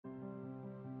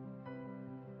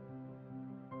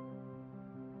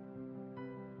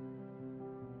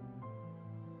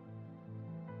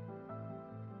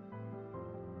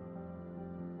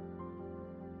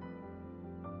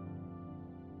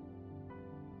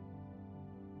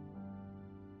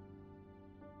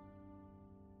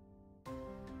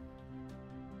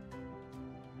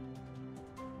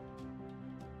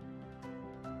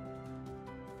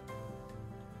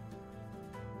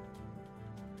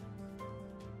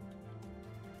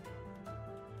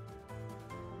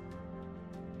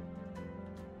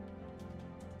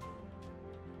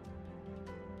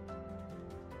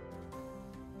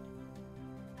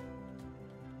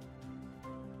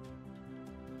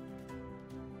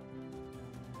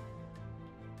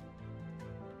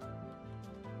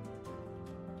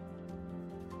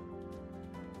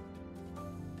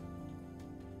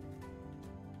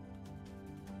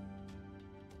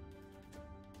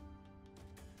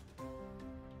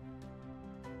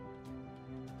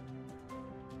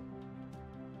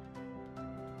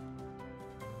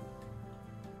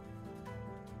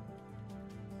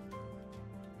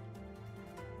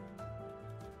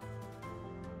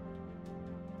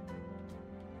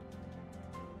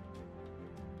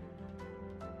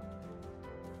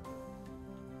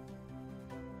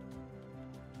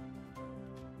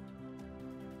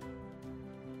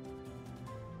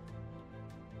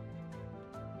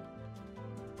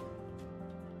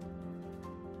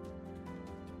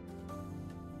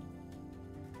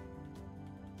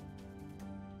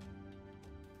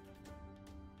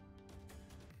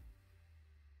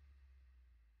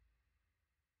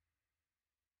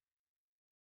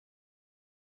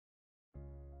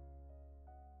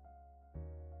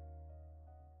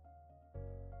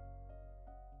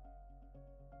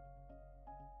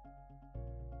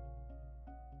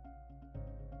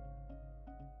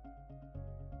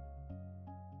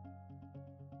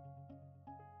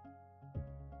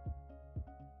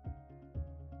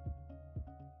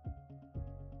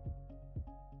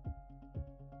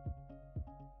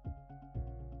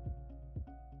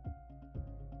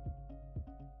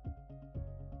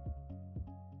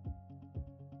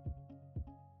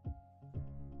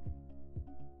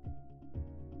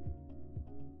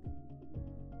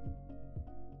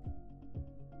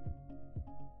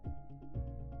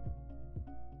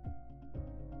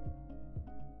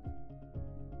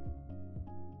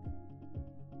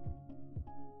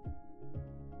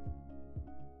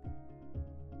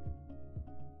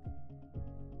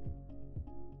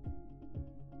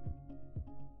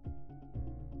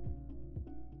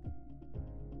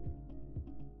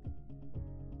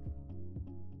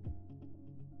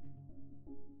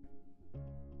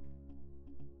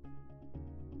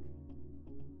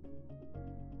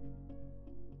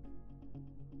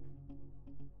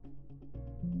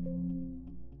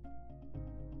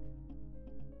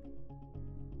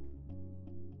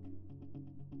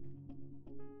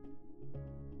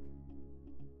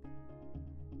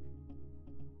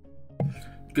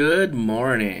Good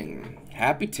morning.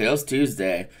 Happy Tales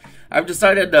Tuesday. I've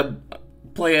decided to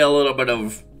play a little bit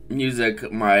of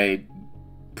music, my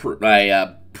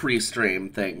pre-stream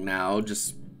thing now.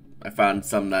 I found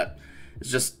some that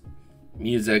is just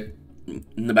music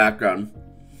in the background.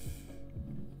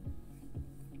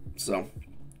 So,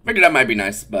 figured that might be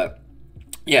nice, but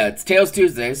yeah, it's Tales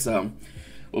Tuesday, so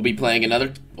we'll be playing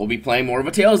more of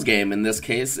a Tales game. In this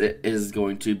case, it is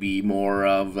going to be more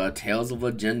of a Tales of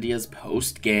Legendia's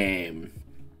post game.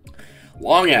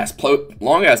 Long ass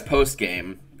post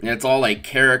game. And it's all like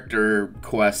character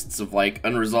quests of like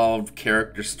unresolved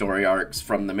character story arcs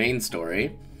from the main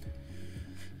story.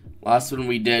 Last one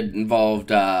we did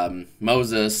involved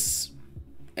Moses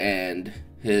and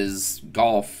his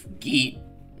golf geet.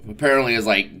 Apparently is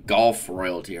like golf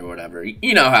royalty or whatever.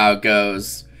 You know how it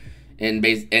goes in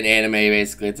anime.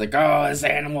 Basically, it's like, oh, this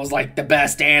animal's like the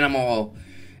best animal,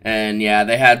 and yeah,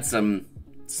 they had some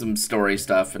story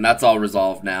stuff, and that's all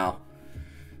resolved now.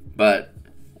 But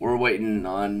we're waiting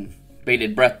on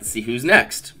bated breath to see who's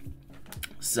next.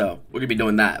 So we're gonna be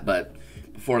doing that. But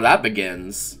before that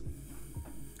begins,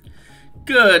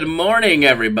 good morning,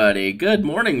 everybody. Good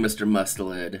morning, Mr.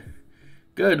 Mustelid.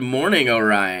 Good morning,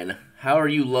 Orion. How are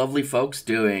you lovely folks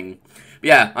doing?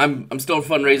 Yeah, I'm still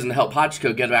fundraising to help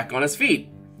Hachiko get back on his feet.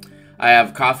 I have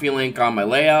a coffee link on my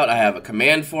layout. I have a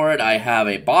command for it. I have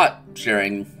a bot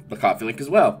sharing the coffee link as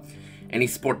well. Any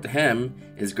support to him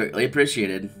is greatly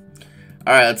appreciated.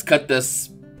 Alright, let's cut this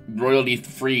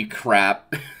royalty-free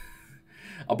crap.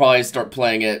 I'll probably start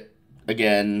playing it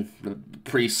again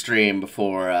pre-stream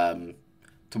before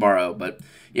tomorrow. But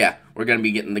yeah, we're going to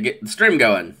be getting the stream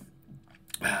going.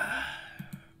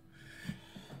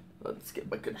 Let's get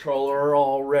my controller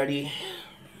all ready.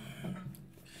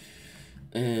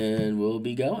 And we'll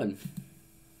be going.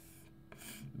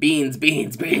 Beans,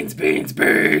 beans, beans, beans,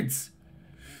 birds.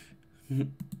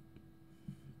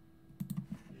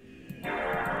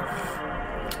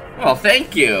 Well,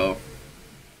 thank you.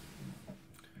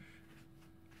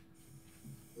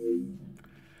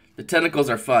 The tentacles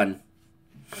are fun.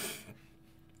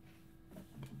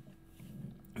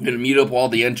 I'm gonna mute up while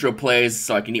the intro plays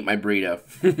so I can eat my burrito.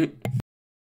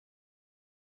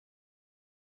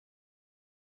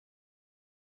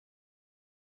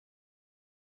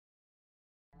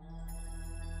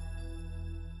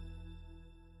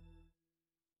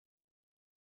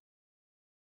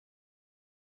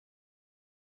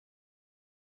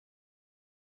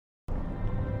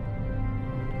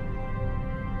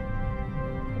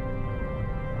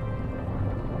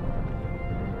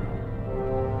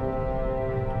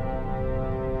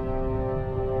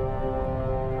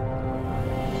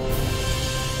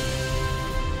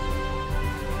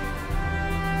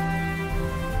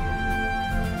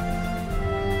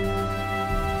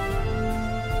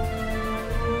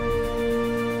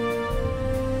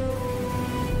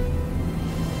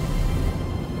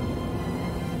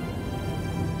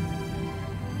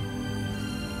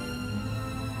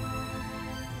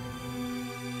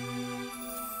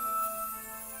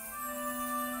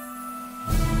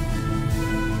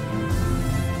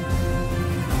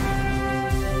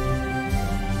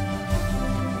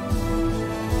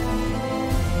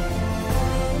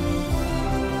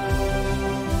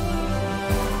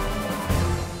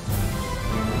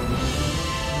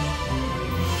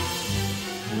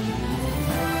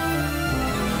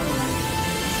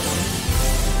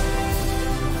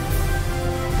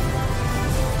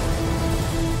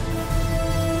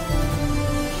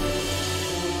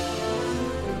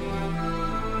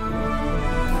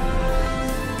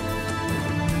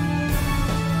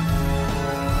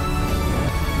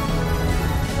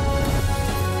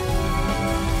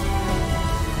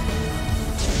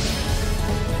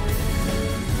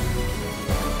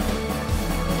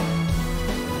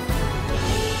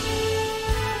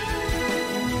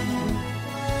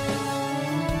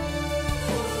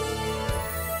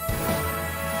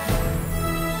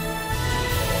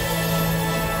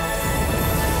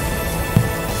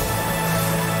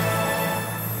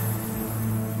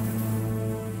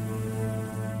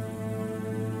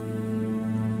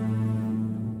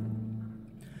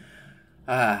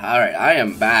 Alright, I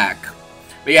am back.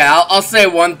 But yeah, I'll say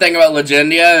one thing about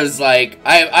Legendia is, like,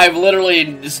 I've literally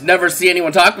just never seen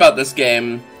anyone talk about this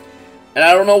game, and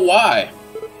I don't know why.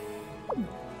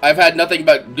 I've had nothing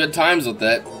but good times with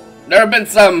it. There have been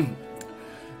some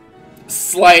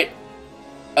slight,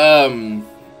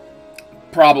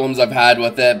 problems I've had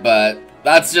with it, but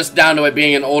that's just down to it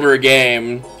being an older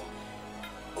game.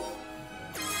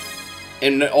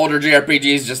 in older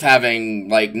JRPGs just having,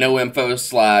 like, no info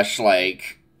slash,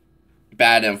 like,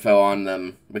 bad info on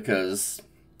them, because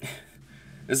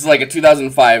this is, like, a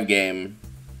 2005 game,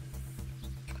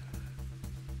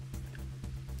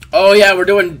 Oh yeah, we're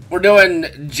doing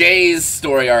Jay's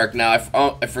story arc now.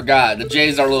 I forgot. The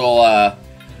Jay's our little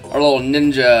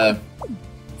ninja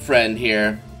friend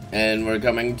here, and we're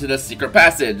coming to the secret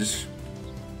passage.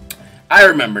 I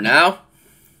remember now.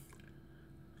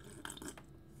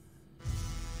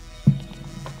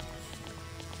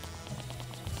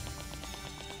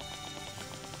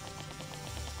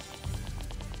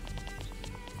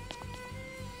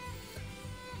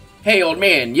 Hey, old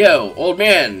man. Yo, old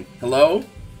man. Hello?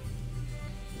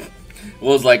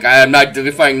 Will's like, I am not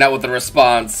dignifying that with a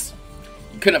response.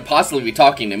 You couldn't possibly be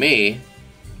talking to me.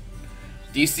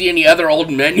 Do you see any other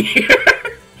old men here?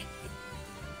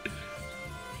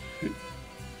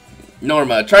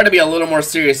 Norma, try to be a little more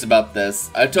serious about this.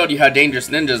 I told you how dangerous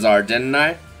ninjas are, didn't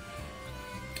I?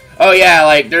 Oh yeah,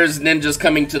 like, there's ninjas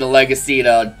coming to the Legacy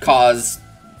to cause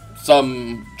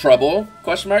some trouble,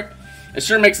 question mark. It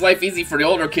sure makes life easy for the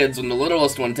older kids when the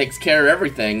littlest one takes care of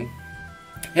everything.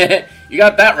 You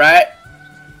got that right.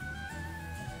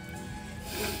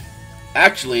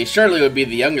 Actually, Shirley would be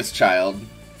the youngest child.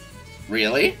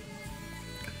 Really?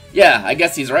 Yeah, I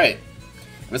guess he's right.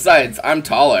 Besides, I'm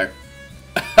taller.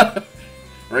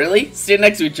 Really? Stand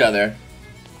next to each other.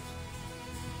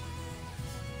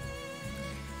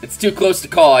 It's too close to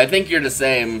call. I think you're the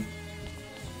same.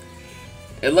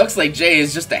 It looks like Jay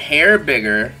is just a hair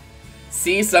bigger.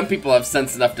 See, some people have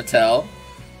sense enough to tell.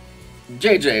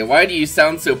 JJ, why do you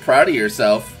sound so proud of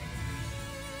yourself?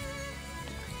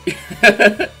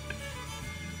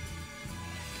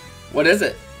 What is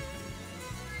it?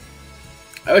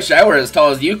 I wish I were as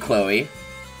tall as you, Chloe.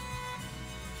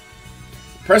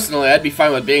 Personally, I'd be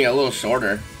fine with being a little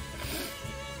shorter.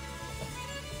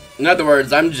 In other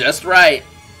words, I'm just right.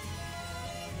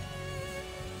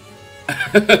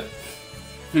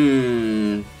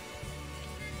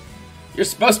 You're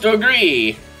supposed to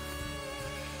agree.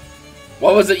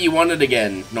 What was it you wanted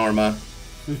again, Norma?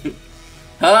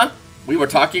 Huh? We were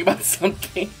talking about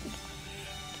something?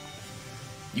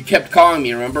 You kept calling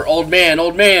me, remember? Old man,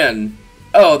 old man.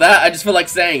 Oh, that? I just feel like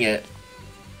saying it.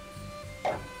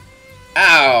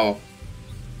 Ow.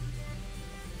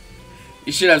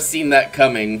 You should have seen that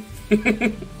coming.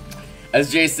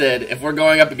 As Jay said, if we're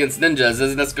going up against ninjas,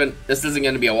 this isn't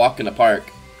going to be a walk in the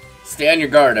park. Stay on your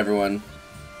guard, everyone.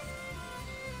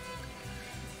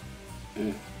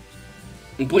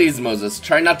 And please, Moses,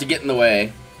 try not to get in the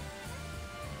way.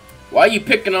 Why are you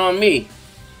picking on me?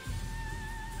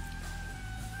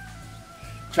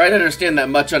 Try to understand that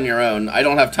much on your own. I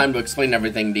don't have time to explain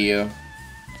everything to you.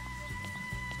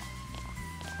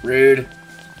 Rude.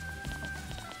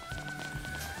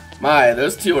 My,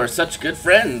 those two are such good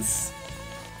friends.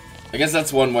 I guess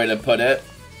that's one way to put it.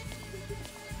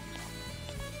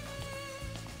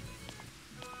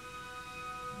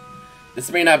 This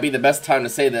may not be the best time to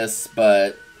say this,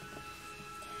 but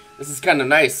this is kind of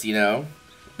nice, you know?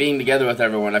 Being together with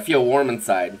everyone. I feel warm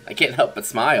inside. I can't help but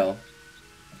smile.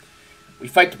 We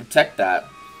fight to protect that.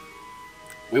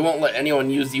 We won't let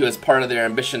anyone use you as part of their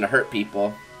ambition to hurt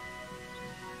people.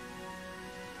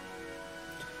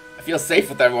 I feel safe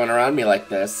with everyone around me like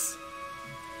this.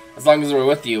 As long as we're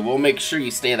with you, we'll make sure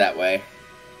you stay that way.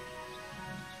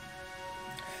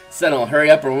 Sentinel,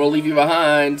 hurry up or we'll leave you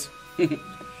behind.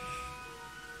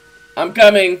 I'm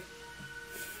coming.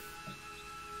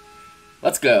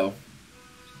 Let's go.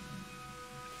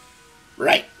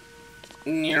 Right.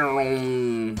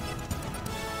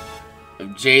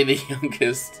 Of Jay the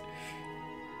youngest.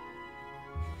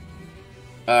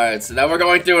 Alright, so now we're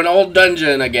going through an old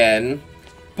dungeon again.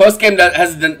 Postgame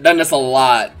has done this a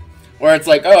lot. Where it's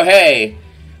like, oh hey,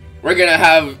 we're gonna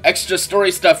have extra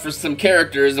story stuff for some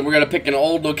characters and we're gonna pick an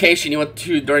old location you went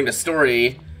to during the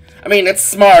story. I mean, it's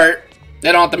smart.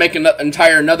 They don't have to make an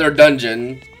entire another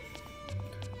dungeon.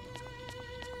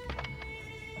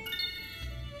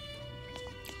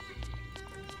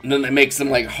 And then they make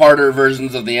some like harder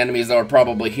versions of the enemies that were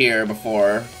probably here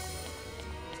before.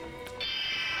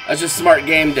 That's just smart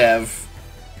game dev.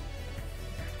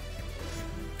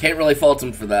 Can't really fault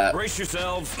them for that. Brace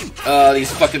yourselves.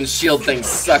 These fucking shield things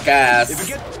suck ass. If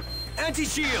you get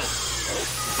anti-shield.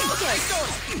 Okay.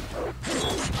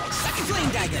 Second flame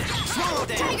dagger. Swallow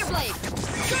dance. Tiger blade.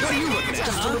 What are you looking at?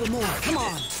 Just a little more. Come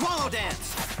on. Swallow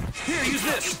dance. Here, use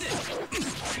this.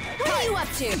 What are you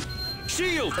up to?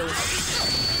 Shield.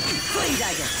 Flame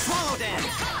dagger. Swallow dance.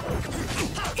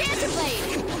 Dancer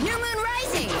blade. New moon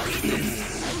rising.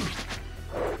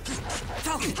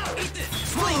 Falcon.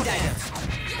 Flame dagger.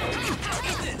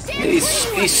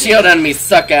 These shield enemies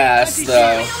suck ass,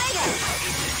 though.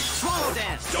 Swallow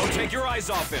dance. Don't take your eyes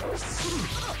off him.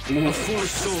 A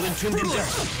foolish soul entombed in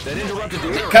death that interrupted the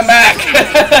era. Come back!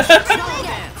 Swallow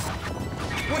dance.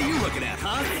 What What are you looking at,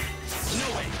 huh?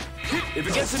 No way. If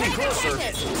it gets any closer,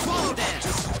 swallow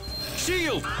dance.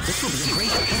 Shield. This will be a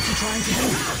great catchy trying to do.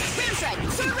 Grim Strike.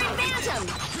 Sword Ring Phantom.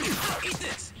 Eat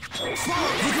this.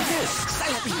 Swallow. Look at this.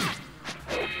 Silently.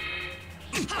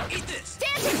 Eat this.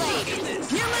 Dancer Blade.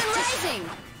 New Moon Rising.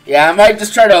 Yeah, I might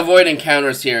just try to avoid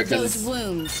encounters here, Those because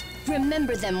wounds.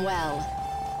 Remember them well.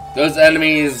 those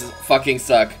enemies fucking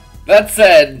suck. That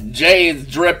said, Jay's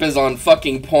drip is on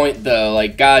fucking point, though.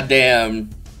 Like, goddamn.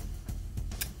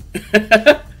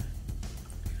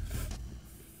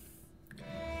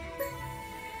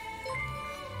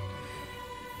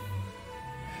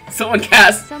 Someone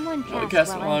cast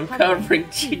while I'm covering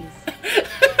cheese.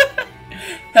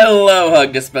 Hello,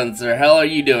 Hug Dispenser. How are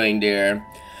you doing, dear?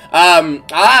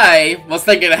 I was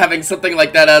thinking of having something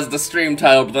like that as the stream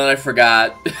title, but then I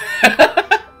forgot.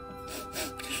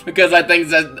 Because I think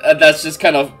that that's just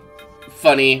kind of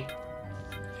funny.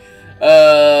 Yeah,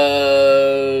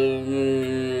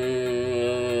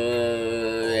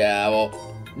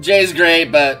 well, Jay's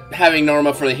great, but having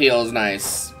Norma for the heal is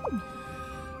nice.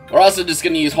 We're also just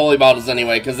gonna use holy bottles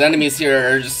anyway, because the enemies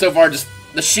here are just so far just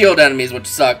the shield enemies, which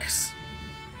sucks.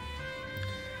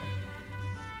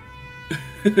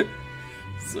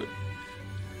 So,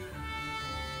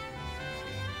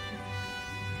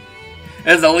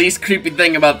 as the least creepy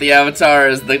thing about the avatar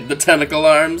is the tentacle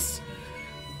arms.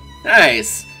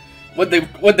 Nice. Would the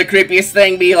creepiest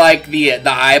thing be like the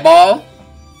eyeball,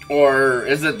 or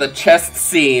is it the chest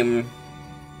seam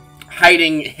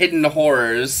hiding hidden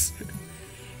horrors?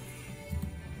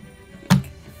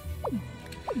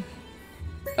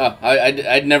 Oh,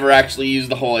 I'd never actually used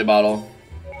the holy bottle.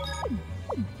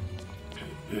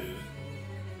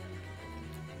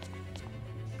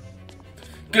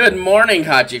 Good morning,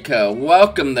 Hachiko.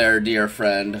 Welcome there, dear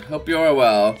friend. Hope you're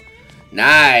well.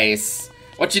 Nice.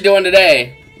 What you doing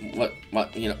today?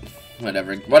 What, you know,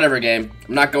 whatever game.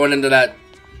 I'm not going into that.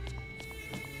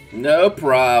 No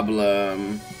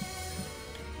problem.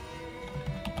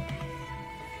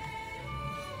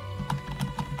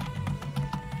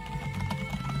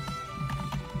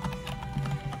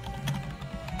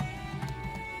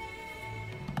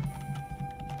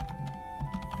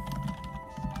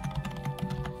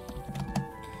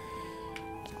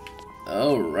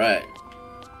 Alright.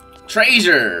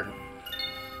 Treasure!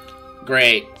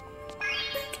 Great.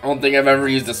 I don't think I've ever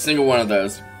used a single one of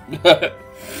those.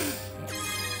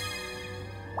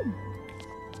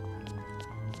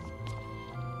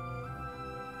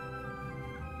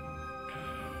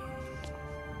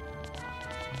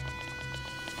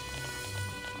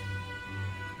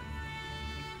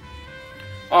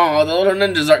 Oh, the little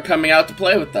ninjas aren't coming out to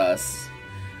play with us.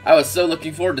 I was so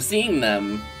looking forward to seeing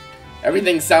them.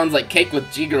 Everything sounds like cake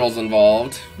with G-girls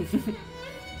involved.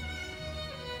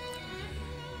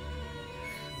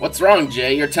 What's wrong,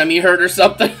 Jay? Your tummy hurt or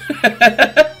something?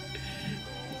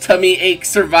 Tummy ache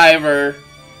survivor.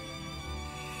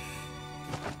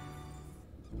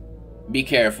 Be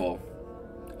careful.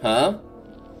 Huh?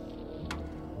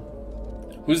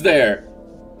 Who's there?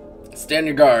 Stand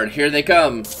your guard. Here they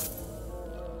come.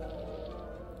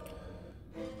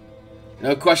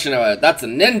 No question about it. That's a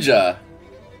ninja.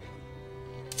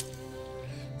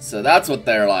 So that's what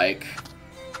they're like.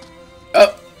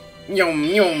 Oh, yum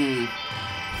yum.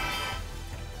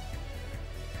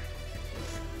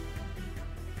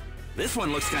 This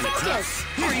one looks kind of tough.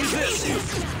 Here, use this.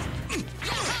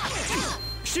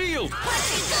 Shield.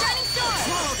 Shining Storm.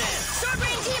 Swallow dance. Sword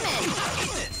Rain Demon.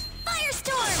 Eat this.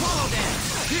 Firestorm. Swallow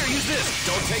dance. Here, use this.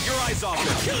 Don't take your eyes off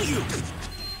it. Kill you.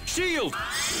 Shield.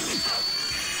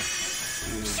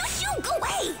 Shoo shoo, go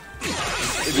away.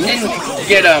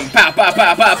 Get him! Pow, pow,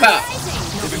 pow, pow, pow!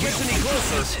 If it gets any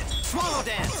closer, swallow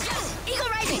dance. Eagle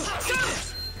Rising. Storm.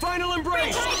 Final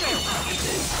embrace.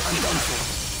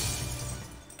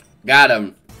 Got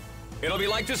him. It'll be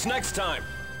like this next time.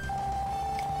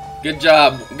 Good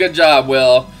job,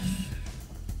 Will.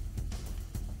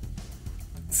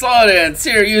 Solidance,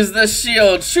 here, use this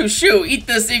shield. Shoo, shoo, eat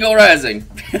this Eagle Rising.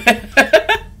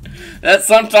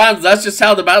 Sometimes that's just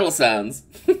how the battle sounds.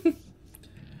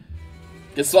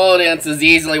 Because Swallow Dance is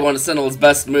easily one of Sentinel's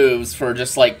best moves for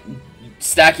just, like,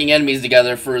 stacking enemies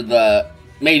together for the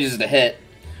mages to hit.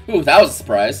 Ooh, that was a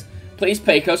surprise. Please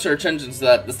pay closer attention so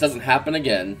that this doesn't happen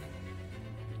again.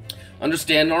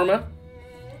 Understand, Norma?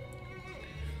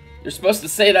 You're supposed to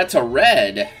say that to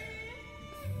Red.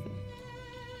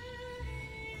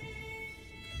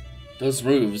 Those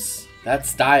moves, that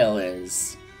style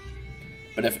is.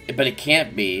 But it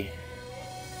can't be.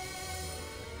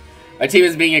 My team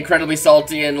is being incredibly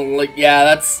salty and like, yeah,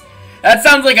 that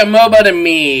sounds like a MOBA to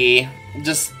me.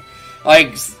 Just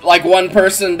Like one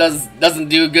person doesn't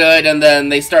do good, and then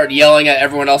they start yelling at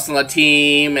everyone else on the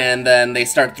team, and then they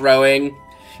start throwing.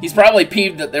 He's probably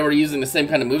peeved that they were using the same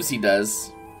kind of moves he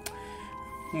does.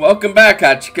 Welcome back,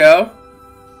 Hachiko.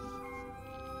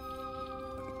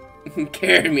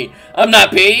 Carry me. I'm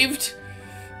not peeved.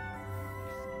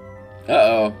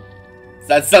 Uh-oh.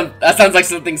 That sounds like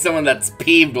something someone that's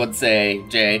peeved would say,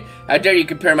 Jay. How dare you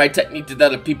compare my technique to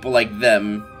that of people like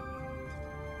them?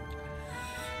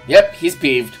 Yep, he's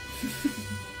peeved.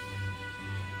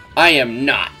 I am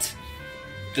not.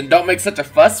 Then don't make such a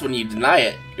fuss when you deny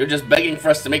it. You're just begging for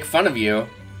us to make fun of you.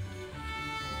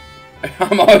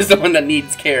 I'm always the one that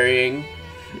needs carrying.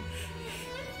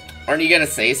 Aren't you gonna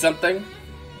say something?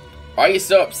 Why are you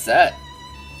so upset?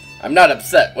 I'm not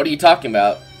upset. What are you talking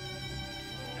about?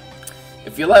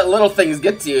 If you let little things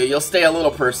get to you, you'll stay a little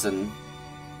person.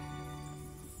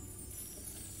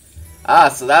 Ah,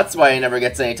 so that's why he never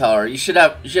gets any taller. You should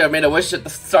have made a wish at the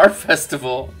Star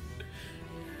Festival.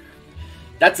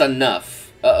 That's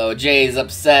enough. Uh-oh, Jay's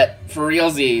upset. For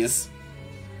realsies.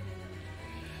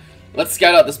 Let's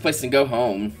scout out this place and go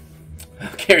home. I'll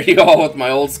carry you all with my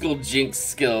old school Jinx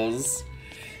skills.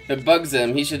 If it bugs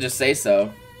him, he should just say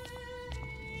so.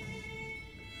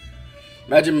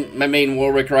 Imagine my main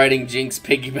Warwick riding Jinx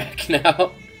piggyback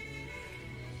now.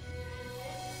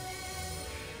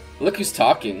 Look who's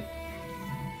talking.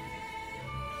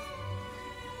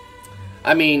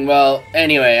 I mean, well,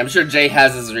 anyway, I'm sure Jay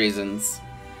has his reasons.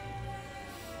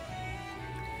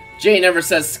 Jay never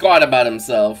says squat about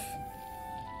himself.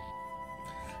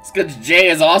 It's because Jay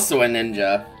is also a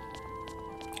ninja.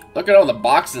 Look at all the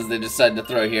boxes they decided to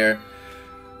throw here.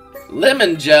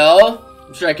 Lemon gel.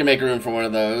 I'm sure I can make room for one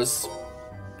of those.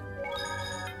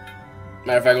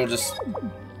 Matter of fact, we'll just...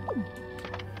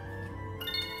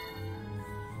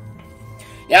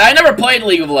 Yeah, I never played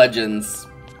League of Legends.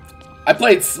 I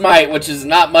played Smite, which is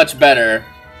not much better.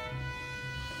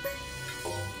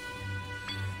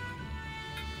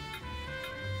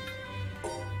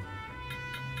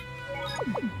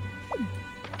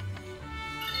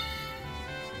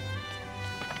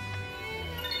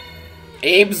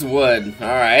 Abe's Wood.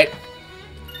 Alright.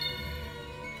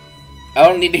 I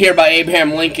don't need to hear about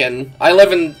Abraham Lincoln. I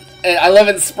live in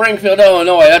Springfield,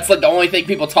 Illinois. That's like the only thing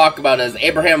people talk about is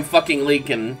Abraham fucking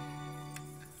Lincoln.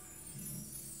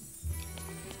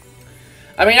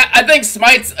 I mean, I think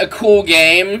Smite's a cool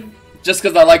game, just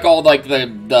because I like all like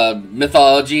the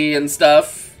mythology and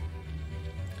stuff.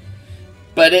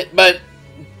 But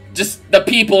just the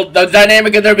people, the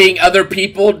dynamic of there being other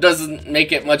people doesn't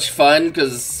make it much fun,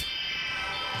 because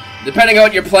depending on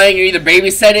what you're playing, you're either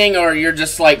babysitting or you're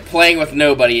just like playing with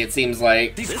nobody, it seems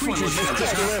like.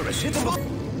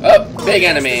 Oh, big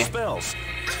enemy.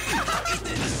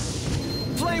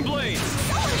 Flame blade.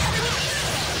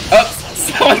 Oh,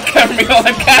 someone cover me while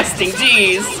I'm casting,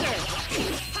 jeez.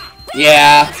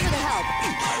 Yeah.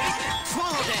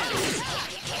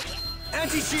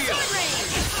 Anti-shield.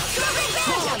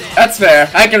 That's fair.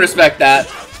 I can respect that.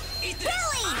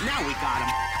 Now we got him.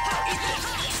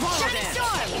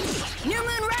 New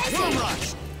moon rising.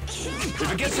 Rush.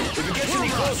 If it gets any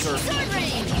closer. Sword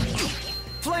rain.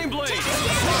 Flame blade.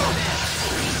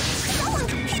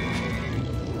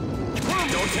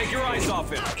 Don't take your eyes off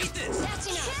him. That's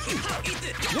enough.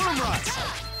 Worm rush.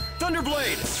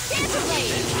 Thunderblade. Dancer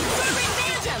blade. Sword rain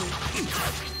phantom.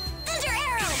 Thunder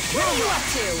arrow. What are you up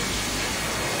to?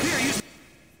 Here, you.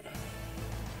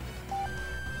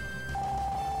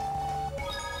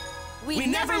 We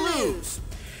never lose.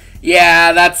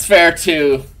 Yeah, that's fair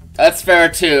too. That's fair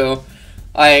too.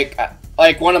 Like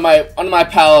one of my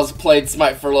pals played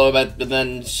Smite for a little bit, but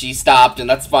then she stopped, and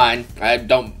that's fine. I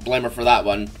don't blame her for that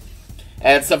one.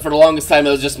 And so for the longest time,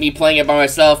 it was just me playing it by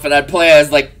myself, and I'd play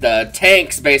as like the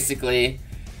tanks basically,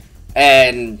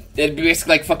 and it'd be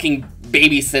basically like fucking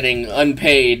babysitting,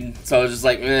 unpaid. So I was just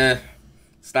like,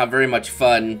 it's not very much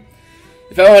fun.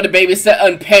 If I wanted to babysit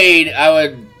unpaid, I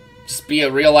would just be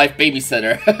a real life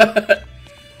babysitter.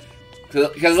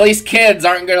 Because at least kids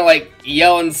aren't gonna like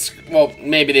yell and well,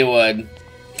 maybe they would.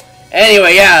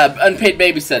 Anyway, yeah, unpaid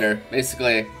babysitter,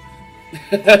 basically.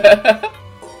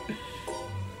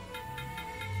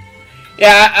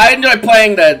 Yeah, I enjoy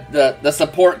playing the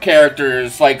support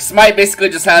characters. Like Smite basically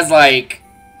just has like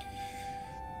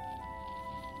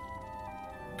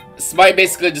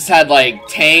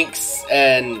tanks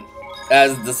and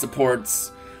as the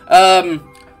supports. Well,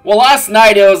 last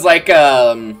night it was like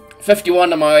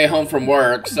 51 on my way home from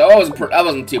work, so that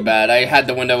wasn't too bad. I had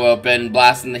the window open,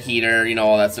 blasting the heater, you know,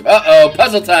 all that stuff. Uh-oh,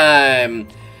 puzzle time!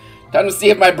 Time to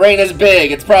see if my brain is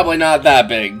big. It's probably not that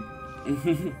big.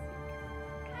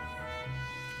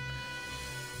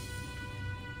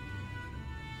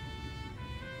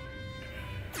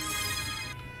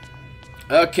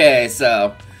 Okay,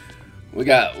 so we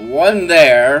got one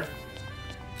there.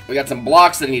 We got some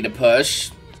blocks that need to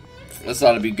push. This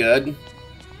ought to be good.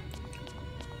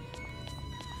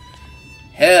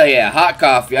 Hell yeah, hot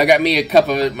coffee. I got me a cup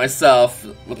of it myself.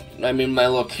 I mean, my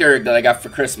little Keurig that I got for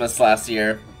Christmas last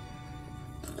year.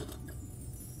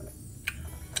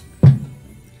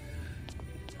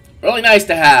 Really nice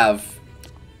to have.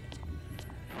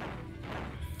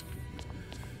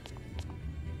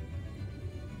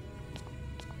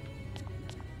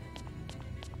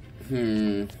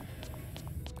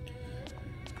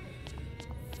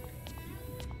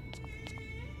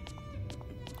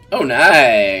 Oh,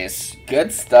 nice.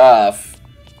 Good stuff.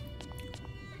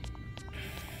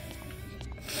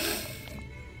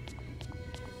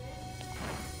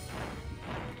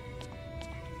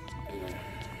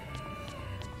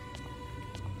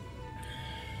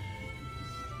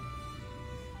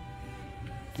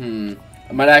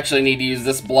 I might actually need to use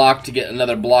this block to get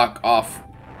another block off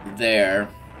there.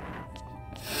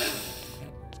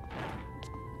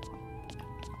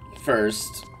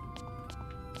 First.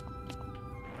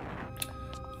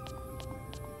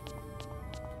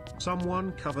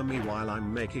 Someone cover me while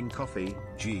I'm making coffee,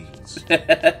 jeez.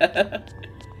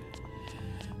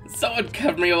 Someone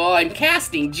cover me while I'm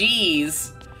casting,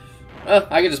 jeez.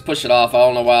 I can just push it off. I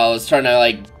don't know why I was trying to,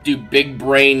 like, do big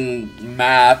brain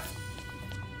math.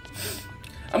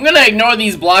 I'm gonna ignore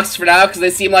these blocks for now because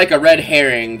they seem like a red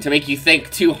herring to make you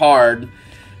think too hard.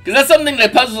 Because that's something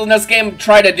that puzzles in this game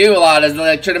try to do a lot, is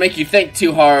like try to make you think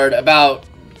too hard about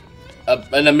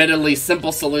an admittedly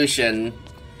simple solution.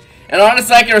 And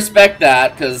honestly, I can respect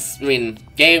that, because, I mean,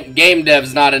 game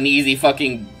dev's not an easy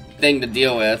fucking thing to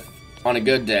deal with on a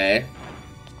good day.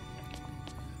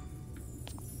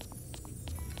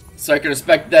 So I can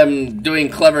respect them doing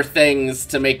clever things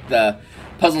to make the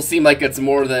puzzle seem like it's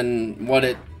more than what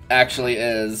it actually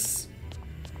is.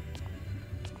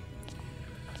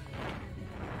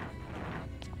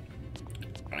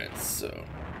 Alright, so...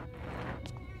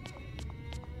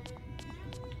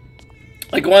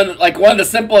 Like one of the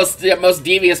simplest yet most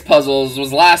devious puzzles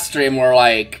was last stream, where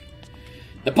like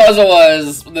the puzzle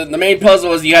was the main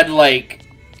puzzle was you had to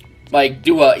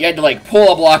you had to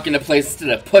pull a block into place instead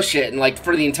of push it, and like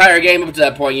for the entire game up to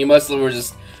that point you mostly were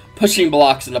just pushing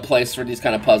blocks into place for these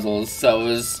kind of puzzles. So it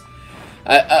was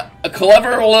a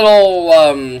clever little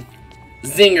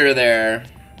zinger there.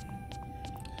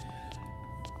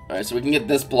 Alright, so we can get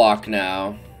this block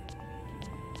now.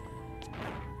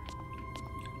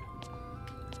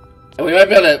 And we might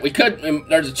be able to,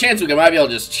 there's a chance we might be able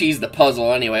to just cheese the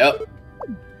puzzle anyway. Oh.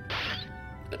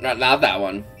 Not that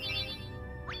one.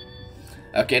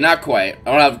 Okay, not quite.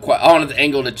 I don't have the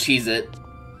angle to cheese it.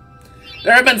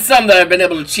 There have been some that I've been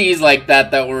able to cheese like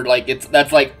that were like,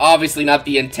 that's like obviously not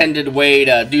the intended way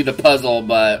to do the puzzle,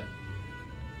 but...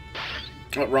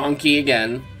 Oh, wrong key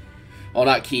again. Well,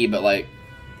 not key, but like...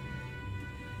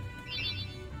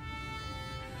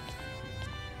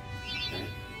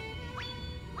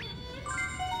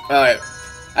 Alright.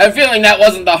 I have a feeling that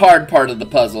wasn't the hard part of the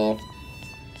puzzle.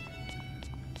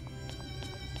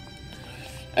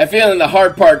 I have a feeling the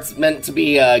hard part's meant to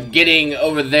be getting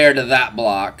over there to that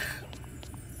block.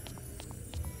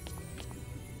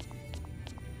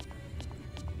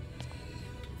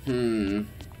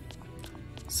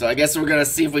 So I guess we're gonna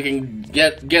see if we can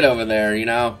get over there, you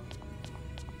know?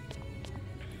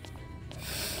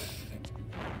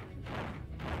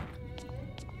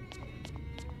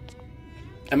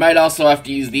 I might also have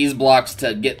to use these blocks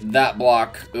to get that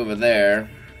block over there.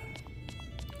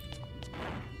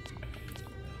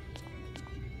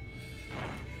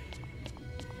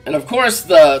 And of course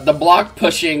the block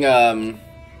pushing is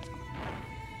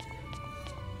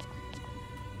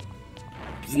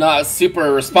not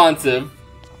super responsive,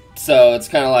 so it's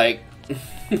kind of like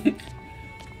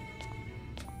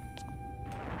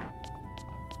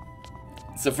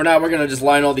So for now we're gonna just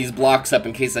line all these blocks up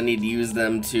in case I need to use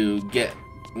them to get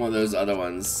one of those other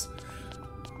ones.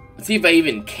 Let's see if I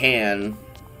even can.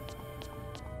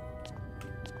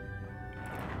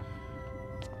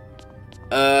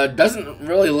 Doesn't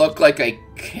really look like I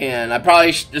can.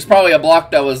 There's probably a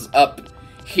block that was up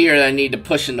here that I need to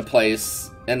push into place,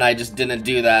 and I just didn't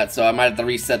do that, so I might have to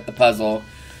reset the puzzle.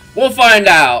 We'll find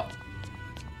out.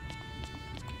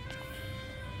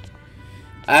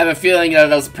 I have a feeling that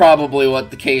that's probably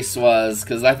what the case was,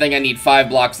 because I think I need 5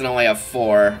 blocks and I only have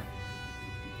 4.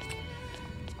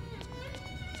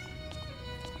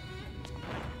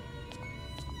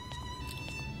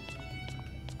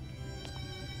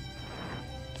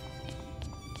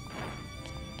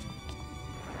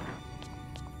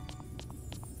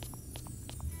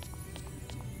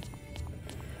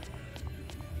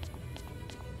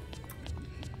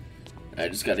 I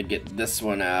just gotta get this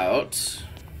one out.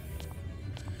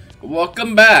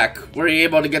 Welcome back. Were you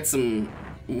able to get some...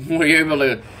 Were you able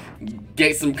to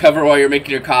get some cover while you're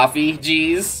making your coffee?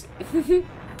 Jeez.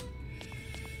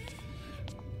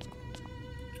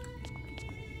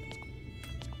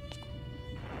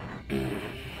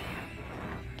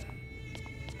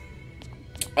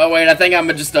 Oh wait, I think I'm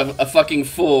just a fucking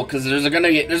fool, because there's gonna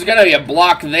be a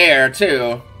block there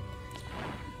too.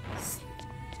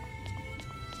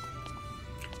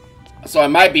 So I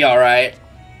might be alright.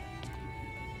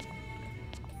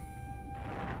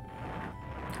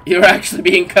 You're actually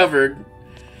being covered.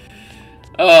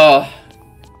 Oh,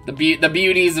 the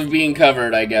beauties of being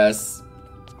covered, I guess.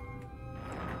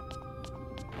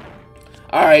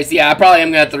 Alright, so yeah, I probably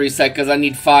am gonna have to reset because I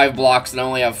need 5 blocks and I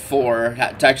only have 4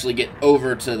 to actually get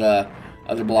over to the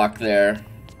other block there.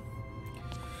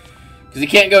 Because you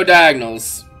can't go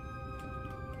diagonals.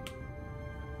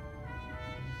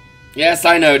 Yes,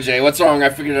 I know, Jay. What's wrong? I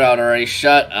figured it out already.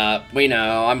 Shut up. We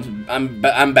know. I'm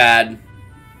bad.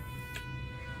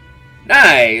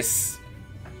 Nice.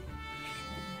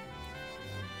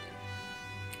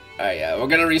 Alright, yeah, we're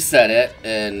gonna reset it,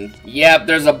 and yep,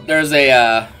 there's a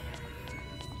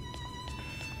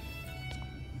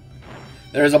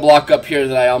block up here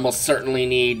that I almost certainly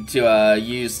need to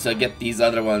use to get these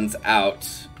other ones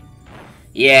out.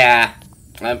 Yeah,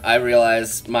 I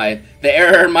realize the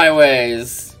error in my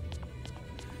ways.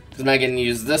 Because I can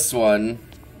use this one.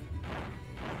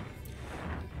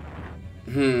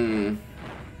 Hmm.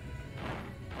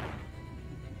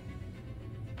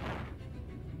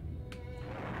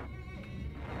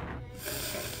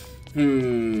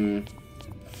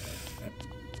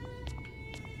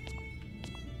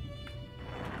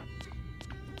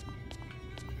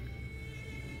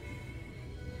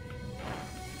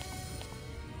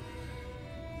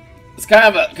 It's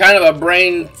kind of a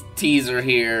brain teaser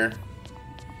here.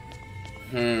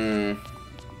 Hmm.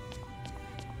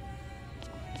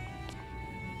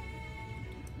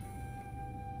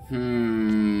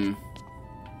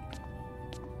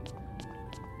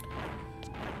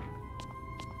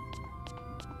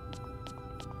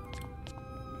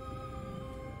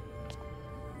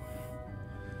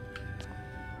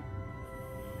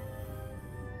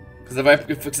 Because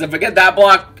if I get that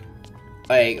block,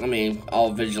 like,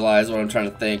 I'll visualize what I'm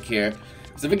trying to think here.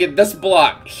 So if I get this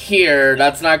block here,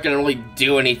 that's not going to really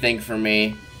do anything for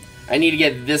me. I need to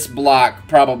get this block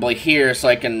probably here so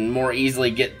I can more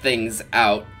easily get things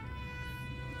out.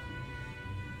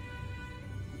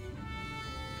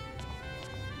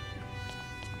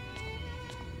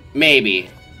 Maybe.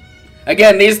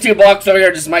 Again, these 2 blocks over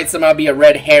here just might somehow be a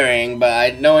red herring, but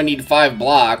I know I need 5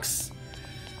 blocks.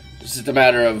 It's just a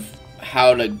matter of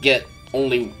how to get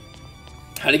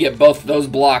both of those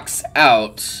blocks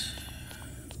out.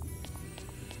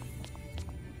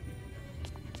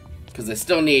 Because I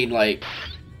still need, like...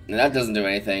 That doesn't do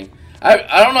anything.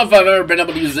 I don't know if I've ever been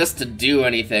able to use this to do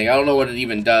anything. I don't know what it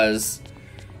even does.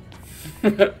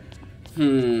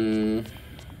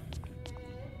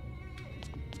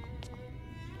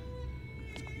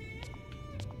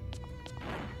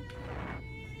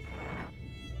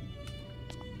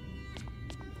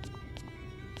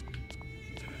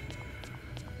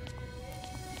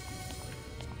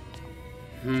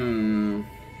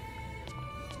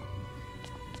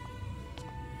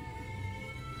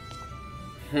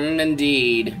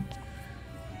 Indeed.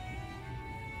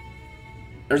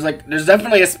 There's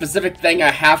definitely a specific thing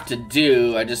I have to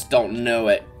do, I just don't know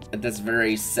it at this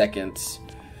very second.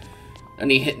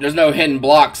 There's no hidden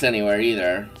blocks anywhere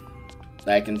either,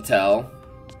 that I can tell.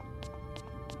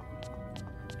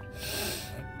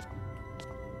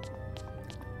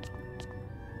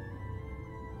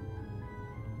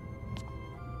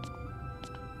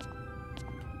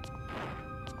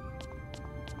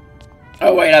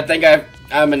 Oh wait, I think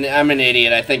I'm an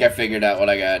idiot. I think I figured out what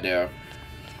I gotta do.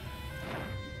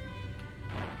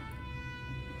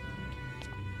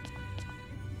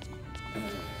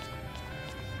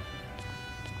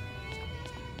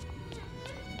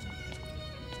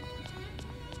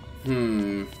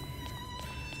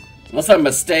 Unless I'm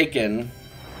mistaken.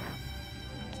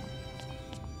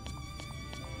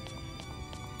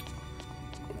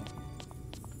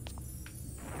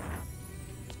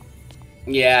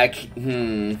 Yeah, I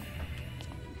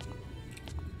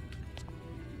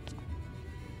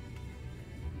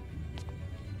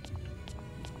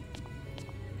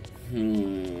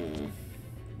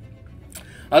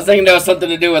was thinking there was something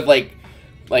to do with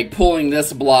like pulling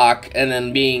this block and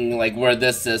then being like where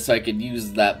this is, so I could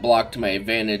use that block to my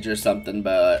advantage or something,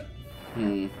 but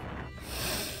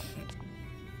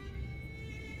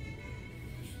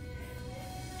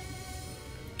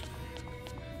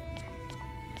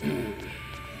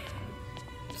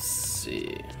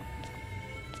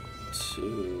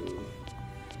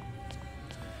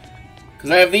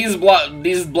Because I have these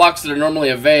blocks that are normally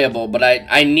available, but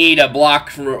I need a block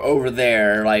from over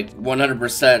there, like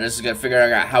 100%. I just gotta figure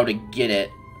out how to get it.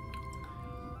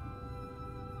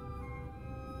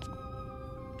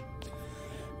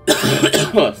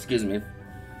 Excuse me.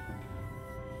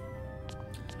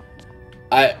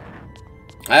 I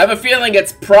have a feeling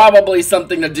it's probably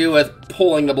something to do with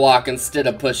pulling the block instead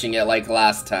of pushing it like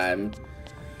last time.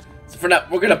 So for now,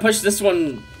 we're gonna push this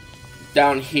one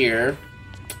down here,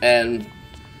 and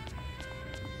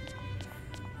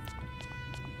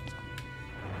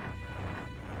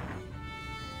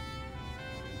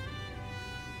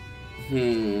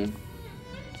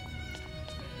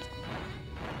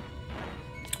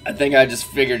I think I just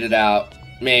figured it out.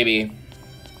 Maybe.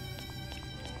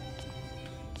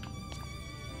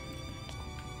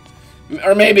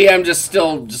 Or maybe I'm just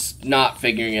still not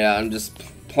figuring it out. I'm just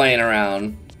playing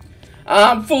around.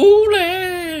 I'm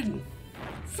fooling!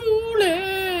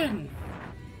 Fooling!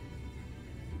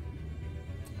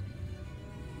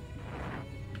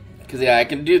 Cause yeah, I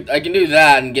can do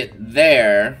that and get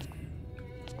there.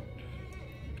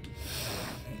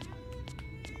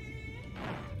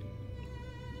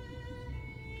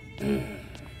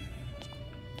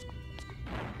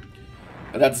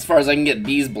 But that's as far as I can get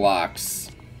these blocks.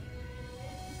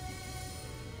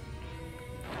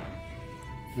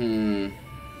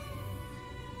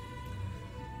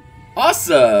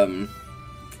 Awesome!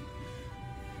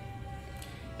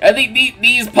 I think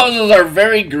these puzzles are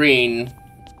very green.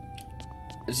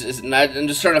 I'm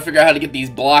just trying to figure out how to get these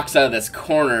blocks out of this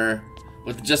corner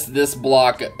with just this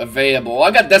block available. Well,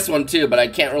 I got this one too, but I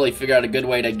can't really figure out a good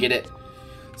way to get it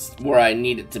where I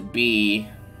need it to be.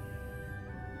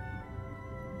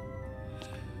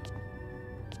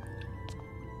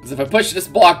 Because if I push this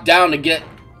block down to get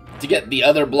the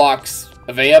other blocks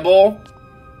available,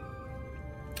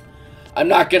 I'm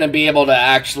not gonna be able to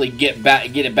actually get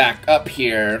it back up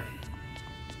here.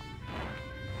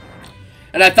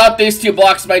 And I thought these two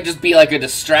blocks might just be like a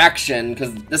distraction,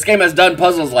 because this game has done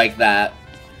puzzles like that.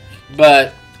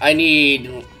 But I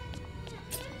need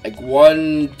like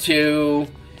 1, 2,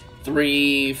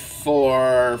 3,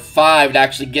 4, 5 to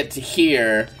actually get to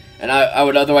here, and I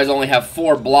would otherwise only have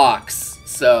 4 blocks.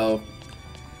 So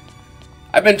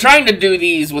I've been trying to do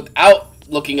these without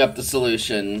looking up the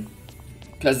solution,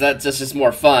 because that's just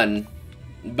more fun.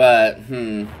 But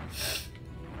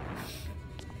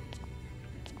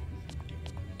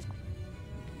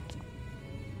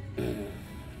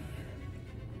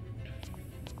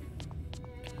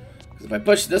if I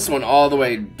push this one all the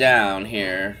way down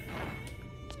here,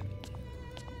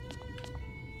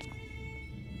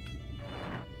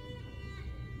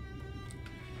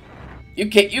 you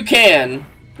can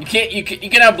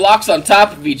have blocks on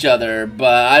top of each other,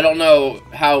 but I don't know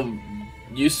how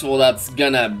useful that's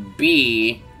gonna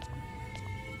be.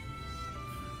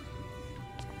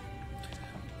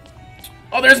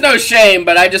 Oh, there's no shame,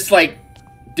 but I just like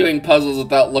doing puzzles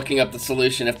without looking up the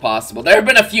solution if possible. There have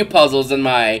been a few puzzles in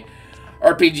my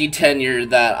RPG tenure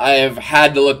that I have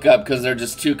had to look up because they're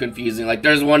just too confusing. Like,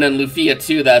 there's one in Lufia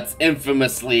 2 that's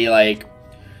infamously, like,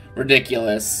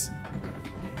 ridiculous.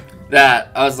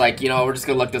 That I was like, you know, we're just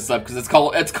gonna look this up because it's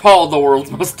called the world's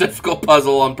most difficult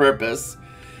puzzle on purpose.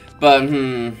 But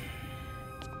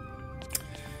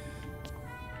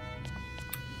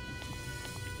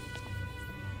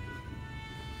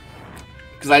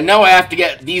because I know I have to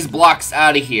get these blocks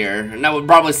out of here, and I would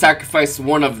probably sacrifice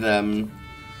one of them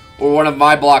or one of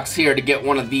my blocks here to get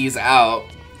one of these out.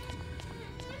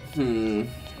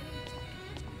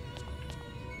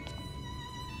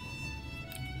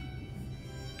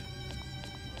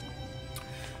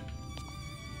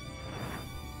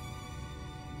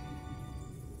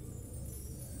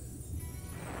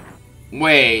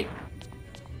 Wait.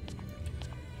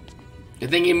 I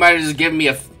think you might have just given me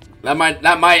a... That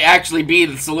might actually be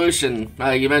the solution, now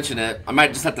that you mention it. I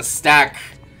might just have to stack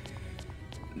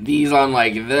these on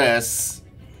like this.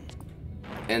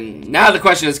 And now the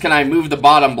question is, can I move the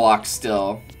bottom block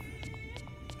still?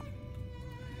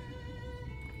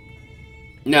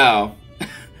 No.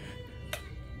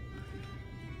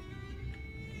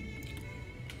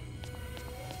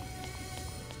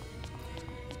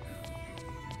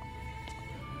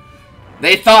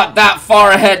 They thought that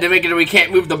far ahead to make it we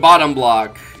can't move the bottom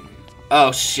block.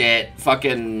 Oh shit.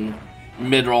 Fucking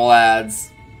mid-roll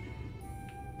ads.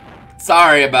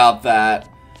 Sorry about that.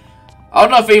 I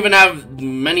don't know if I even have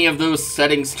many of those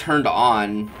settings turned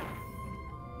on.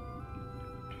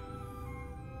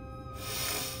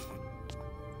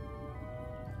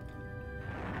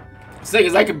 The thing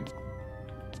is, I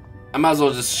might as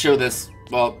well just show this.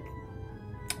 Well,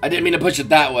 I didn't mean to push it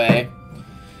that way.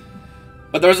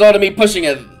 But the result of me pushing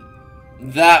it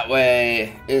that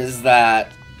way is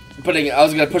that I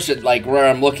was gonna push it like where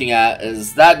I'm looking at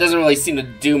is that doesn't really seem to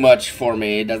do much for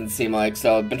me. It doesn't seem like.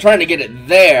 So I've been trying to get it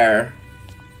there,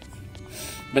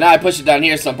 but now I push it down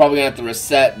here, so I'm probably gonna have to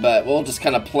reset. But we'll just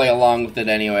kind of play along with it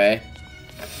anyway.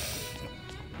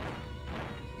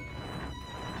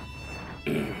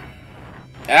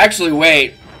 Actually,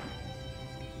 wait.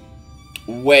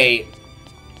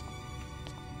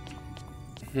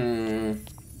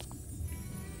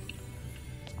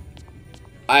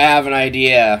 I have an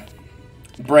idea.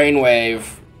 Brainwave.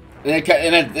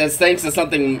 And it's thanks to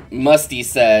something Musty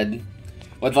said.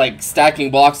 With, like,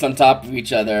 stacking blocks on top of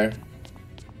each other.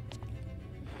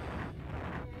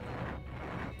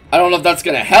 I don't know if that's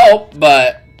gonna help,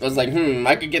 but I was like,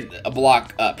 I could get a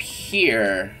block up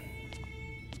here.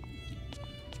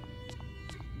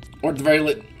 Or at the very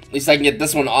least I can get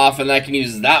this one off and I can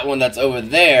use that one that's over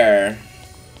there.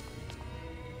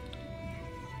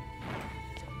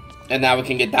 And now we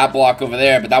can get that block over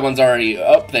there, but that one's already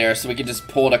up there, so we can just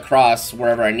pull it across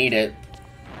wherever I need it.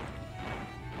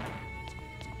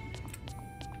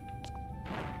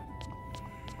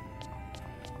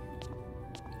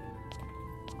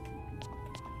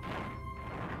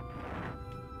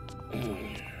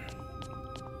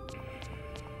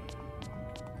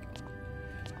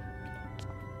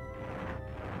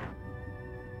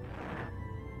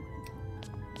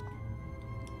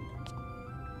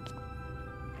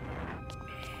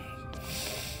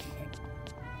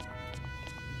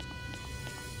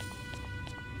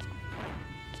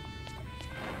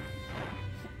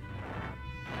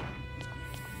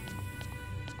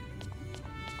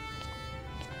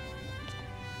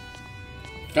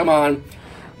 Come on.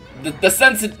 The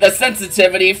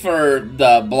sensitivity for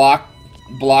the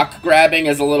block grabbing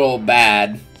is a little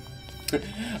bad.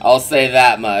 I'll say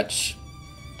that much.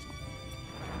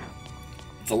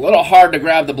 It's a little hard to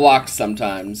grab the blocks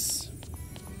sometimes.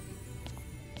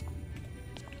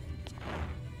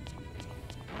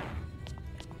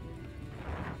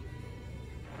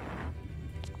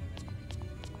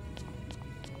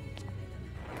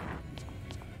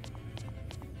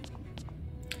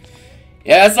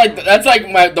 Yeah, that's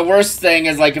like the worst thing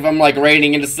is like if I'm like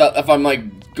raiding into stuff, if I'm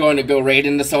like going to go raid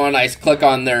into someone, I click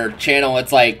on their channel,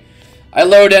 it's like I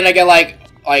load in, I get like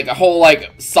a whole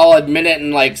like solid minute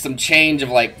and like some change of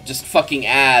like just fucking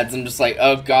ads. I'm just like,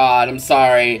 oh god, I'm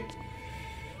sorry.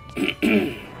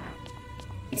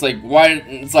 It's like why?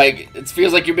 It's like it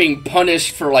feels like you're being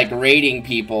punished for like raiding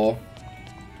people.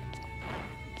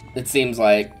 It seems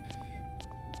like.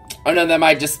 I know that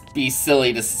might just be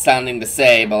silly sounding to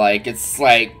say, but like it's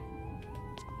like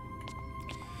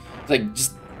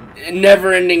just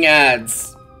never-ending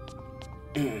ads.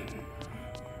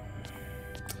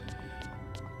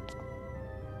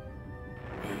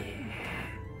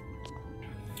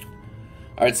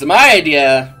 Alright, so my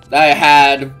idea that I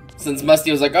had, since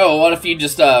Musty was like, oh, what if you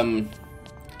just I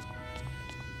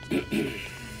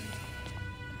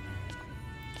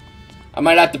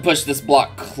might have to push this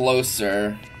block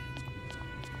closer.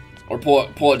 Or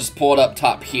just pull it up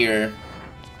top here.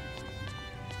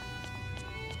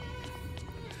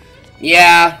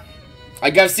 Yeah,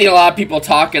 like I've seen a lot of people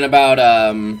talking about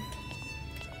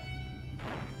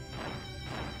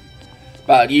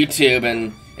YouTube,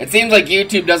 and it seems like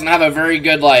YouTube doesn't have a very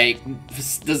good like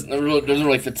doesn't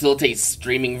really facilitate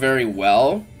streaming very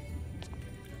well.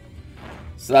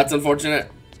 So that's unfortunate.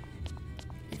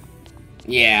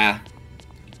 Yeah.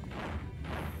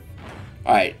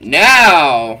 All right,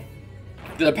 now.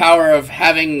 The power of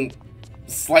having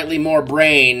slightly more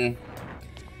brain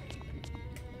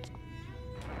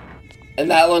and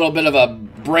that little bit of a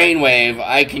brainwave,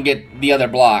 I can get the other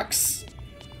blocks.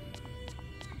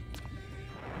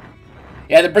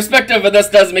 Yeah, the perspective of this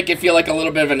does make it feel like a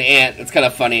little bit of an ant. It's kind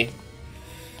of funny.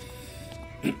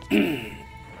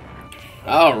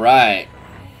 Alright.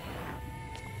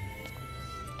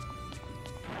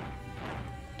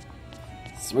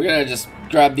 So we're gonna just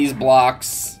grab these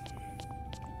blocks.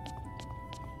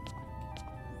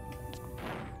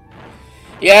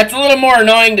 Yeah, it's a little more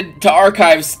annoying to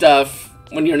archive stuff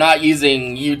when you're not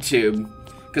using YouTube,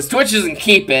 because Twitch doesn't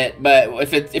keep it.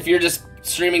 But if you're just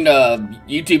streaming to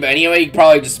YouTube anyway, you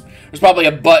probably there's probably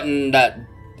a button that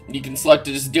you can select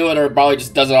to just do it, or it probably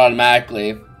just does it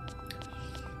automatically.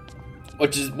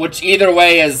 Which either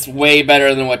way is way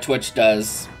better than what Twitch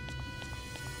does.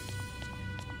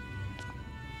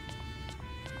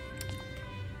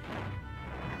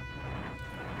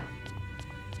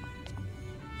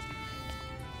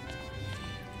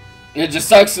 It just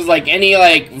sucks because like any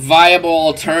like viable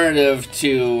alternative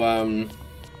to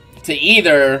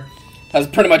either has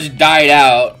pretty much died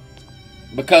out.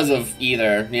 because of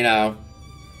either, you know.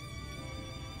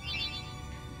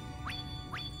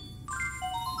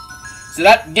 So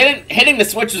that hitting the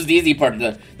switch was the easy part.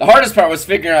 The hardest part was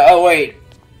figuring out, oh wait,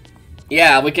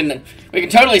 yeah, we can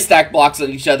totally stack blocks on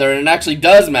each other, and it actually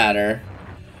does matter.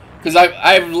 Because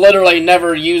I've literally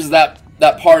never used that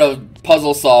part of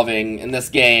puzzle solving in this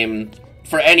game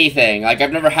for anything. Like,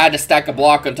 I've never had to stack a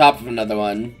block on top of another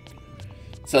one.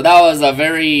 So that was a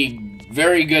very,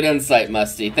 very good insight,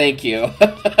 Musty. Thank you.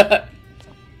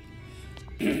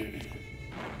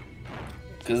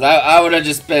 Because I would have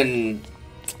just been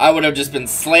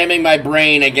slamming my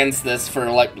brain against this for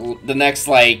like the next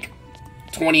like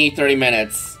 20-30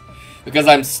 minutes because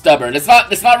I'm stubborn. It's not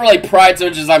really pride so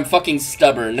much as I'm fucking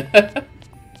stubborn.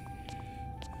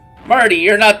 Marty,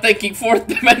 you're not thinking fourth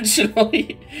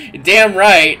dimensionally. Damn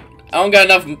right. I don't got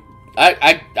enough.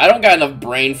 I don't got enough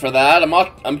brain for that.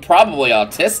 I'm probably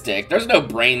autistic. There's no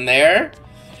brain there.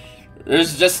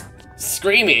 There's just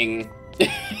screaming.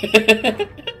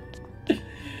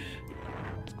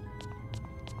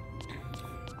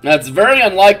 Now, it's very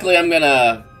unlikely I'm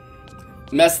gonna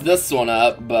mess this one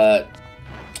up, but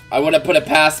I wouldn't put it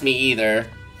past me either.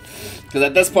 Because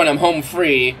at this point, I'm home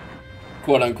free,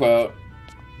 quote unquote.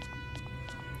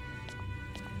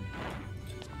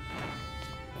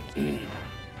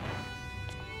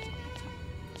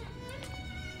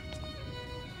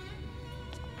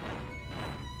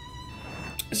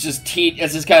 It's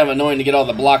just kind of annoying to get all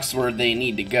the blocks where they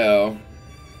need to go.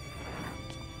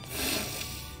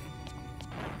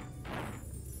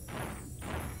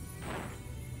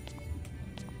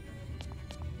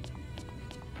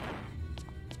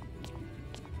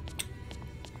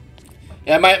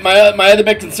 Yeah, my other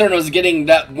big concern was getting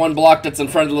that one block that's in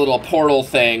front of the little portal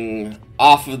thing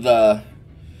off of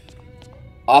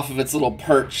its little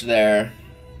perch there.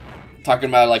 Talking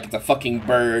about it like it's a fucking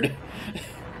bird.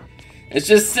 It's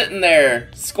just sitting there,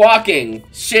 squawking,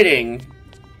 shitting.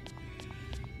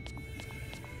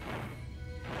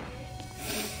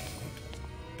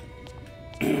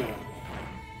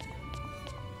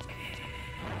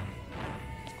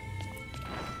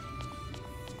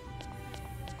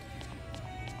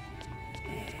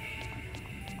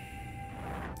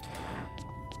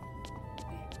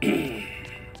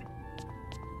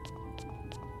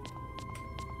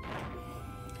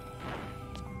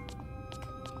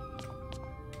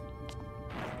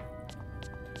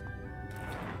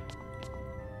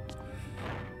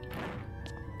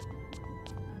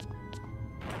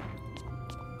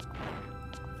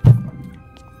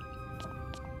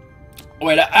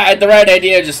 Wait, I had the right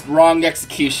idea, just wrong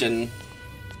execution.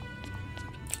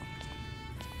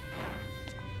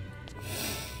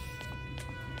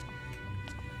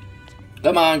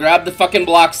 Come on, grab the fucking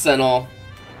block, Sentinel.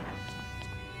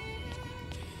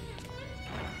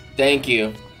 Thank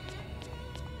you.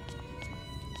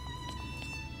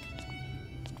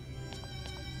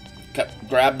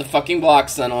 Grab the fucking block,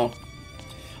 Sentinel.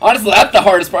 Honestly, that's the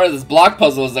hardest part of this block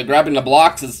puzzle, is that grabbing the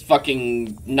blocks is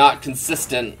fucking not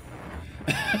consistent.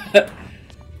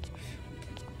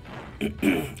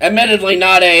 Admittedly,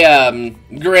 not a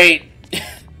great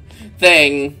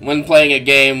thing when playing a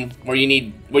game where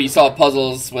you solve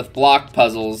puzzles with block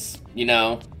puzzles, you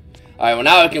know. Alright, well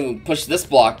now we can push this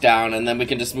block down and then we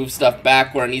can just move stuff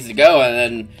back where it needs to go, and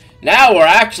then now we're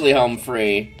actually home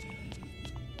free.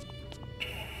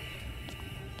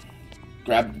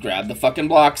 Grab the fucking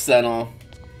block, Sentinel.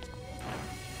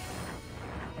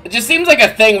 It just seems like a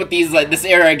thing with these, like, this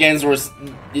era of games where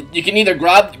you can either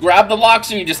grab the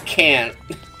blocks or you just can't.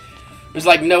 There's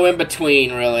like no in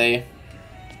between, really.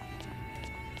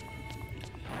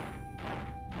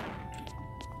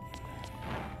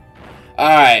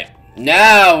 Alright,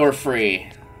 now we're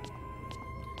free.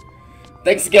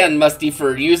 Thanks again, Musty,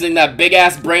 for using that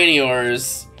big-ass brain of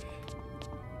yours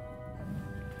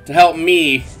to help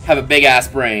me have a big-ass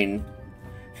brain.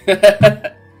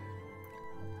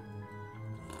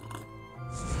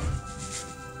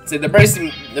 See, there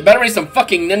better be some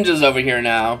fucking ninjas over here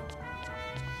now.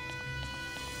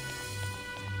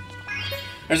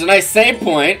 There's a nice save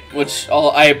point, which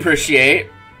I appreciate.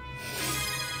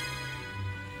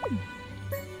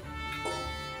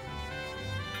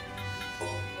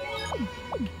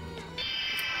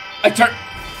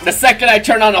 The second I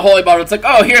turn on the holy bottle, it's like,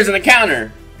 oh, here's an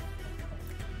encounter.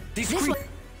 These creep.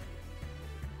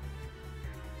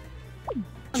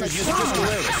 Use crystal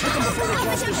awareness. Hit them before they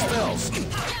cast their spells.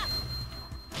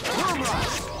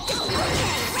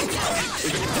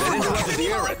 It interrupted the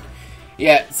air.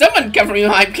 Yeah, someone come from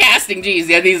behind casting. Jeez,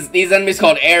 yeah, these enemies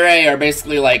called Ere are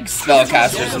basically like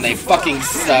spellcasters, and they fucking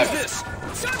suck.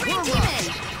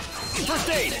 First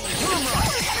aid.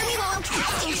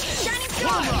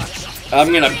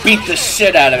 I'm gonna beat the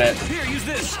shit out of it. Here, use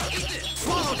this.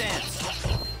 Swallow dance.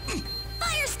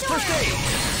 Firestorm! First aid.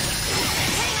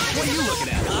 What are you looking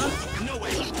at, huh? No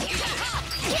way.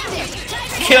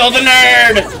 Kill the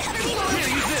nerd! Here,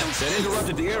 use this. That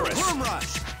interrupted the heiress. Worm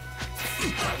rush.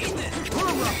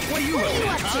 Worm rush. What are you What are looking you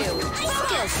at, up to?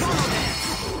 Focus!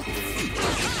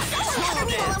 Cover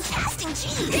me while I'm casting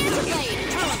chi! Dancer blade!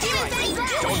 Demon Fang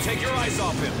Grab! Don't take your eyes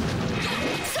off him.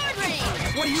 Sword rain!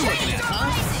 What are you looking at,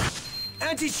 huh?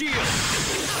 Anti-shield.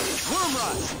 Worm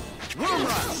rush. Worm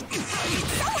rush.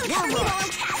 Cover me while I'm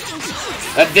casting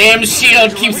chi! That damn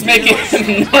shield keeps making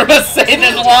Norma say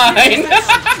this line.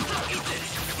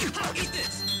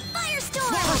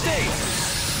 Firestorm! First aid.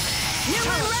 New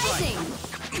Moon Rising!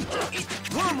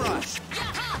 Worm rush.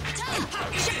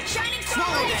 Shining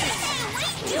Swallow Sword! dance.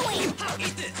 Hey, what are you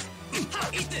doing?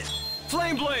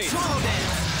 Flame blade. Swallow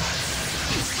dance.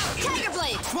 Tiger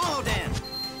blade! Swallow dance.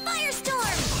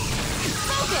 Firestorm!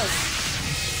 Focus!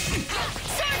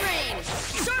 Sword rain!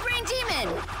 Sword rain demon!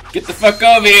 Get the fuck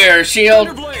over here, shield.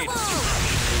 Thunderblade.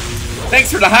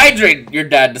 Thanks for the hydrate, your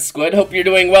dad, the squid. Hope you're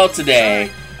doing well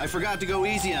today. I forgot to go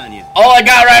easy on you. All I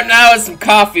got right now is some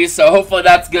coffee, so hopefully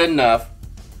that's good enough.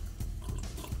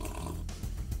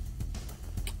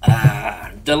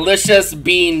 Ah, delicious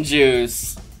bean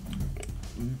juice.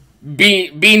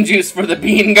 Bean juice for the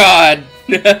bean god.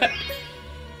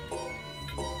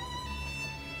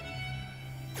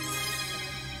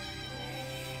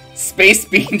 Space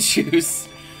bean juice.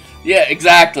 Yeah,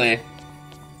 exactly.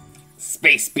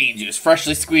 Space bean juice,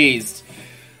 freshly squeezed.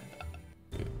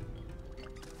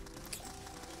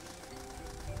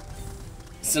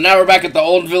 So now we're back at the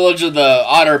old village of the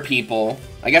otter people.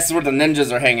 I guess it's where the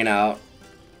ninjas are hanging out.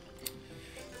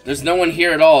 There's no one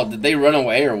here at all. Did they run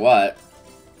away or what?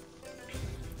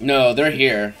 No, they're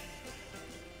here.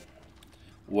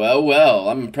 Well, well,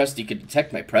 I'm impressed you could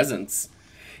detect my presence.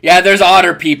 Yeah, there's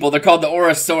otter people. They're called the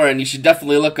Orosauran. You should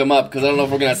definitely look them up, because I don't know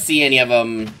if we're going to see any of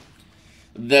them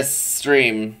this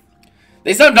stream.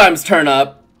 They sometimes turn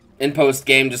up in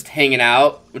post-game just hanging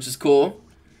out, which is cool.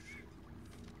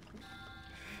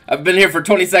 I've been here for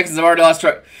 20 seconds. I've already lost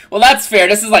track. Well, that's fair.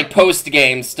 This is like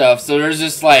post-game stuff, so there's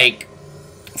just like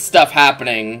stuff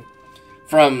happening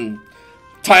from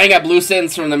tying up loose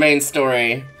ends from the main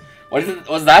story.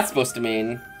 What's that supposed to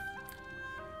mean?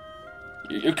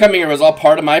 Your coming here was all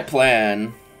part of my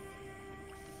plan.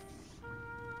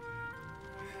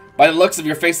 By the looks of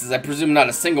your faces, I presume not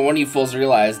a single one of you fools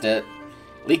realized it.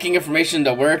 Leaking information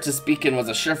to where to speak in was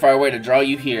a surefire way to draw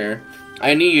you here.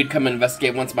 I knew you'd come and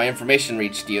investigate once my information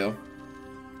reached you.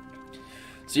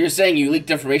 So you're saying you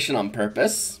leaked information on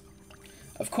purpose?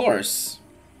 Of course.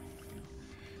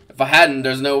 If I hadn't,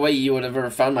 there's no way you would have ever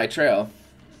found my trail.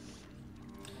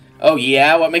 Oh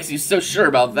yeah? What makes you so sure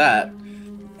about that?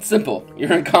 Simple.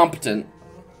 You're incompetent.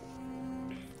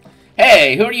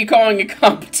 Hey, who are you calling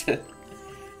incompetent?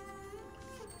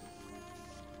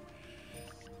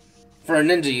 For a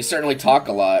ninja, you certainly talk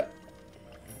a lot.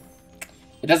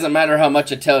 It doesn't matter how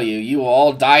much I tell you. You will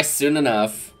all die soon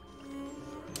enough.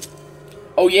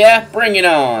 Oh yeah? Bring it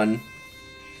on.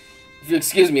 If you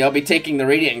excuse me, I'll be taking the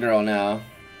Radiant Girl now.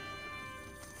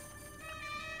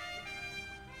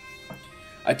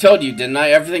 I told you, didn't I?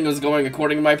 Everything was going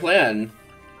according to my plan.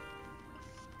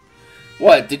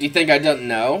 What? Did you think I didn't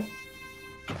know?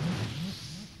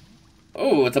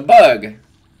 Oh, it's a bug.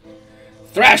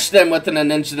 Thrash them within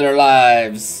an inch of their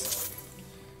lives.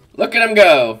 Look at him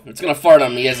go. It's gonna fart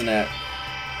on me, isn't it?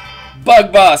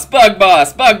 Bug boss, bug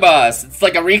boss, bug boss. It's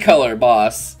like a recolor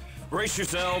boss. Brace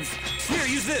yourselves. Here,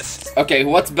 use this. Okay,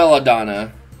 what's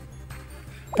Belladonna?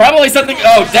 Probably something.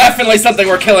 Oh, definitely something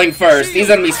we're killing first. These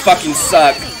enemies fucking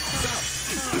suck.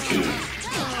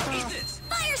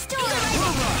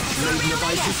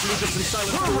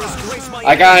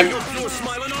 I got him.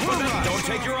 Don't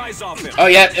take your eyes off him. Oh,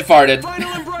 yeah, it farted.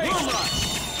 Final embrace.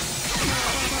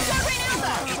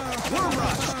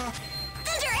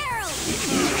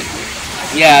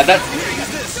 Yeah, that.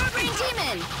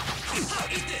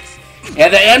 Yeah,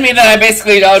 the enemy that I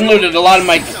basically unloaded a lot of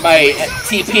my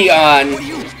TP on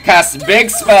casts big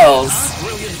spells.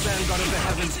 Brilliant vanguard of the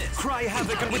heavens, cry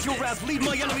havoc and with your wrath lead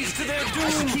my enemies to their doom. I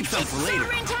should keep them for later.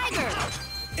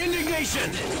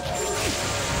 Indignation.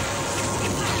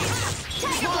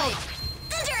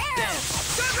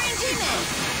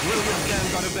 Brilliant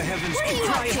vanguard of the heavens,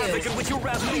 cry havoc and with your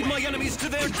wrath lead my enemies to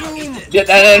their doom. Yeah,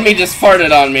 that enemy just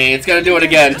farted on me. It's gonna do it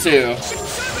again too.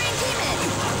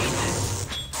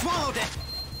 Swallow that.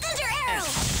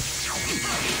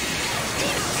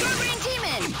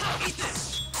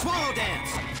 Swallow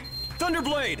dance.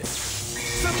 Thunderblade.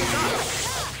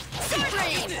 Sword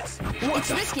rain! What's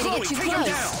It's risky to get too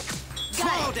close.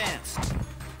 Swallow dance.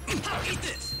 Eat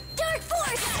this. Dark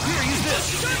Force! Here, use this.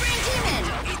 Sword Rain Demon!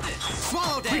 Eat this.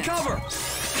 Swallow dance. Recover.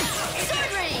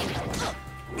 Sword Rain!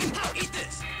 Eat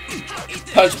this.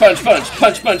 Punch, punch, punch,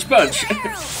 punch, punch, punch.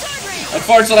 Arrow! Sword Rain!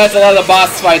 Unfortunately, that's a lot of the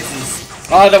boss fights.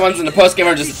 A lot of the ones in the post game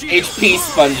are just HP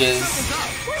sponges.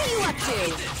 What are you up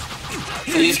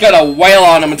to? So you just gotta wail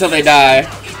on them until they die. I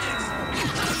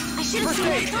should have seen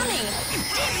it coming!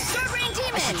 Sword Rain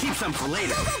Demon! Keep some for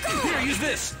later. Go, go, go! Here, use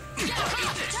this. Sword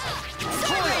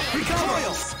Rain!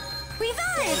 Recoil.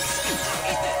 Revive!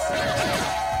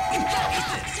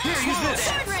 Here, use this.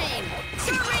 Sword Rain!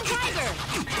 Sword Rain Tiger!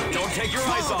 Don't take your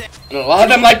eyes off. And a lot of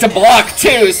them like to block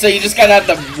too, so you just gotta have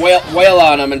to wail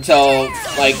on them until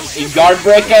like you guard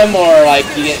break them or like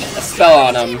you get a spell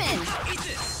on them. Demon!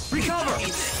 Recover.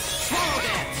 Swallow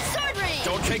dance. Sword Rain!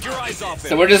 Don't take your eyes off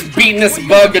So it. we're just beating this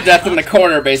bug to death in the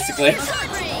corner, basically. Sword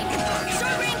Rain!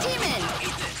 Sword Rain Demon!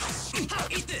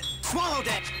 Eat this. Swallow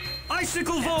dance.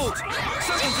 Icicle Volt. Sword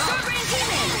Rain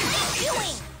Demon!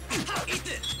 Doing! Eat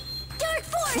this. Dark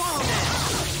Force! Swallow dance.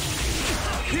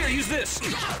 Here, use this.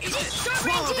 Sword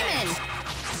Rain Demon!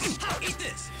 Eat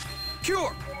this.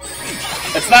 Cure.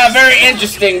 It's not very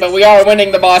interesting, but we are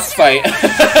winning the boss fight. Demon!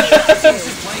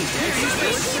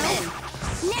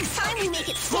 Next time we make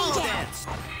it stay Swallow down! dance.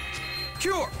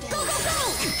 Cure. Go, go, go!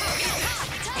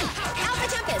 Alpha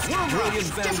Tempest! Brilliant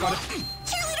Vanguard.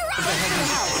 Cheerleader Rocket!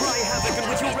 Cry havoc and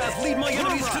with your wrath lead my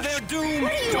enemies to their doom.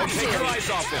 What are you Don't up take to? your eyes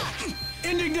off them.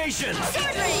 Indignation.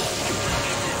 Sword Rain!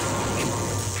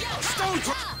 Stone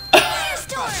Crush.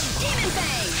 Firestorm! Demon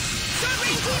Fang! Sword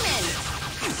Rain Demon!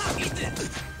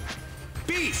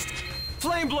 Beast.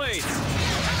 Flame Blade.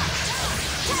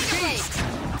 Tiger Blade!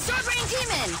 Sword Rain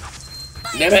Demon!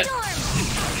 Damn it. Firestorm!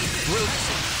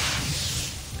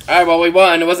 Alright, well we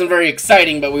won. It wasn't very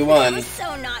exciting, but we That won. was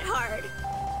so not hard.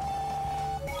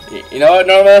 You know what,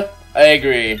 Norma? I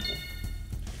agree.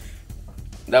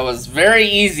 That was very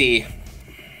easy.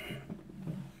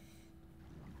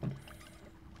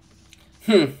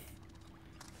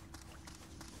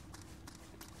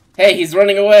 Hey, he's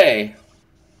running away.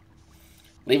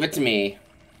 Leave it to me.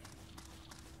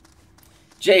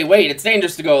 Jay, wait, it's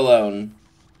dangerous to go alone.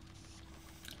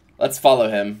 Let's follow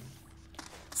him.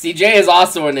 See, Jay is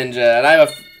also a ninja, and I have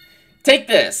a... Take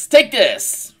this! Take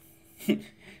this!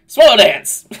 Swallow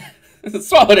dance!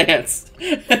 Swallow dance!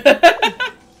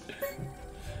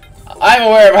 I'm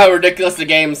aware of how ridiculous the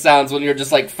game sounds when you're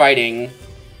just, like, fighting.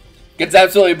 Gets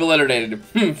absolutely obliterated.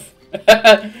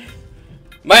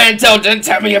 My intel didn't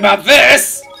tell me about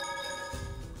this!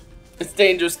 It's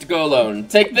dangerous to go alone.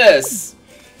 Take this!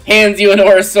 Hands you an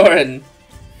Orosorin.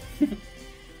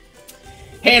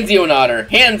 Hands you an otter.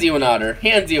 Hands you an otter.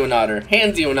 Hands you an otter.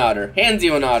 Hands you an otter. Hands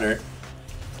you an otter.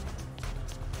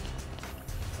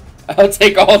 I'll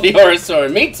take all the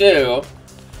Orosorin. Me too.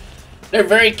 They're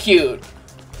very cute.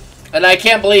 And I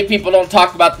can't believe people don't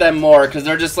talk about them more, because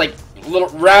they're just like little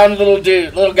round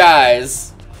little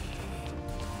guys.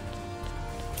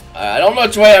 I don't know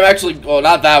which way I'm actually... Well,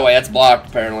 not that way. That's blocked,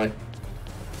 apparently.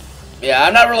 Yeah,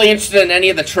 I'm not really interested in any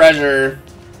of the treasure.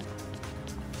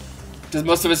 Because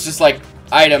most of it's just, like,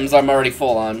 items I'm already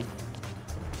full on.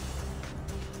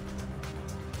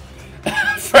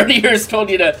 For years told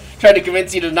you to... Tried to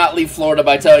convince you to not leave Florida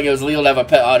by telling you it was illegal to have a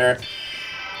pet otter.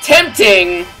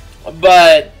 Tempting,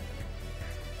 but...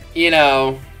 You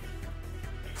know...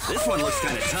 This one looks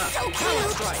kind of tough. So cute!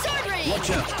 Sword Rain!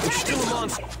 Watch out. It's still a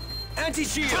monster.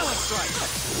 Anti-shield. Strike.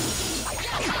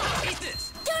 Eat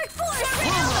this. Dark Force!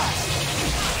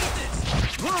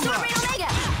 Sword Rain Omega!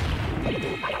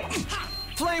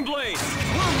 Flame Blade.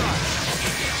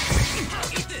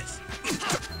 Eat this.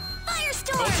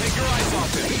 Firestorm! Don't take your eyes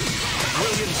off it.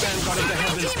 Brilliant Vanguard of the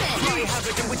heavens. Cry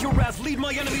havoc and with your wrath lead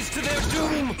my enemies to their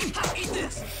doom. Eat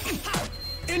this.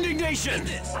 Indignation.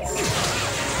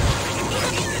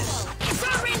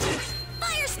 Sword Rain!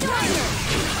 Firestorm!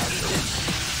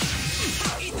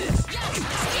 Eat this.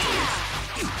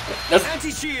 Those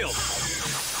Anti-shield.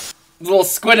 little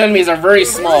squid enemies are very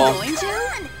small. Going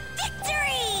to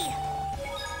victory!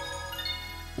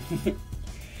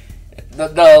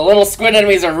 The little squid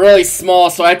enemies are really small,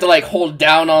 so I have to like hold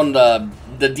down on the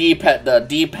D-pad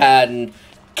and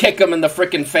kick them in the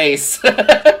frickin' face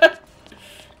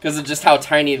because of just how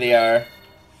tiny they are.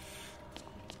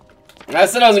 And I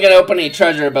said I wasn't gonna open any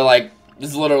treasure, but like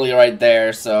it's literally right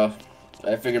there, so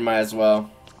I figured might as well.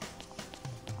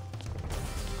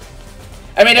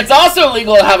 I mean, it's also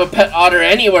illegal to have a pet otter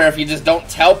anywhere if you just don't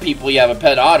tell people you have a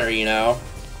pet otter, you know?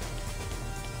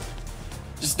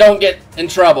 Just don't get in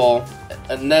trouble,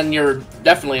 and then you're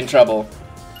definitely in trouble.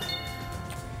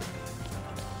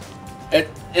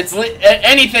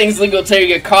 anything's legal till you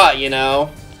get caught, you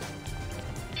know.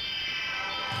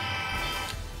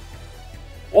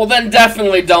 Well, then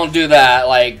definitely don't do that.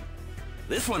 Like,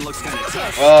 This one looks kind of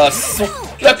tough.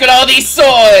 look at all these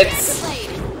swords.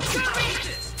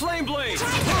 Flame blade.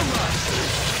 Let's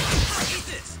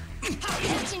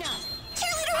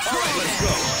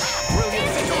go.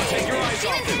 Brilliant. Don't take your eyes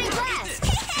off him.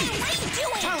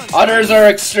 Otters are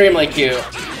extremely cute.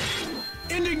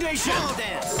 Indignation.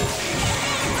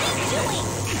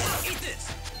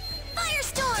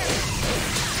 Firestorm!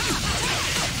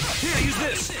 Here, use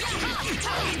this.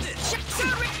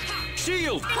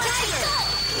 Shield.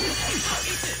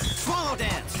 Swallow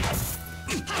dance.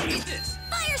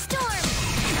 Firestorm!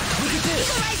 Look at this.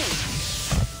 Rising!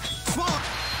 Swallow.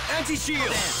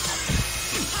 Anti-shield.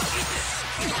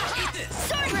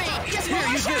 Sword ring! Just Here,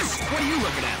 one use shot! this. What are you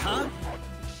looking at, huh?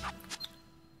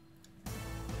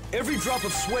 Every drop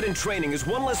of sweat in training is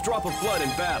one less drop of blood in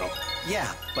battle.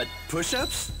 Yeah, but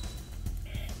push-ups?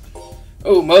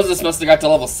 Ooh, Moses must have got to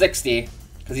level 60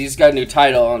 because he just got a new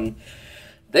title, and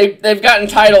they've gotten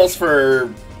titles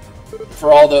for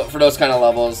those kind of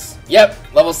levels. Yep,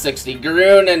 level 60.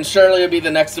 Garoon and Shirley will be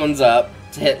the next ones up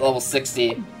to hit level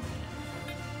 60.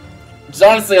 Which is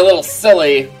honestly a little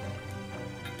silly.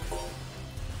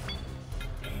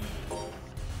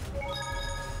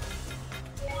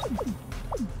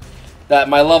 That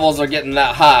my levels are getting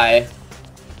that high.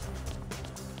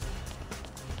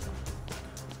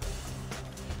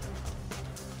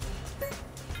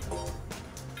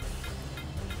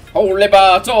 Holy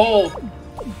battle!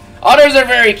 Otters are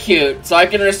very cute, so I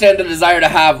can understand the desire to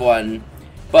have one.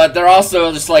 But they're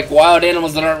also just like wild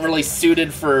animals that aren't really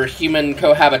suited for human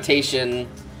cohabitation.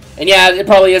 And yeah, it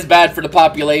probably is bad for the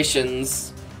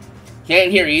populations.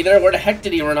 Can't hear either? Where the heck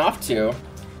did he run off to?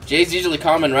 Jay's usually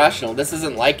calm and rational. This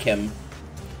isn't like him.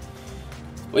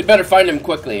 We'd better find him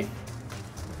quickly.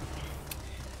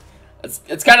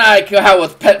 It's kind of like how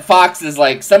with pet foxes,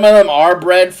 like, some of them are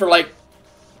bred for, like,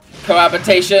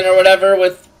 cohabitation or whatever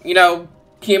with, you know,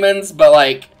 humans, but,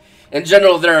 like, in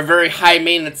general, they're a very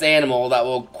high-maintenance animal that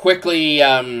will quickly,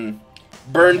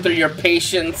 burn through your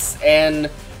patience and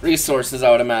resources,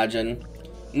 I would imagine.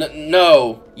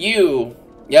 No, you.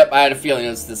 Yep, I had a feeling it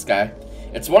was this guy.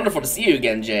 It's wonderful to see you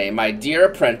again, Jay, my dear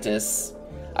apprentice.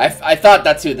 I thought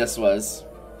that's who this was.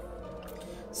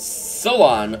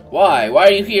 Solon, why? Why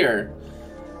are you here?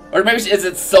 Or maybe, is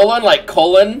it Solon, like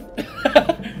colon?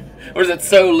 Or is it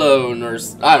Solon, or,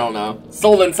 I don't know.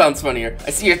 Solon sounds funnier. I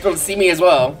see you're supposed to see me as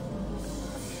well.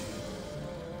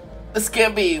 This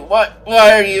can't be. Why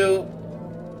are you?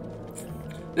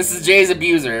 This is Jay's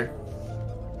abuser.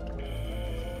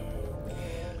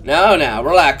 Now,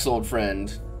 relax, old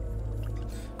friend.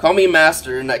 Call me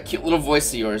master in that cute little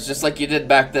voice of yours, just like you did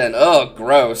back then. Ugh,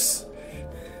 gross.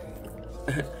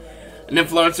 An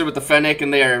influencer with the Fennec,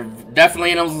 and they are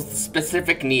definitely animals with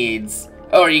specific needs.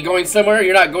 Oh, are you going somewhere?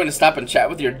 You're not going to stop and chat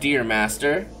with your dear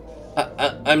master?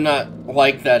 I'm not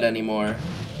like that anymore.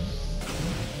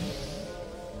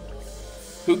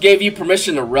 Who gave you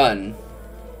permission to run?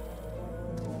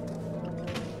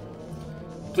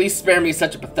 Please spare me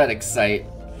such a pathetic sight.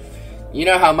 You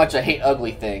know how much I hate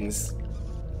ugly things.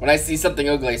 When I see something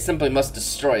ugly, I simply must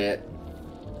destroy it.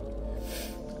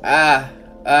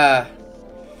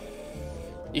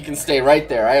 You can stay right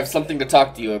there. I have something to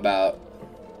talk to you about.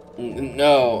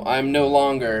 No, I'm no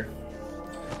longer.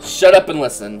 Shut up and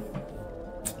listen.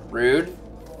 Rude.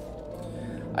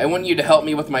 I want you to help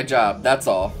me with my job, that's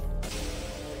all.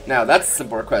 Now, that's a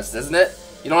simple request, isn't it?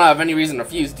 You don't have any reason to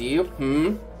refuse, do you?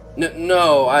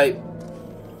 No,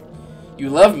 You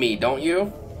love me, don't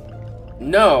you?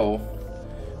 No.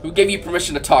 Who gave you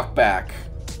permission to talk back?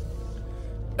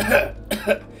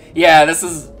 Yeah, this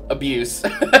is abuse.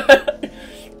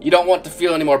 You don't want to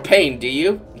feel any more pain, do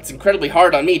you? It's incredibly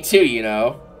hard on me too, you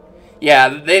know. Yeah,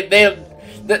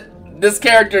 this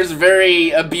character is very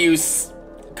abuse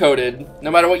coded. No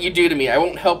matter what you do to me, I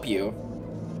won't help you.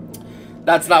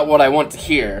 That's not what I want to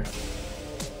hear.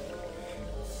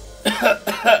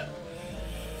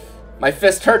 My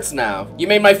fist hurts now. You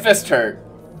made my fist hurt.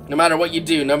 No matter what you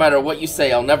do, no matter what you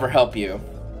say, I'll never help you.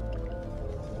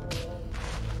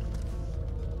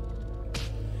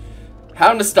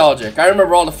 How nostalgic. I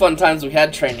remember all the fun times we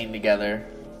had training together.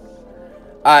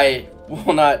 I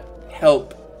will not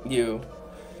help you.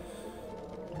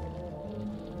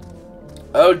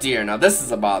 Oh dear, now this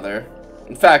is a bother.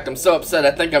 In fact, I'm so upset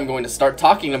I think I'm going to start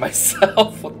talking to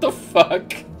myself. What the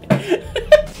fuck?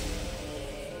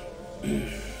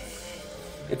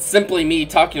 It's simply me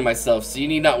talking to myself, so you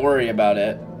need not worry about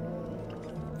it.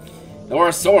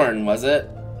 Nora Soren, was it?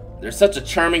 They're such a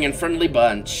charming and friendly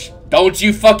bunch. Don't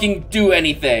you fucking do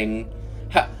anything.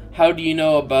 How do you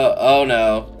know about... Oh,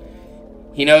 no.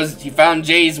 He knows... He found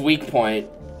Jay's weak point.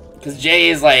 Because Jay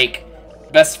is, like,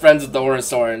 best friends with the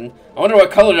Orosoran. I wonder what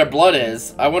color their blood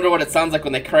is. I wonder what it sounds like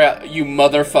when they cry out, "You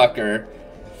motherfucker."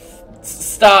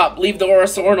 Stop. Leave the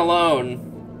Orosoran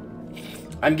alone.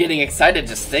 I'm getting excited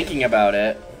just thinking about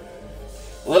it.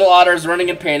 Little otters running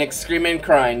in panic, screaming and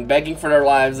crying, begging for their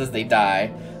lives as they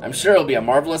die. I'm sure it'll be a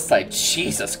marvelous sight.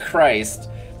 Jesus Christ.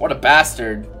 What a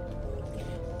bastard.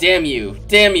 Damn you.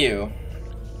 Damn you.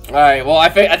 Alright, well, I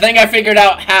think I figured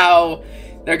out how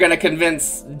they're gonna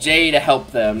convince Jay to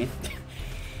help them.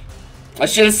 I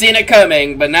should have seen it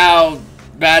coming, but now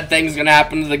bad things gonna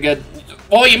happen to the good.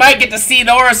 Well, you might get to see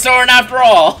the Orosoran after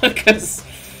all, because,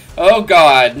 oh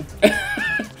god.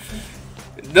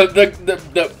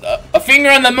 A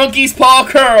finger on the monkey's paw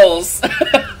curls.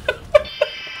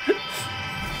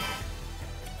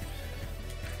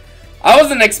 I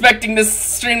wasn't expecting this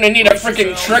stream to need a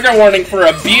freaking trigger warning for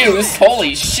abuse.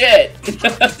 Holy shit. Billy!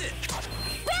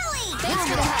 Thanks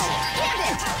for the help.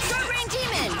 Gambit! Short Rain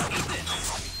Demon!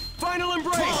 Final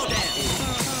embrace!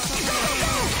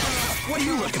 What are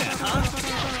you looking at, huh?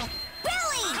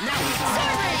 Billy!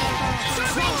 Sword Rain!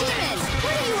 Short Rain Demon!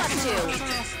 What are you up to?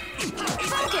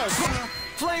 Focus!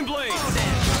 Flame blade!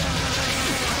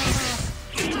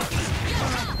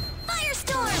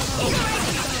 Firestorm! Eagle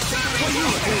Ray! Short Rain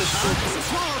Demon!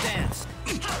 Swallow dance!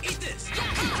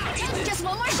 Just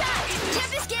one more shot!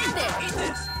 Tempest Gambit!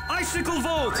 Icicle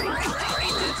Volt!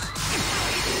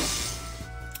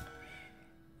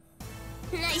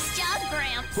 Nice job,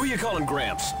 Gramps! Who you calling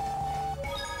Gramps?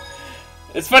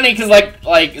 It's funny because,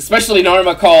 like, especially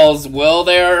Norma calls Will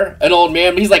there an old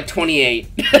man, but he's like 28.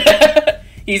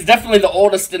 He's definitely the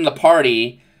oldest in the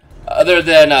party, other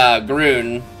than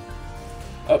Groon.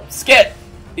 Oh, Skit!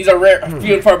 These are rare,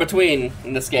 few and far between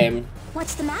in this game.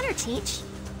 What's the matter, Teach?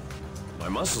 My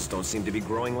muscles don't seem to be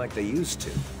growing like they used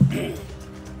to.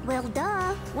 Well,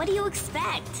 duh. What do you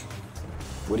expect?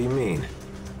 What do you mean?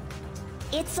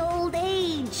 It's old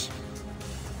age.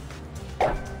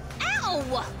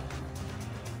 Ow!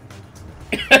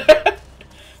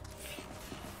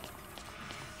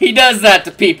 He does that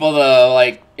to people, though.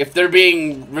 Like, if they're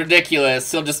being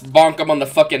ridiculous, he'll just bonk them on the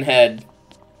fucking head.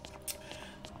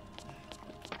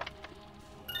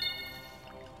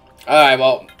 Alright,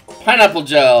 well, pineapple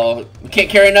gel. We can't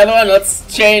carry another one?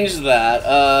 Let's change that.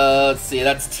 Let's see,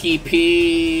 that's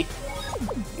TP.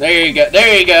 There you go,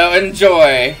 there you go,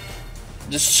 enjoy.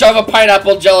 Just shove a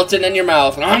pineapple gelatin in your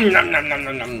mouth. Nom, nom, nom, nom,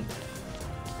 nom, nom.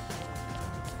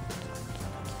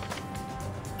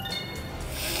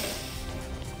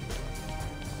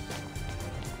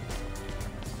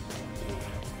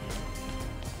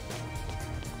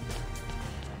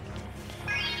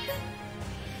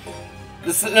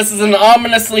 This is an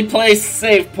ominously placed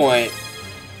save point.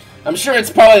 I'm sure it's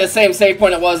probably the same save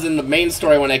point it was in the main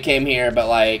story when I came here, but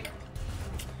like...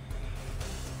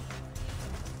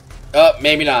 Oh,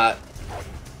 maybe not.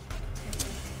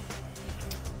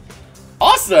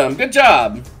 Awesome! Good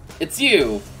job! It's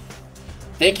you!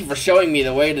 Thank you for showing me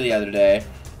the way to the other day.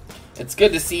 It's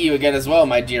good to see you again as well,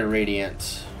 my dear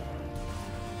Radiant.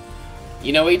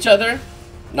 You know each other?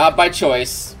 Not by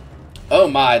choice. Oh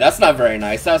my, that's not very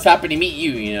nice. I was happy to meet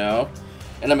you, you know.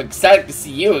 And I'm excited to see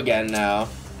you again now.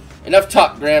 Enough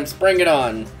talk, Gramps. Bring it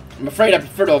on. I'm afraid I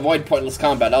prefer to avoid pointless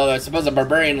combat, although I suppose a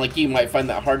barbarian like you might find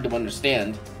that hard to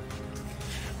understand.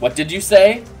 What did you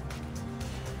say?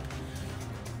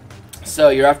 So,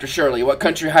 you're after Shirley. What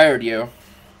country hired you?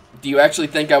 Do you actually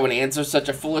think I would answer such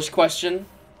a foolish question?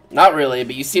 Not really,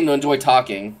 but you seem to enjoy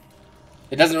talking.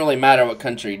 It doesn't really matter what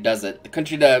country, does it? The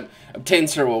country that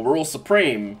obtains her will rule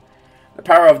supreme. The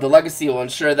power of the legacy will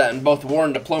ensure that in both war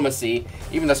and diplomacy,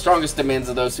 even the strongest demands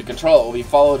of those who control it will be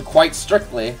followed quite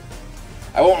strictly.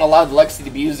 I won't allow the legacy to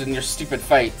be used in your stupid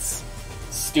fights.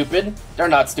 Stupid? They're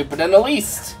not stupid in the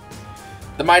least.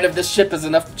 The might of this ship is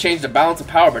enough to change the balance of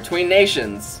power between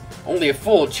nations. Only a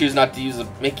fool would choose not to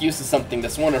make use of something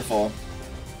this wonderful.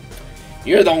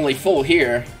 You're the only fool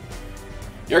here.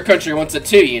 Your country wants it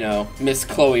too, you know, Miss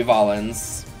Chloe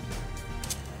Vollins.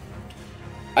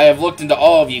 I have looked into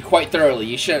all of you quite thoroughly.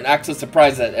 You shouldn't act so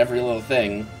surprised at every little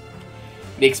thing.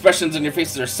 The expressions on your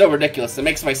faces are so ridiculous, it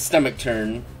makes my stomach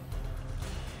turn.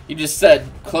 You just said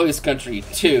Chloe's country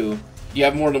too. Do you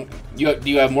have more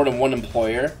than one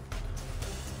employer?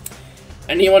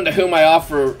 Anyone to whom I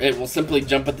offer it will simply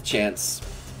jump at the chance.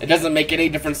 It doesn't make any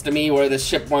difference to me where this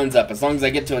ship winds up, as long as I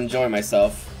get to enjoy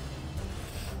myself.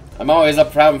 I'm always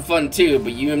up for having fun too,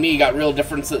 but you and me got real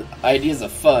different ideas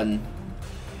of fun.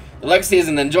 The Legacy is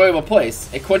an enjoyable place.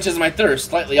 It quenches my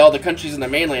thirst. Lately, all the countries in the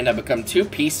mainland have become too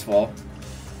peaceful.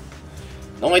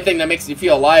 The only thing that makes me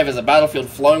feel alive is a battlefield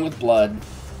flowing with blood.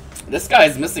 This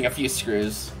guy's missing a few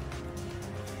screws.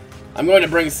 I'm going to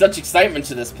bring such excitement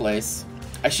to this place.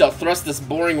 I shall thrust this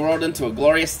boring world into a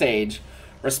glorious stage,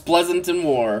 resplendent in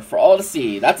war, for all to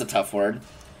see. That's a tough word.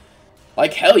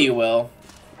 Like hell you will.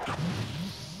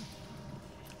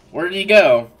 Where did he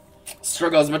go?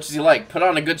 Struggle as much as you like. Put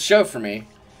on a good show for me.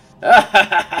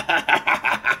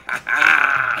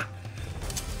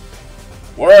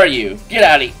 Where are you? Get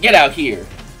out here.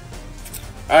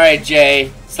 Alright,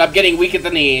 Jay. Stop getting weak at the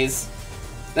knees.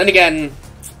 Then again,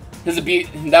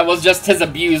 that was just his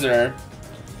abuser.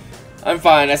 I'm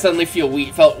fine. I suddenly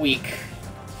felt weak.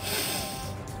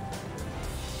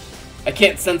 I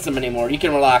can't sense him anymore. You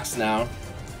can relax now.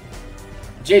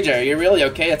 JJ, are you really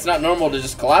okay? It's not normal to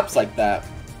just collapse like that.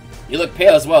 You look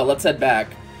pale as well. Let's head back.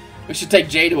 We should take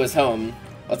Jay to his home.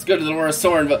 Let's go to the Roar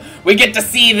Soren. We get to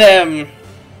see them!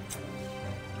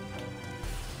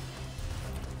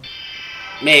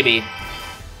 Maybe.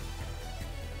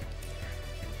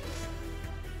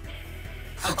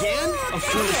 Again? A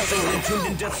foolish thing entombed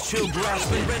in death's chill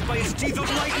grasp and read by his teeth of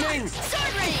lightning!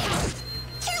 Sword Rain!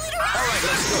 Cheerleader Alright,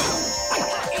 let's go.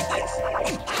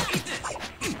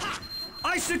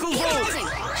 Icicle Volt! Rising!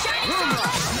 Shining Star!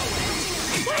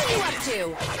 What are you up to?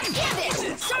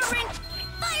 Gambit! Sword Rain!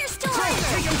 Firestorm!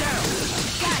 Take him down!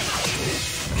 Got it!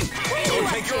 What are you Don't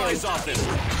up take your to? eyes off him!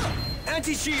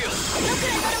 Anti-shield! How could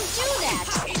I let him do that?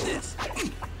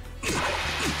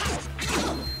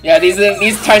 Yeah,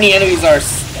 these tiny enemies are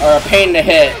a pain to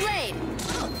hit. Sword Rain!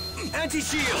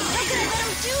 Anti-shield! How could I let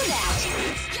him do that?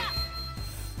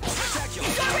 Spectacular!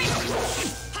 Sword Rain!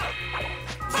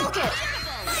 Focus!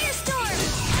 Firestorm!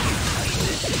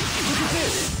 Look at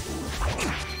this!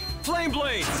 Flame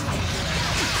blades!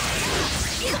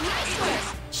 Nice work!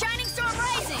 Shining Storm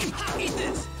Rising!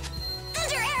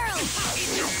 Thunder Arrow!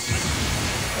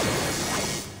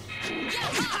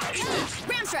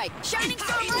 Ram Strike! Shining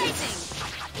Storm Rising!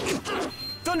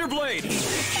 Thunderblade!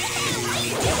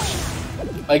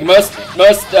 Like most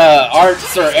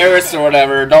arts or Eris or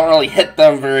whatever don't really hit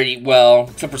them very well,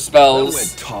 except for That spells,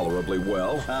 went tolerably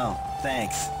well. Oh,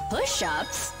 thanks.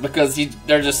 Push-ups? because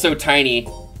they're just so tiny.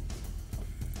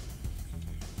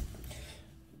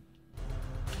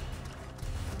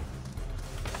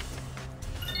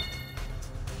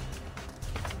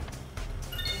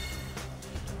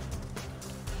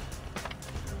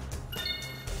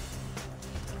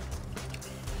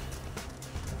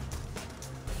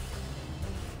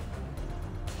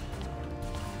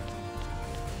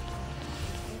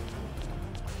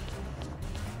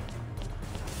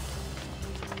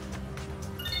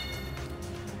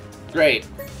 Great.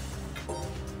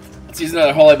 Let's use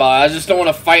another holy ball. I just don't want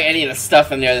to fight any of the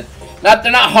stuff in there.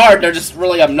 They're not hard, they're just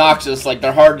really obnoxious. Like,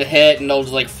 they're hard to hit and they'll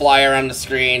just like fly around the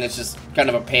screen. It's just kind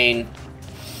of a pain.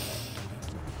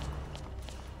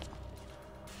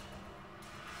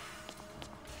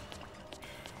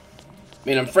 I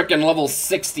mean, I'm freaking level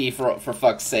 60 for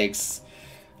fuck's sakes.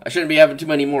 I shouldn't be having too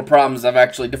many more problems of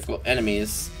actually difficult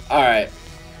enemies. Alright.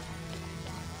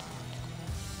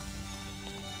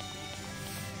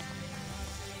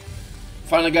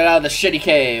 Finally got out of the shitty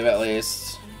cave, at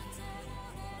least.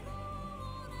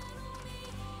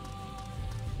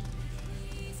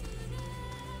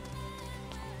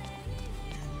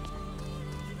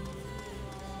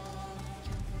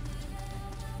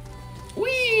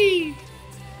 Whee!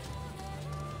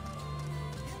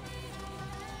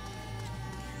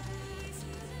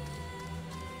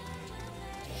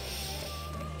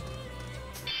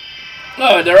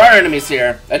 Oh, there are enemies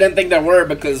here. I didn't think there were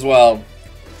because, well,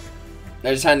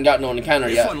 I just hadn't gotten no encounter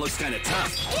This yet. one looks kind of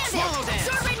tough. Swallow Gambit!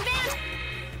 Sword dance! Rain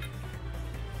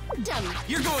Band! Dumb!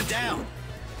 You're going down!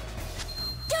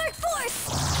 Dark Force!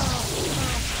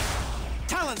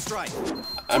 Talon Strike!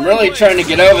 I'm really trying to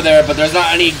get over there, but there's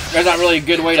not really a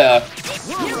good way to.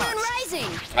 New Moon Rising!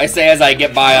 I say as I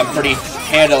get by, I'm pretty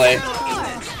handily.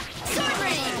 Sword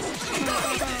Rain!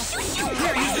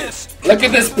 Here, use this! Look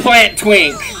at this plant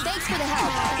twink. Thanks for the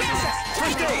help!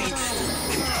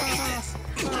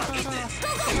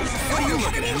 What are you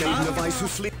looking at? Maiden of ice who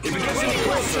sleep. If it gets any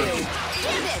closer,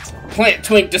 Gambit! Plant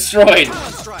twink destroyed.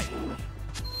 Talon Strike!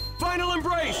 Final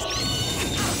Embrace!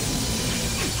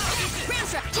 Ram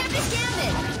Strike! Tempest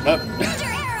Gambit! Oh, Thunder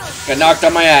Arrow! got knocked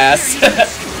on my ass.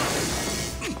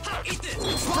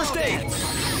 First aid!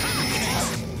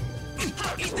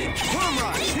 Worm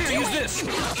Rod! Here, use this!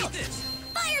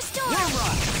 Firestorm! Worm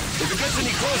Rod! If it gets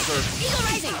any closer, Eagle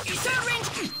Rising! Sword Rain!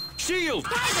 shield!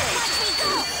 Tiger! Watch me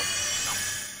go!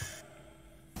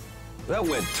 That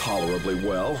went tolerably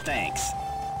well. Thanks.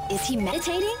 Is he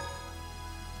meditating?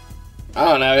 I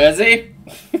don't know, is he?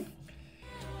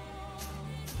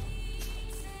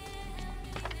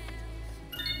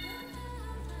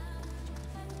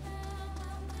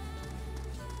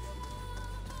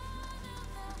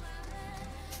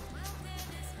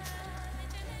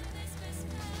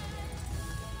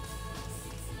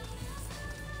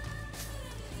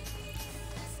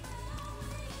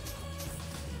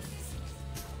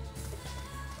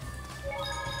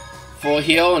 Full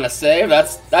heal and a save.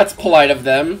 That's polite of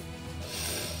them.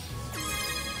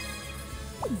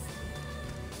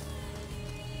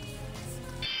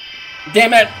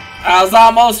 Damn it! I was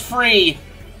almost free.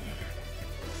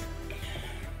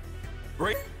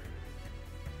 Break.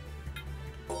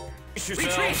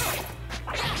 Retreat!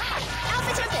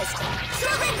 Alpha Tempest!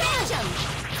 Strawberry Phantom!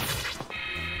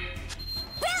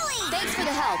 Billy! Thanks for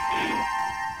the help.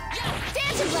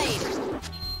 Phantom Blade!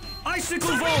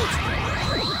 Icicle Volt!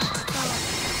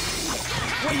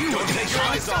 What are you don't take your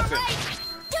eyes off him!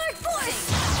 Dark Force!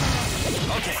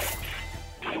 Okay.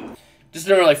 Just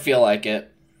didn't really feel like it.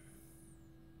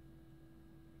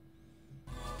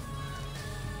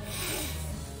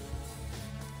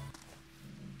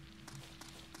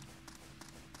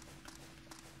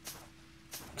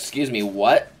 Excuse me,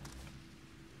 what?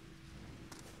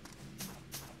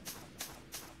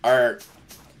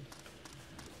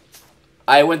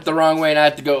 I went the wrong way and I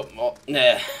have to go... Oh,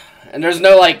 nah. And there's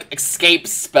no, like, escape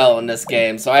spell in this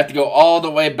game, so I have to go all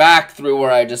the way back through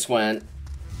where I just went.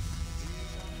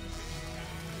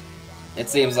 It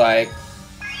seems like.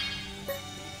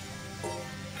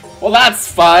 Well, that's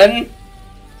fun!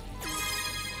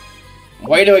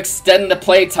 Way to extend the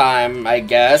playtime, I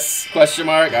guess. Question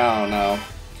mark? I don't know.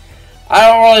 I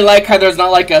don't really like how there's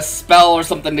not like a spell or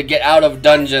something to get out of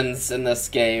dungeons in this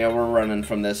game. We're running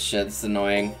from this shit. It's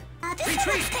annoying. This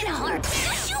is kind of hard.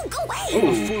 Shoo, go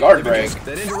away! Ooh, guard break.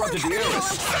 That interrupted the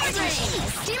Eris.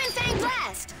 Demon Fang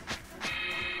Blast!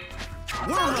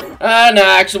 No,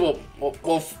 actually,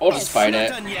 we'll just fight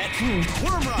it. Done yet.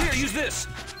 Worm Rod. Here, use this.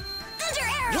 Thunder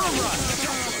Arrow! Worm Rod.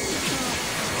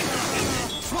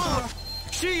 Swallow.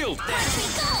 Shield. Shining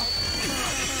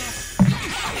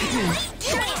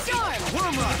Storm!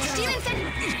 Worm Rod. Demon Fang...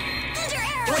 Thunder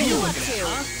Arrow! What are you up looking to?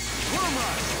 Worm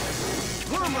Rod.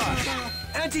 Worm Rod.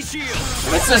 Anti-shield.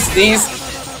 If it's just these,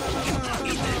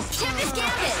 Tempest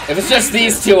Gambit! if it's just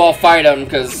these two, I'll fight them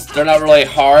because they're not really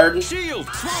hard. Shield.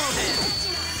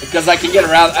 Because I can get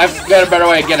around. I've got a better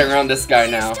way of getting around this guy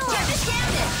now. Tempest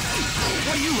Gambit!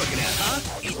 What are you looking at, huh?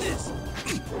 Eat this.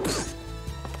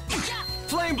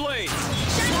 Flame Blade.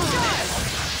 Shining Storm!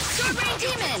 Swordbrain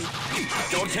Demon!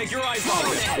 Don't take your eyes off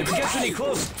it. If it gets any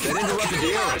close, that interrupted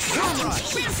the Eris.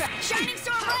 Shamsa! Shining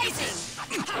Storm Rising!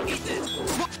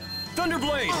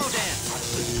 Thunderblade.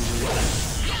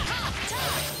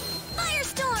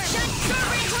 Firestorm!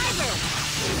 Swordbrain Driver!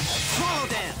 Swallow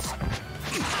Dance.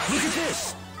 Look at this.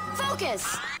 Focus!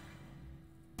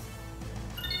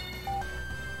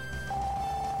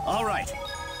 All right.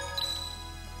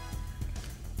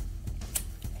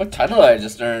 What title did I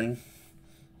just earn?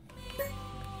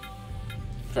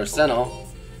 For Sentinel.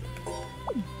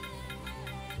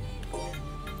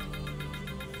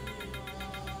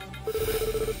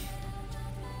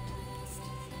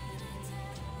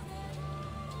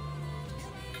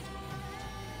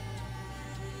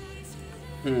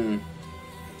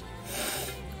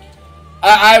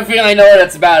 I feel I know what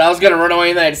it's about. I was gonna run away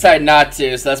and then I decided not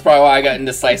to, so that's probably why I got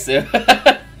indecisive.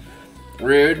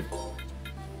 Rude.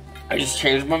 I just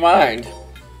changed my mind.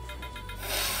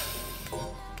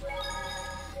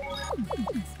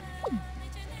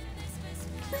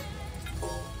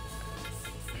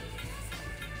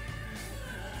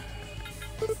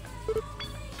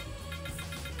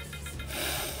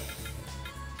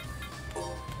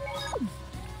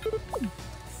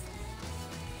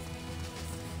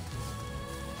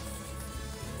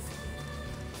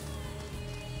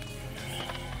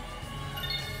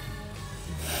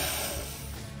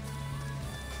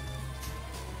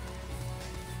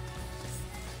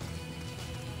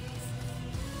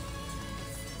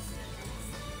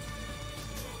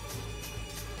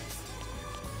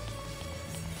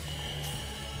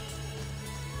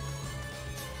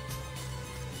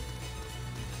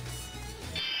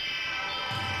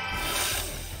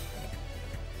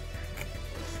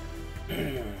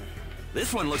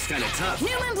 This one looks kind of tough.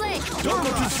 Newman Blake! Don't go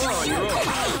too far on your own.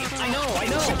 I know.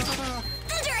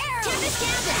 Thunder Arrow! Tempest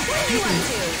Gambit! What are you up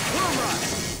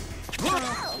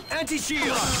to?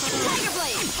 Anti-shield. Tiger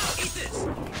Blade!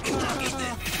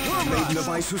 Maiden of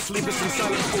ice who sleepest in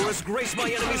silent forest, grace my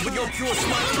enemies with your pure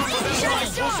smile and prevent Shining my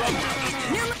Storm! bosom.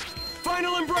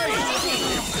 Final embrace.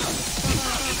 Rising!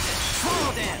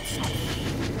 Swallow Dance.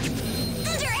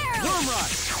 Thunder Arrow! Worm Rod.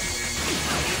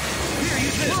 Here,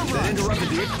 use this. That interrupted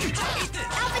the...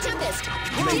 Alpha Tempest!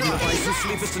 Maiden Demon of ice who Fang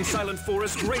sleepest in silent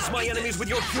forest, grace my enemies with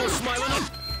your pure smile and...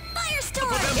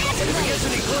 Firestorm! If Phantom it Blade! gets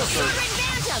any closer... Swordbrain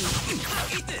Phantom!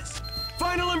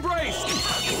 Final embrace.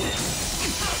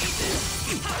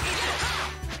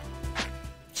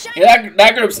 Yeah,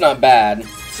 that group's not bad.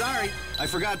 Sorry, I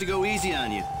forgot to go easy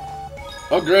on you.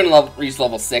 Oh, Gruen reached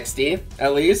level 60,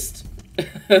 at least.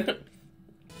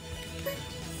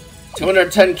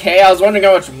 $210K. I was wondering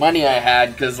how much money I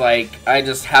had, because like I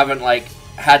just haven't like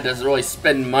had to really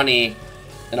spend money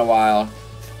in a while.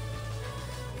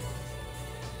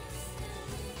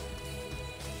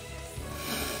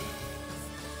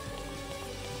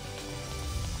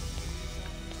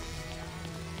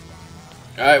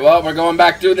 Alright, well, we're going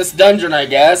back through this dungeon, I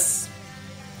guess.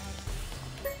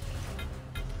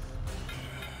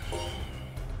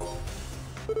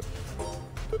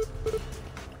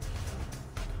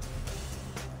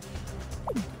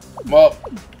 Well,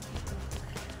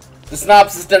 the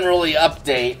synopsis didn't really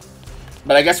update,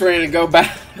 but I guess we're gonna go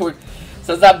back.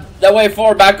 Since that way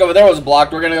forward back over there was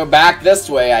blocked, we're gonna go back this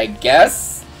way, I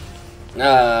guess.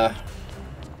 Kind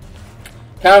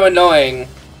of annoying.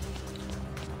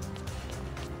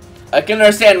 I can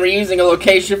understand reusing a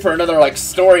location for another like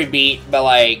story beat, but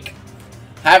like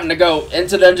having to go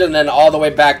into the dungeon and then all the way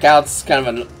back out's kind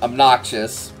of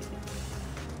obnoxious,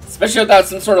 especially without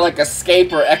some sort of like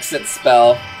escape or exit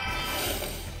spell.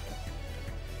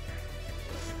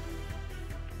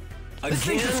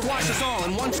 Again? Squash us all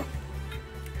in one.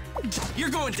 You're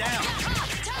going down.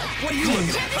 What are you looking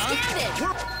at, huh?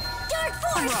 Dark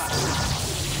Force!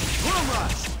 Worm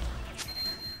Rush!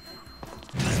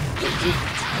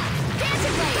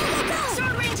 Dancing Blade!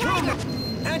 Sword Rain Tiger!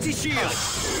 Anti-shield!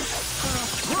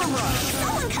 Worm Rush!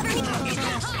 Someone cover me!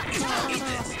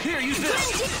 Here, use this!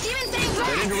 Demon Fang That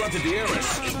Blast! interrupted the Eris.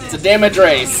 It's a damage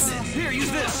race. Here, use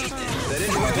this! That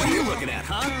interrupted. What are you looking at,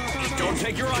 huh? Don't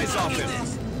take your eyes off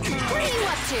him. What are you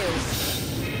up to?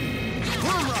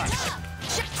 Worm Rush!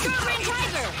 Sword Rain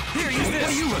Tiger! Here, use this! What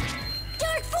are you looking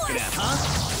Dark Force! at, huh?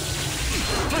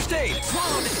 First aid!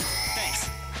 Swallow this! Thanks.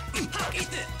 Eat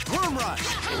this! Worm Rush!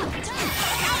 Here,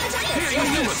 Alpha use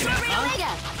Tiger! this! Sword Rain Huh?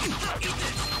 Omega!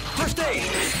 First aid!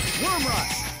 Worm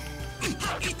Rush!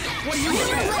 What are you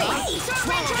looking at, huh? Sword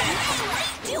Rain Tiger! What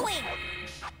are you doing?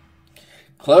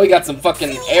 Chloe got some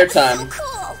fucking airtime. So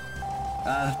cool!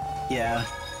 Yeah.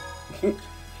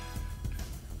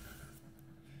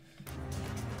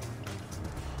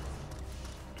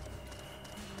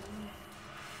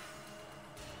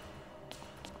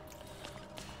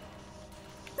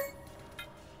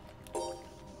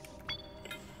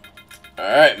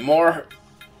 Alright, more.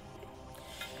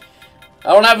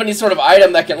 I don't have any sort of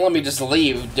item that can let me just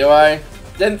leave, do I?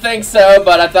 Didn't think so,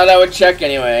 but I thought I would check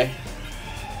anyway.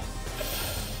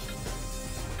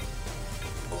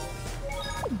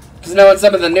 Because you know, in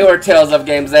some of the newer Tales of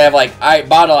games, they have like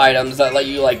bottle items that let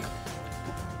you like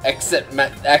exit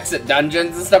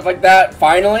dungeons and stuff like that.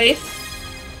 Finally,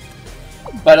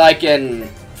 but like in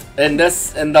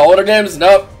the older games,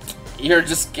 nope. You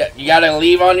gotta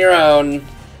leave on your own.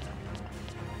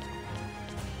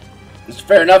 It's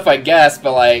fair enough, I guess,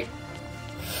 but like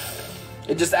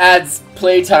it just adds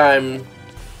playtime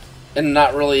in a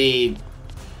not really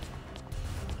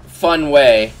fun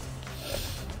way.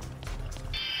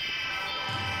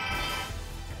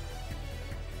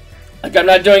 Like, I'm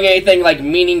not doing anything, like,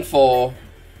 meaningful.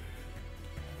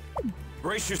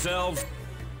 Brace yourselves.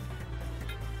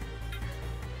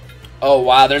 Oh,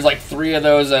 wow, there's, like, 3 of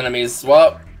those enemies.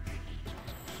 Well,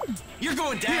 You're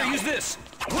going down. Here, use this.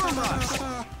 Worm Rush.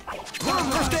 Worm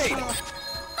First aid.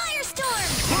 Firestorm!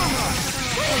 Worm Rush.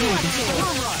 What are you up to?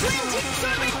 Worm Rush.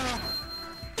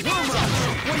 Worm Rush.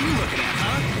 What are you looking at,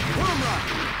 huh? Worm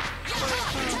Rush.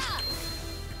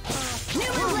 New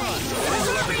Blade!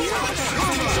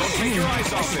 Don't take your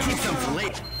eyes off him. Keep some for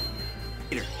later.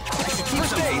 I should keep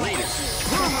some for later.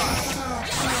 Worm Rush.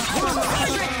 Worm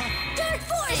Rush. Dark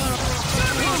Force!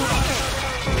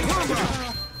 Worm Rush.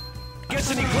 Gets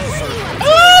any closer.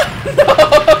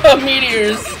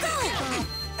 meteors.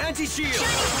 Anti-shield.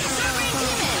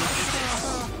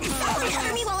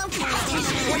 Cover me while I'm casting!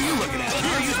 What are you looking at?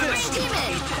 Here, use this.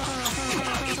 Demon!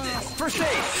 First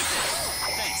aid.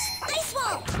 Ice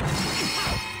Wall!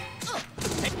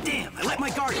 Hey, damn, I let my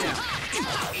guard down.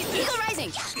 Eagle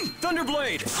Rising!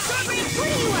 Thunderblade. What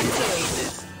are you up to?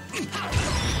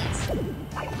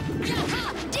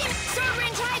 Demon! Sword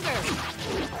Rain Tiger!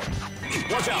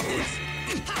 Watch out.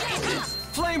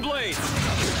 Flame Blade.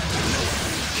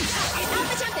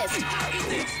 Alpha Tempest!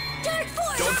 Dark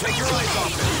Force! Don't take your eyes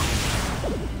off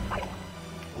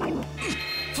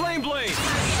it. Flame Blade.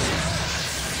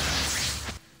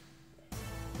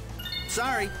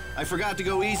 Sorry, I forgot to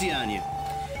go easy on you.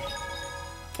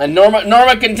 And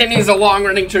Norma continues a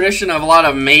long-running tradition of a lot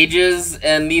of mages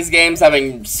in these games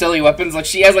having silly weapons. Like,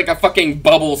 she has, like, a fucking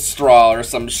bubble straw or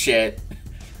some shit.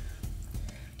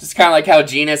 Just kind of like how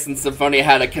Genus and Symphonia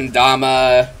had a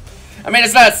kendama. I mean,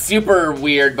 it's not super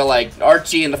weird, but, like,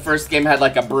 Archie in the first game had,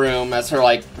 like, a broom as her,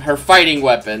 like, her fighting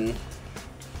weapon.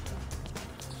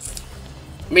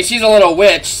 I mean, she's a little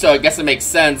witch, so I guess it makes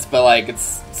sense, but, like,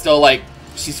 it's still, like,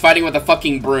 she's fighting with a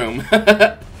fucking broom.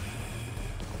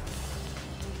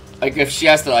 Like, if she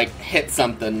has to, like, hit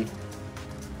something.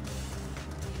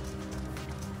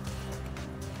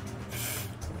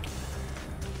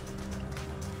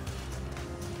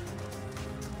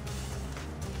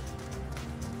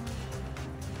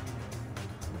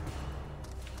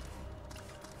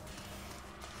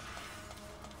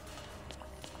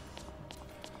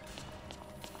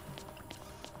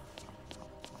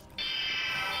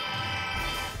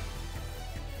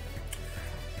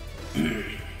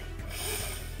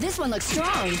 This one looks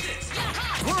strong.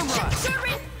 Worm Rush!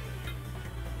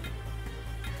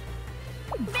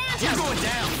 You're going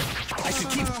down! I should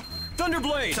keep...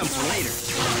 Thunderblade! Some for later.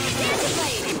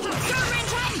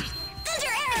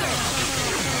 Thunder Arrow!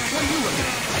 What are you looking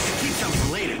at? I should keep some for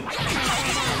later.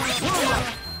 Worm Rush!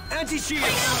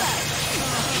 Anti-shield!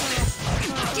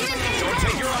 Don't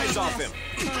take your eyes off him!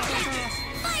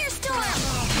 Firestorm!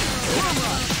 Worm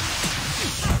Rush!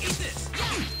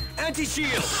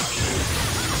 Anti-shield!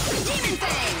 Demon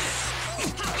Fang!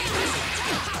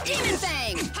 Demon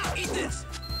Fang!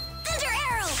 Thunder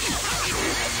Arrow!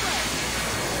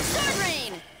 Sword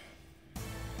Rain!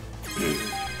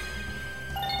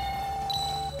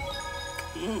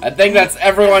 I think that's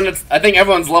everyone. I think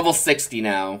everyone's level 60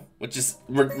 now, which is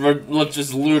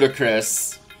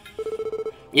ludicrous.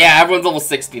 Yeah, everyone's level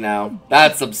 60 now.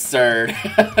 That's absurd.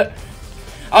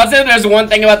 I'll say there's one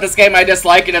thing about this game I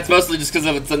dislike, and it's mostly just because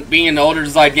of it being an older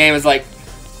design game. Is like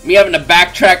me having to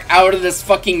backtrack out of this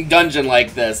fucking dungeon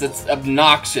like this. It's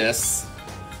obnoxious.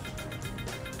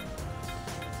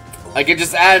 Like, it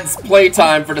just adds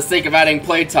playtime for the sake of adding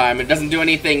playtime. It doesn't do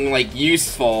anything, like,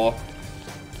 useful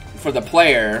for the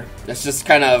player. It's just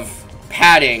kind of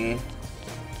padding.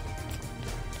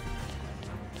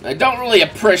 I don't really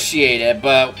appreciate it,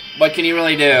 but what can you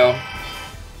really do?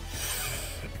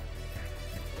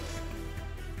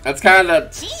 That's kind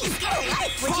of the...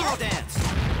 Follow dance!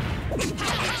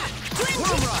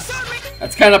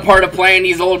 That's kind of part of playing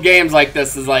these old games like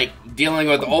this, is like dealing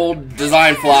with old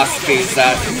design philosophies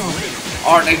that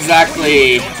aren't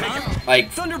exactly like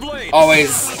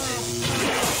always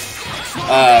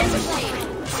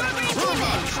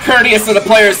courteous to the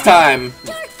player's time,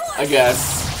 I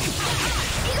guess.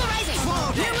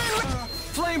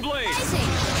 Flame Blade!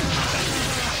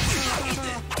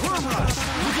 Worm Rush!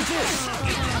 Look at this!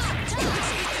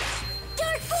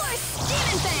 Dark Force!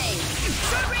 Demon Fang!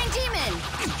 Sword Rain Demon!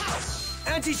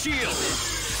 Anti-shield!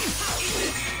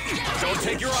 Don't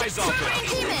take your eyes off Sword Rain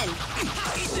him!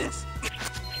 Demon!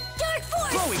 Dark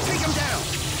Force! Chloe, take him down!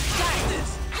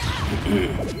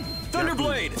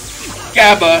 Thunderblade!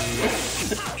 Gabba.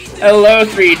 Hello,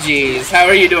 3Gs. How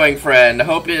are you doing, friend? I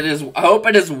hope it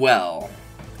is well.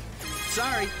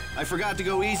 Sorry, I forgot to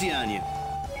go easy on you.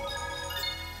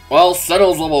 Well,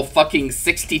 Subtle's level fucking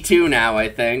 62 now, I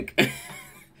think.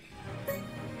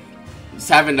 Just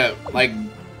having to, like,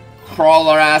 crawl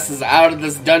our asses out of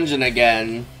this dungeon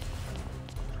again.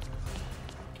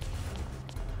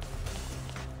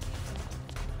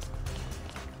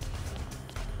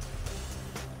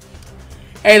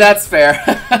 Hey, that's fair.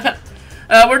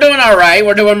 We're doing alright.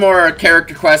 We're doing more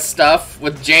character quest stuff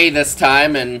with Jay this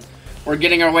time, and we're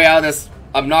getting our way out of this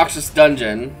obnoxious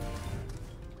dungeon.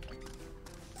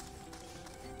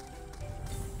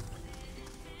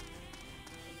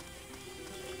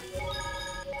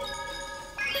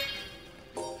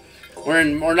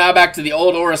 We're now back to the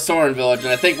old Orasoran village, and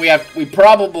I think we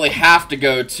probably have to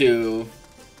go to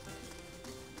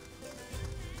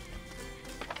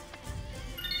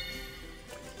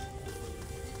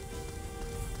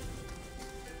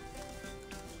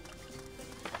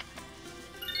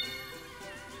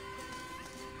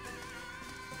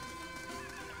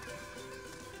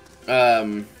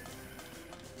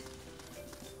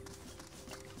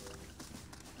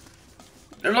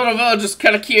their little village is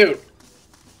kind of cute.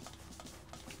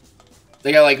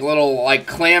 They got like little like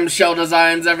clamshell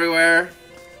designs everywhere.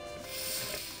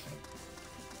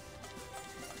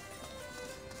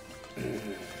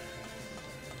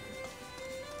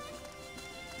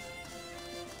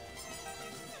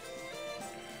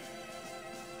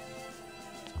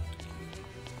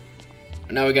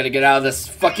 Now we gotta get out of this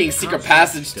fucking secret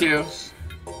passage too.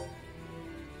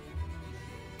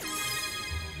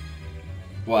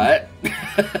 What?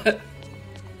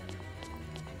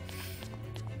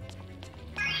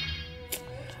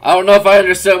 I don't know if I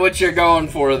understood what you're going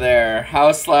for there.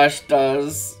 How slash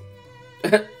does.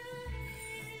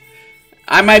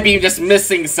 I might be just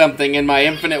missing something in my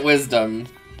infinite wisdom.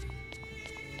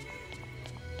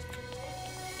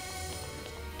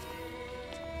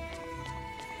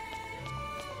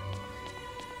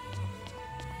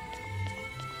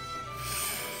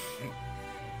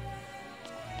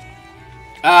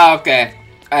 Ah, okay.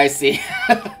 I see.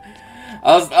 I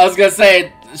was gonna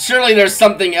say, surely there's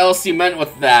something else you meant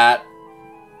with that.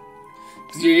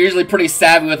 'Cause you're usually pretty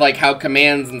savvy with like how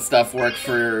commands and stuff work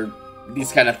for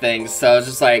these kind of things. So it's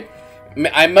just like,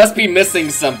 I must be missing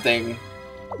something.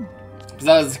 Because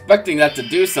I was expecting that to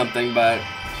do something, but...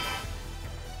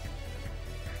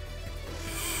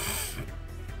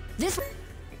 This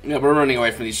Yeah, we're running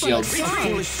away from these shields.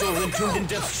 Foolish soul entombed in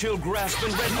death's chill grasp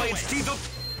and red lights teeth up.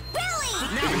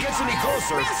 Billy! Never gets any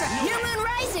closer. New Moon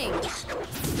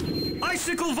Rising!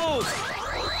 Icicle Volt!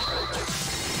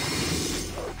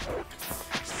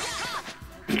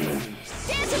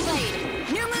 Dancing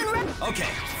Blade! New Moon Rising! Okay.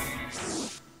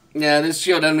 Yeah, these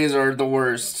shield enemies are the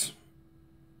worst.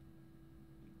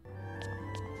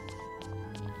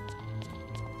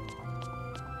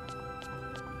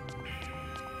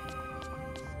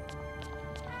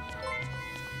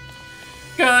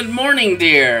 Good morning,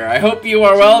 dear. I hope you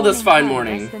are well this fine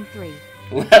morning. Less than 3.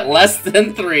 Less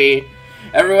than 3.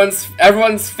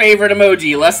 Everyone's favorite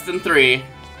emoji, less than 3.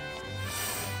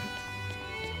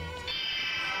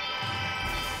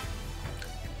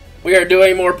 We are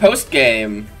doing more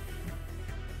post-game.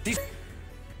 This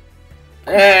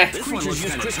creatures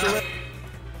use crystal.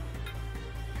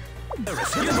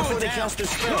 Before they cast their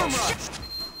spells.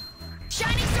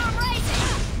 Shining Storm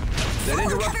Rising! That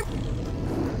interrupt.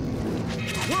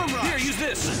 Worm Rush. Here, use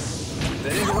this.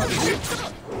 That interrupt.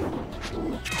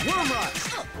 Worm Rush.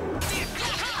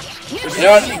 You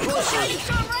know what? Shining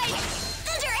Storm Rising!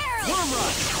 Thunder Arrow! Worm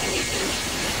Rush.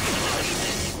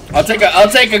 I'll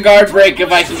take a guard break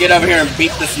if I can get over here and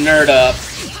beat this nerd up.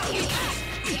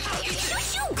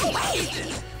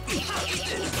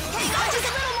 Hang on just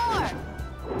a little more!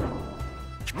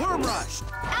 Worm Rush.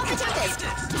 Alpha Tempest!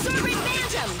 Sword Ring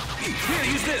Phantom! Here,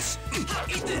 use this.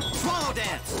 Swallow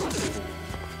Dance.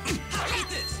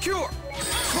 Cure.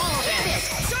 Swallow Dance.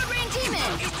 Sword Ring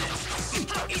Demon!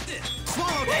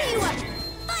 Swallow What are you Dance. up?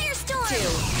 Firestorm!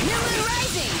 New Moon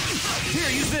Rising!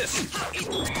 Here, use this.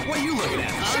 What are you looking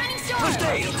at, huh? Shining Storm! First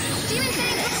aid. Demon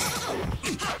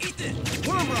Fang!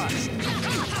 Worm Rush.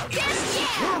 Dance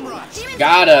Jam! Worm Rush. Demon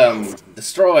Got him.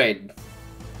 Destroyed.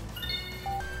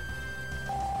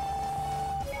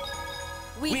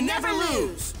 We never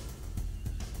lose!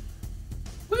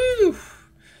 Woo.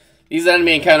 These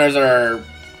enemy encounters are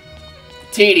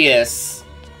tedious.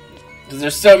 Because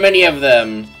there's so many of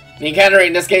them. The encounter rate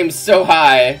in this game is so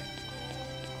high.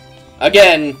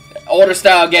 Again, older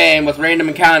style game with random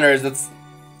encounters that's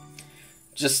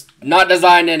just not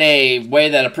designed in a way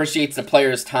that appreciates the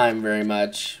player's time very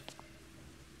much.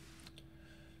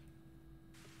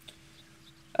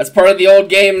 That's part of the old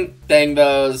game thing,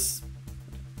 though.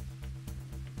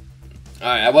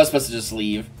 Alright, I was supposed to just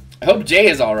leave. I hope Jay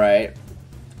is alright.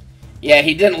 Yeah,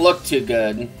 he didn't look too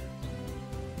good.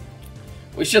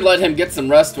 We should let him get some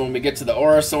rest when we get to the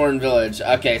Orosoran village.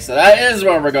 Okay, so that is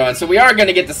where we're going. So we are going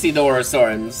to get to see the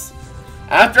Orosorans.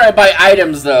 After I buy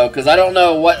items, though, because I don't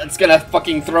know what it's going to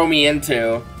fucking throw me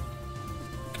into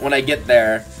when I get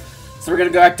there. So we're going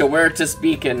to go back to Wertis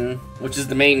Beacon, which is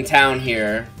the main town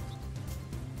here.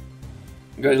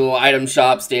 Go to the little item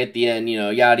shop, stay at the inn, you know,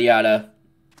 yada yada.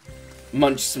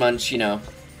 Munch smunch, you know.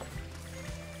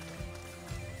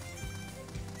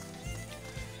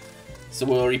 So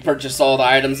we'll repurchase all the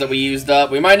items that we used up.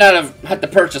 We might not have had to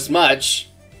purchase much,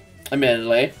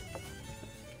 admittedly.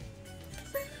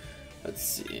 Let's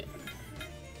see.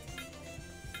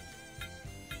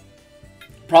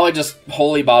 Probably just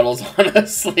holy bottles,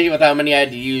 honestly, with how many I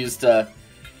had to use to...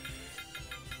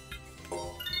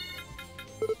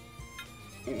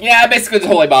 Yeah, basically it's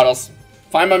holy bottles.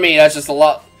 Fine by me, that's just a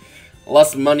lot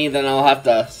less money than I'll have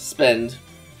to spend.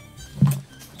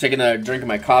 Taking a drink of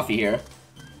my coffee here.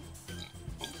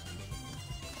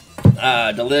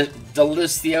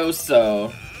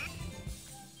 Delicioso.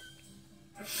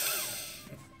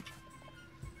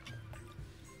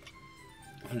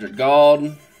 $100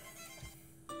 gold.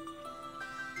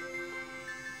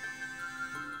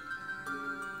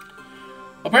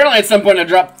 Apparently at some point I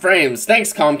dropped frames.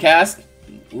 Thanks, Comcast.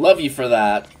 Love you for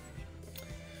that.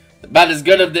 About as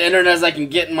good of the internet as I can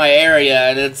get in my area,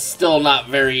 and it's still not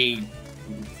very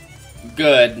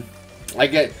good.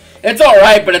 Like, it's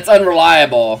alright, but it's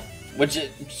unreliable. Which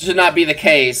it should not be the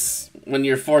case when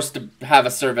you're forced to have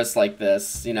a service like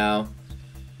this, you know?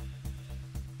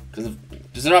 Because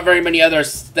there's not very many other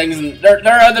things. There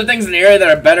are other things in the area that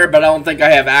are better, but I don't think I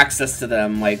have access to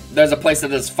them. Like, there's a place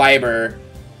that does fiber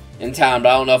in town, but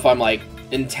I don't know if I'm, like,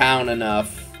 in town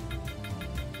enough.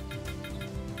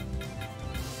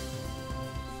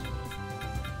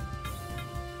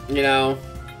 You know?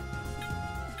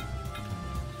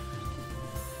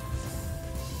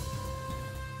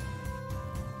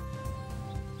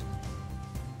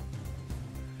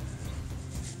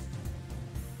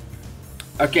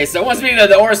 Okay, so it wants me to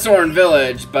the Orsoran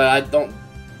village, but I don't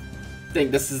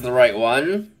think this is the right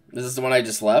one. This is the one I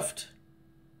just left.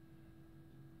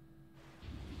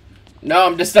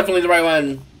 No, this is definitely the right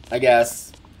one, I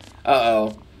guess.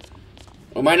 Uh-oh.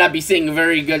 We might not be seeing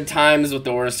very good times with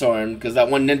the Orsoran, because that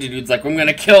one ninja dude's like, I'm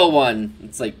gonna kill one.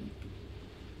 It's like...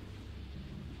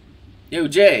 Yo,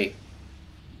 Jay.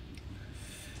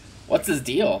 What's his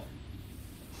deal?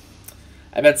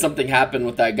 I bet something happened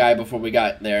with that guy before we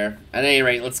got there. At any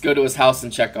rate, let's go to his house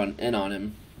and check in on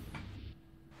him.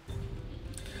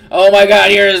 Oh my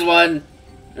god, here's one!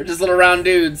 They're just little round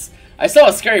dudes. I saw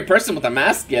a scary person with a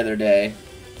mask the other day.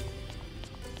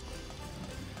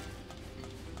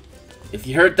 If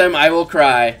you hurt them, I will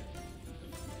cry.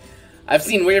 I've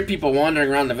seen weird people wandering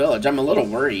around the village. I'm a little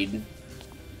worried.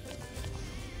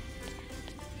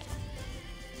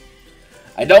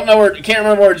 I don't know where, can't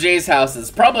remember where Jay's house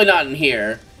is. Probably not in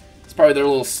here. It's probably their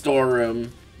little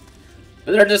storeroom.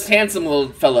 But they're just handsome little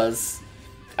fellas.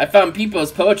 I found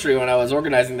Peepo's poetry when I was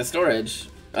organizing the storage.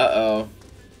 Uh-oh.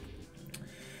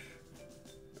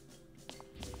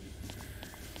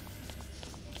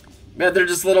 Man, they're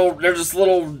just little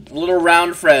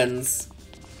round friends.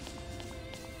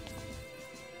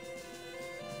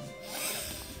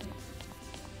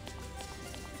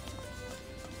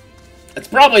 It's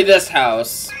probably this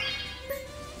house.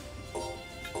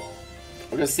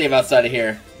 We're gonna save outside of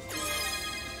here.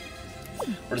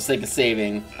 For the sake of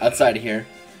saving, outside of here.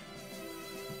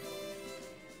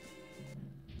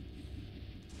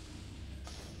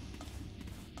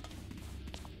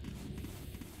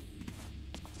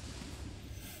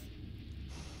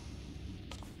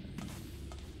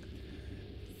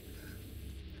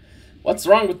 What's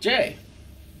wrong with Jay?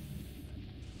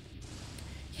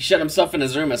 He shut himself in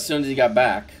his room as soon as he got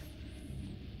back.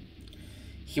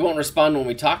 He won't respond when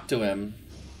we talk to him.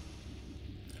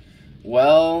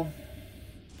 Well,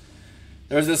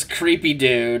 there was this creepy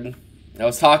dude that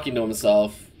was talking to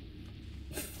himself.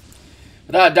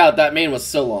 Without a doubt, that man was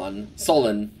Solon.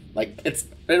 Solon. Like, it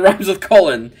rhymes with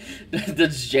colon.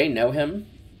 Does Jay know him?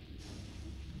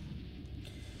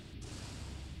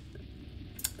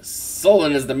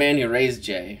 Solon is the man who raised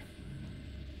Jay.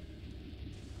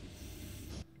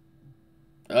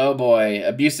 Oh boy,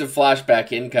 abusive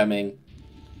flashback incoming.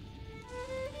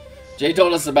 Jay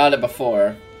told us about it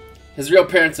before. His real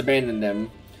parents abandoned him.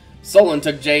 Solon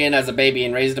took Jay in as a baby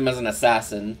and raised him as an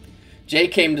assassin. Jay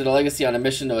came to the Legacy on a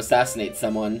mission to assassinate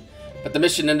someone, but the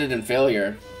mission ended in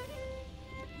failure.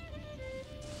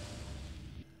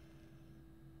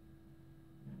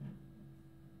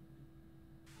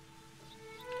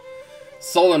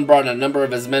 Solon brought a number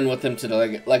of his men with him to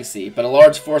the Legacy, but a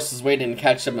large force was waiting to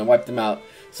catch them and wipe them out.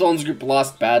 Solon's group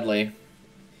lost badly.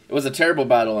 It was a terrible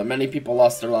battle, and many people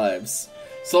lost their lives.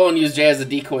 Solon used Jay as a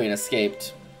decoy and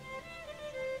escaped.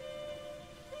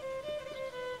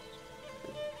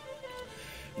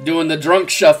 Doing the drunk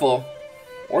shuffle.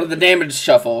 Or the damaged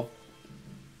shuffle.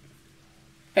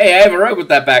 Hey, I have a rogue with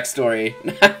that backstory.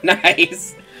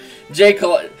 Nice. Jay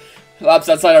collapsed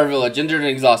outside our village, injured and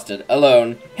exhausted.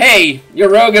 Alone. Hey, your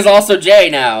rogue is also Jay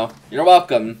now. You're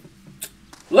welcome.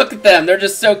 Look at them. They're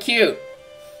just so cute.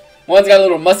 One's got a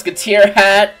little musketeer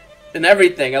hat and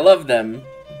everything. I love them.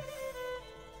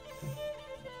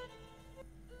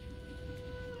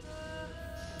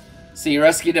 So you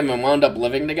rescued him and wound up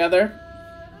living together?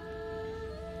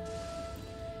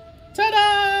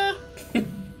 Ta-da!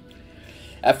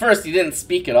 At first, he didn't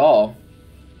speak at all.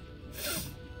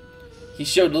 He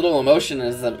showed little emotion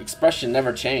and his expression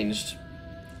never changed.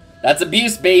 That's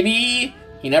abuse, baby!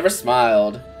 He never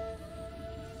smiled.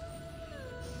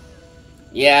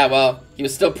 Yeah, well, he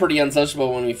was still pretty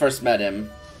unsociable when we first met him.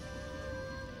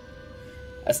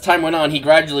 As time went on, he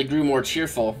gradually grew more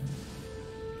cheerful.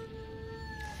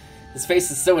 His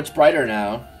face is so much brighter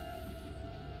now.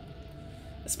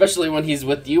 Especially when he's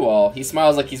with you all. He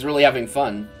smiles like he's really having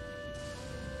fun.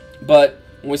 But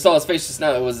when we saw his face just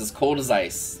now, it was as cold as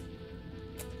ice.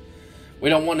 We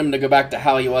don't want him to go back to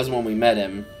how he was when we met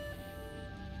him.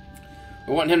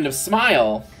 We want him to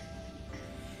smile.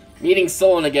 Meeting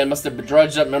Solon again must have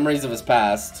drudged up memories of his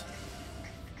past.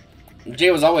 Jay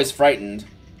was always frightened.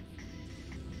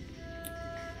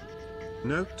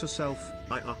 Note to self,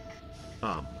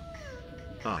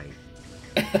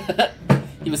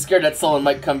 He was scared that Solon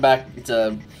might come back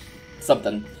to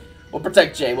something. We'll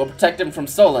protect Jay. We'll protect him from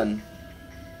Solon.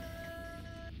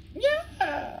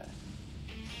 Yeah.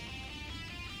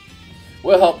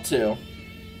 We'll help too.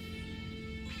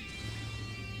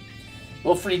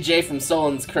 We'll free Jay from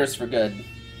Solon's curse for good.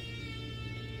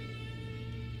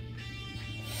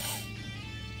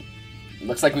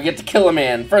 Looks like we get to kill a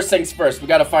man. First things first, we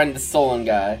gotta find the Solon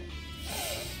guy.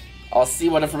 I'll see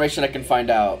what information I can find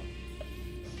out.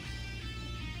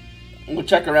 We'll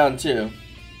check around too.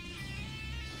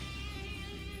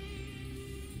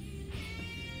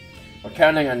 We're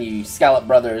counting on you, Scallop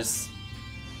Brothers.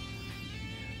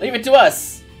 Leave it to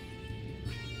us!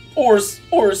 Oars!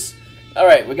 Oars!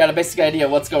 Alright, we got a basic idea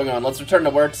of what's going on. Let's return to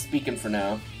work speaking for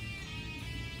now.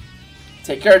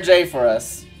 Take care of Jay for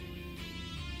us.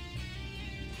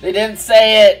 They didn't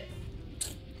say it!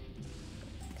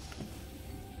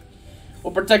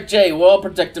 We'll protect Jay. We'll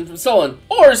protect him from Solon.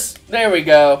 Oars! There we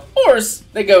go. Oars!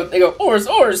 They go, oars,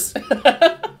 oars!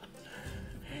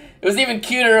 It was even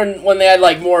cuter when they had,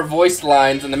 like, more voiced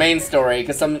lines in the main story,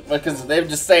 because they would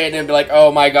just say it and it'd be like,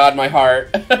 oh my god, my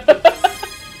heart.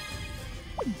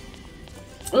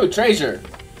 Ooh, treasure.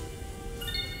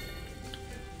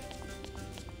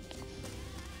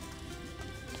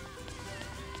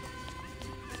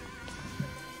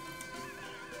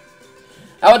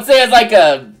 I would say as like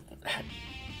a...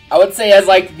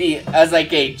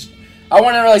 I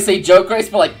wouldn't really say joke race,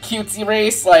 but like cutesy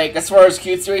race. Like as far as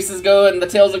cutesy races go in the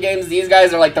Tales of games, these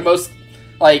guys are like the most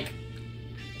like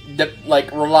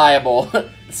reliable.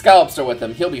 Scallops are with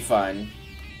him. He'll be fine.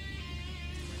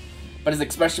 But his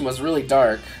expression was really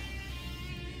dark.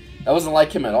 That wasn't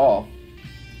like him at all.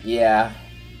 Yeah.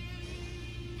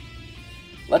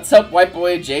 Let's help wipe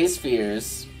away Jay's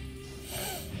fears.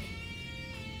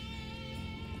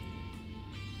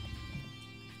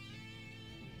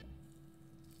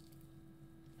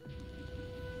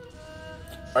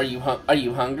 Are you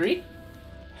hungry?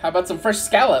 How about some fresh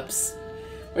scallops?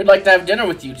 We'd like to have dinner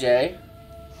with you, Jay.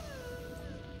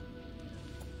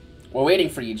 We're waiting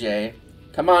for you, Jay.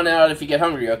 Come on out if you get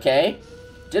hungry, okay?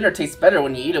 Dinner tastes better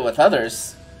when you eat it with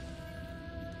others.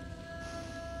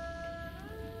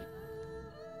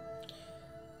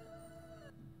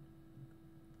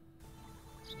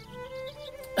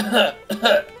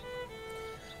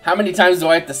 How many times do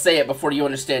I have to say it before you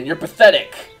understand? You're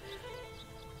pathetic.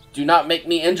 Do not make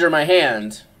me injure my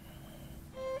hand.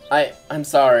 I'm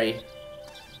sorry.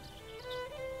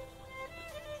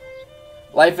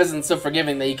 Life isn't so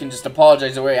forgiving that you can just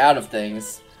apologize your way out of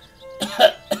things.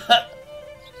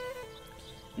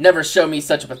 Never show me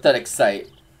such a pathetic sight.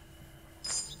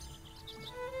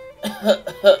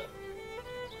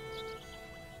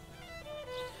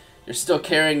 You're still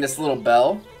carrying this little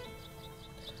bell?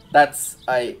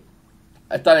 I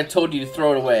thought I told you to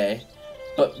throw it away.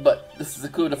 But this is a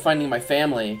clue to finding my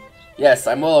family. Yes,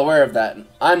 I'm well aware of that.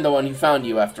 I'm the one who found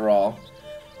you, after all.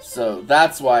 So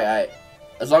that's why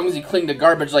as long as you cling to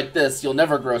garbage like this, you'll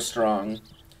never grow strong.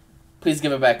 Please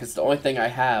give it back. It's the only thing I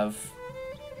have.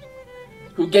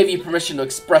 Who gave you permission to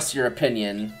express your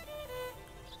opinion?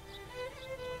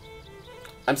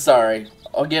 I'm sorry.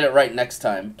 I'll get it right next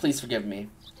time. Please forgive me.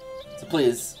 So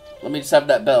please, let me just have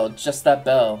that bell. Just that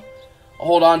bell. I'll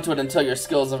hold on to it until your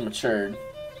skills have matured.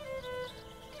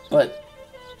 But,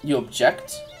 you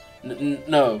object?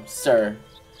 No, sir.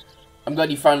 I'm glad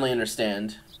you finally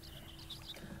understand.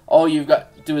 All you've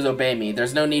got to do is obey me.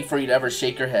 There's no need for you to ever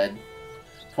shake your head.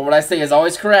 For what I say is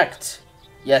always correct.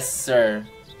 Yes, sir.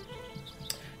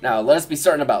 Now, let us be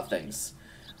certain about things.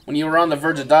 When you were on the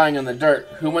verge of dying in the dirt,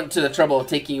 who went to the trouble of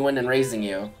taking you in and raising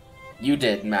you? You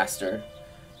did, master.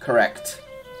 Correct.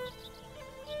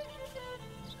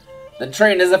 Then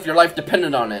train as if your life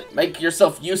depended on it. Make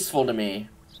yourself useful to me.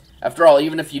 After all,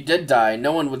 even if you did die,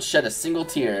 no one would shed a single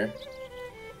tear.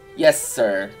 Yes,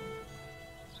 sir.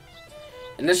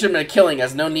 An instrument of killing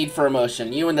has no need for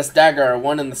emotion. You and this dagger are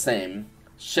one and the same.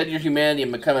 Shed your humanity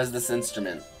and become as this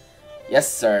instrument.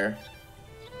 Yes, sir.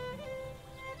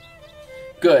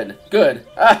 Good, good.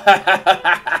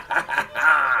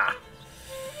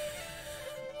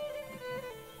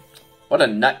 What a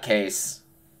nutcase.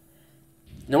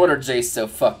 No wonder Jay's so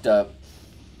fucked up.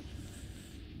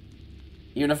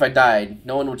 Even if I died,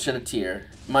 no one would shed a tear.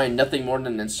 Am I nothing more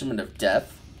than an instrument of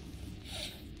death?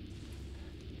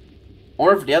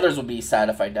 Or if the others would be sad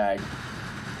if I died.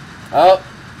 Oh!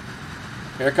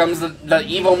 Here comes the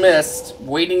evil mist,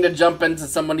 waiting to jump into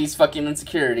somebody's fucking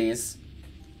insecurities.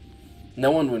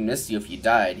 No one would miss you if you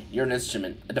died. You're an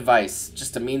instrument, a device,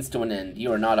 just a means to an end.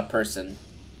 You are not a person.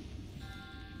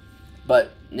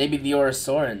 But maybe the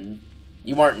Soren.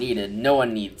 You aren't needed. No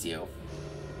one needs you.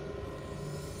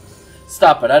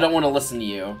 Stop it, I don't want to listen to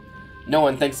you. No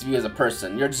one thinks of you as a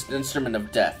person. You're just an instrument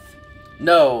of death.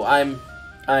 No,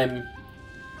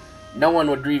 No one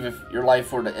would grieve if your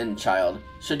life were to end, child.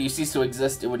 Should you cease to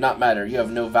exist, it would not matter. You have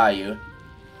no value.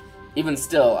 Even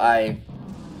still,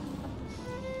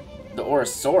 The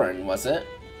Soren, was it?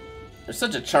 They're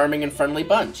such a charming and friendly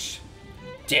bunch.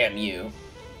 Damn you.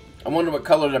 I wonder what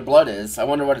color their blood is. I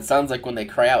wonder what it sounds like when they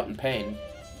cry out in pain.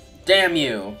 Damn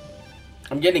you.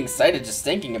 I'm getting excited just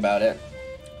thinking about it.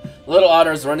 Little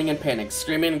otters running in panic,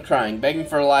 screaming and crying, begging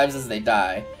for their lives as they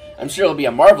die. I'm sure it'll be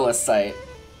a marvelous sight.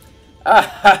 Ah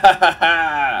ha ha ha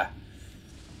ha!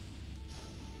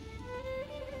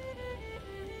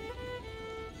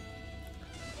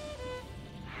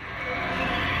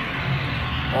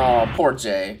 Oh, poor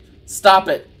Jay. Stop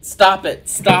it! Stop it!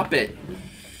 Stop it!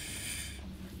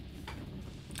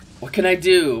 What can I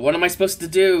do? What am I supposed to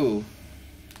do?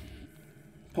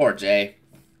 Poor Jay.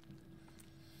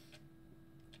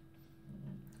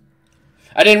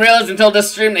 I didn't realize until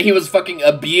this stream that he was fucking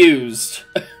abused.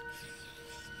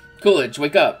 Coolidge,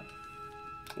 wake up.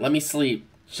 Let me sleep.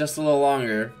 Just a little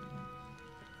longer.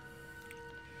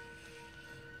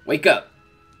 Wake up.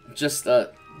 Just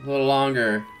a little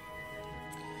longer.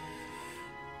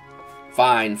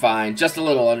 Fine, fine. Just a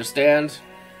little, understand?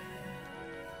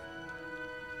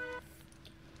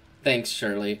 Thanks,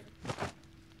 Shirley.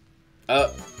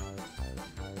 Oh.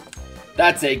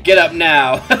 That's it. Get up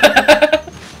now.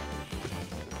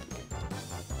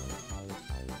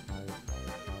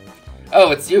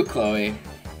 Oh, it's you, Chloe.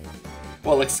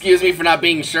 Well, excuse me for not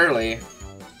being Shirley.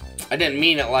 I didn't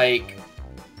mean it like...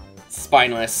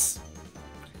 spineless.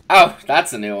 Oh,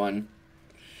 that's a new one.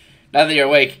 Now that you're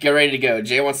awake, get ready to go.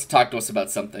 Jay wants to talk to us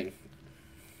about something.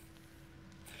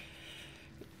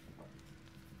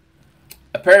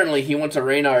 Apparently, he went to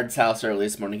Reynard's house early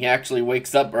this morning. He actually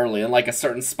wakes up early, unlike a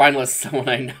certain spineless someone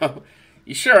I know.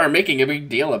 You sure are making a big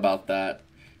deal about that.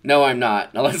 No, I'm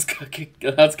not. Now let's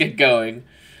get going.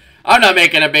 I'm not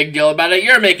making a big deal about it.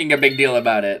 You're making a big deal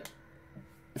about it.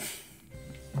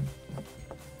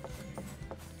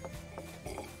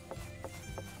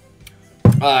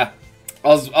 I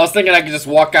was thinking I could just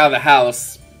walk out of the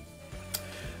house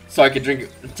so I could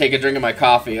take a drink of my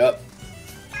coffee. Oh.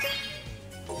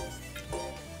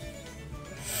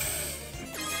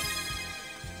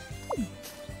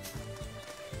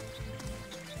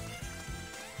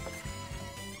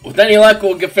 With any luck,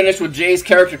 we'll get finished with Jay's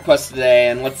character quest today,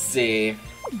 and let's see.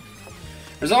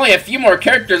 There's only a few more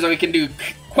characters that we can do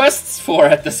quests for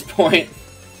at this point.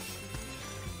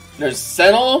 There's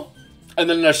Senel, and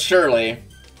then there's Shirley.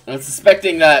 And I'm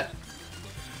suspecting that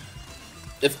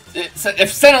if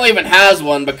Senel even has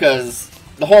one, because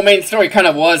the whole main story kind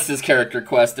of was his character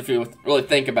quest, if you really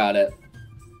think about it.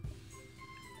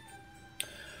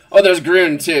 Oh, there's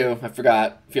Groon, too. I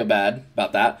forgot. Feel bad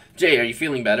about that. Jay, are you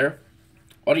feeling better?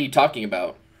 What are you talking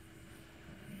about?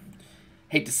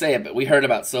 Hate to say it, but we heard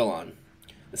about Solon.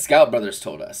 The Scout Brothers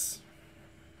told us.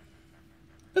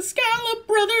 The Scout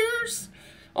Brothers!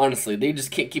 Honestly, they just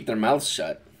can't keep their mouths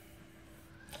shut.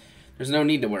 There's no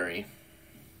need to worry.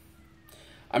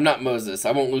 I'm not Moses.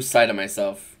 I won't lose sight of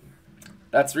myself.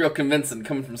 That's real convincing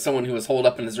coming from someone who was holed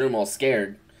up in his room all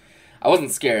scared. I wasn't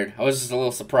scared. I was just a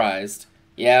little surprised.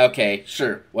 Yeah, okay,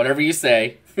 sure. Whatever you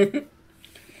say.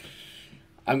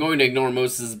 I'm going to ignore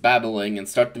Moses' babbling and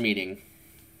start the meeting.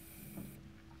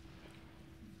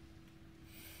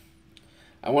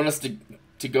 I want us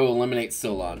to go eliminate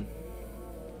Solon.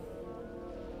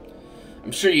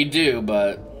 I'm sure you do,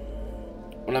 but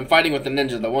when I'm fighting with the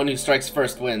ninja, the one who strikes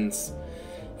first wins.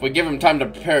 If we give him time to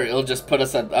prepare, it'll just put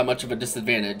us at that much of a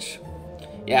disadvantage.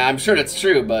 Yeah, I'm sure that's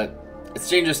true, but it's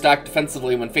dangerous to act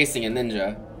defensively when facing a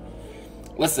ninja.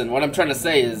 Listen, what I'm trying to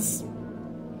say is...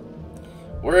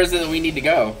 where is it that we need to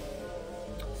go?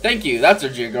 Thank you, that's our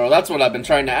G-Girl. That's what I've been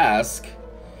trying to ask.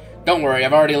 Don't worry,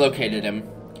 I've already located him.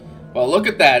 Well, look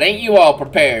at that. Ain't you all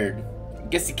prepared?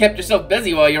 Guess you kept yourself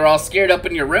busy while you're all scared up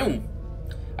in your room.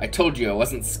 I told you I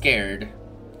wasn't scared.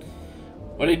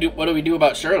 What do we do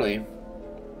about Shirley?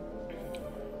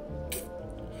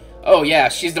 Oh yeah,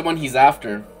 she's the one he's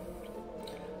after.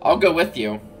 I'll go with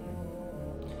you.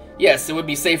 Yes, it would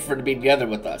be safer to be together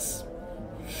with us.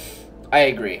 I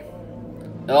agree.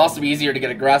 It'll also be easier to get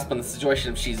a grasp on the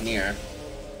situation if she's near.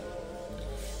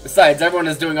 Besides, everyone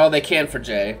is doing all they can for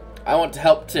Jay. I want to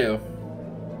help too.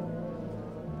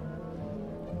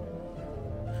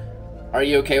 Are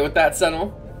you okay with that,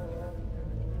 Senel?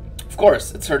 Of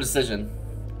course, it's her decision.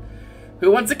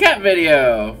 Who wants a cat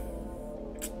video?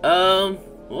 Well,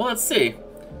 let's see.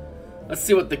 Let's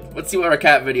see what our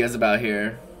cat video is about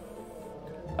here.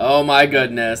 Oh my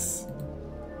goodness.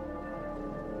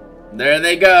 There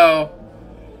they go.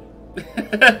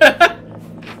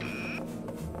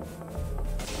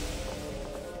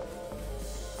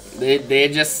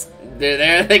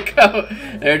 there they go.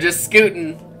 They're just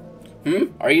scooting.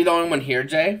 Are you the only one here,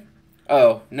 Jay?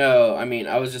 Oh, no, I mean,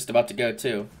 I was just about to go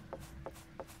too.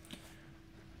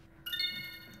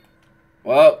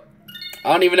 Well,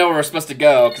 I don't even know where we're supposed to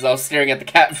go because I was staring at the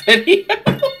cat video.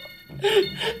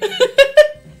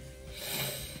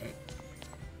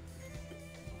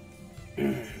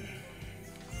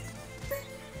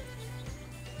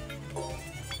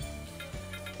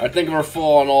 I think we're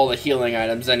full on all the healing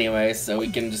items anyway, so we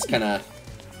can just kind of...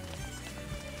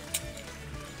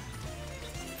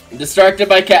 Distracted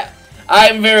by cat.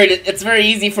 It's very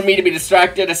easy for me to be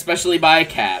distracted, especially by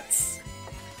cats.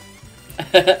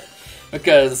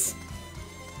 Because...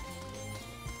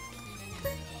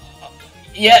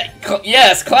 Yeah,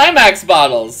 yes, climax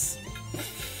bottles!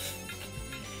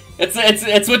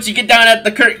 It's what you get down at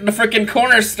the frickin'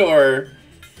 corner store.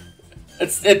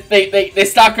 They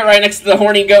stock it right next to the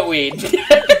horny goatweed.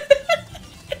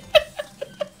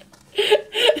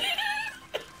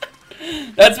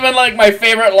 That's been like my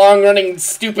favorite long-running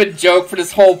stupid joke for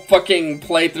this whole fucking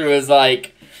playthrough is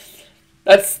like,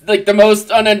 that's like the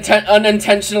most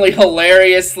unintentionally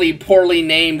hilariously poorly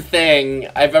named thing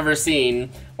I've ever seen.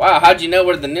 Wow, how'd you know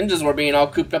where the ninjas were being all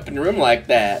cooped up in a room like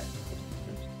that?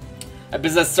 I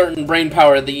possess certain brain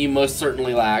power that you most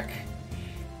certainly lack.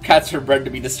 Cats are bred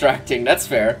to be distracting, that's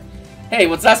fair. Hey,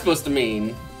 what's that supposed to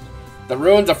mean? The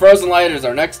ruins of Frozen Light is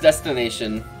our next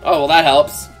destination. Oh, well that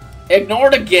helps.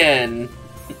 Ignored again!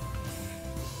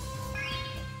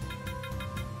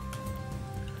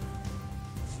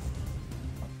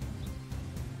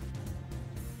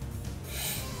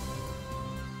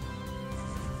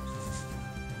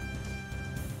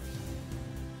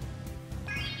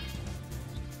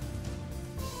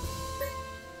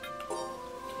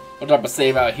 We'll drop a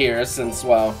save out here since,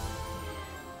 well...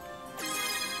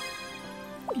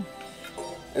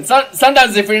 And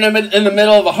sometimes if you're in the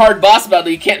middle of a hard boss battle,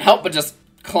 you can't help but just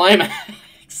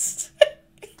climax.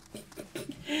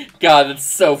 God, that's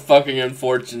so fucking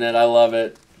unfortunate. I love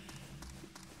it.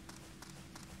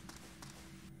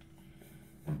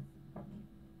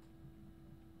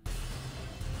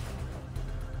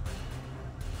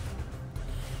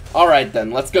 Alright then,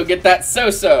 let's go get that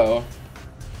so-so.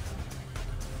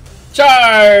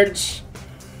 Charge!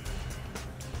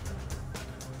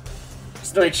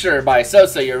 Just to make sure, by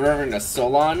so-so you're remembering a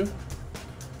Solon?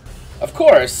 Of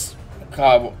course!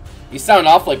 God, you sound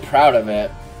awfully proud of it.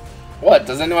 What,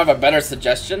 does anyone have a better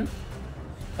suggestion?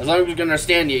 As long as we can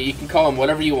understand you, you can call him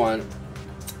whatever you want.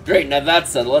 Great, now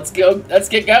that's settled. Let's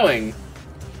get going.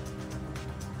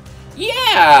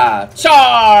 Yeah!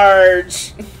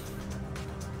 Charge!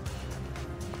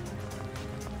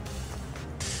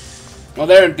 Well,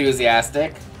 they're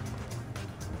enthusiastic.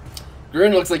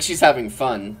 Grun looks like she's having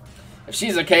fun. If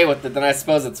she's okay with it, then I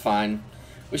suppose it's fine.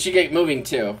 We should get moving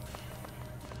too.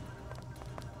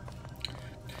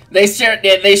 They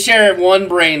share one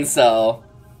brain cell.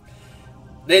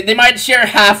 They might share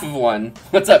half of one.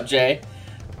 What's up, Jay?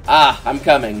 Ah, I'm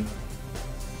coming.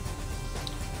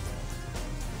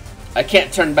 I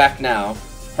can't turn back now.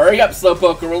 Hurry up,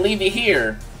 Slowpoke, or we'll leave you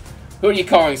here. Who are you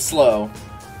calling slow?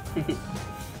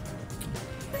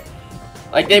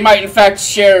 Like, they might in fact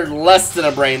share less than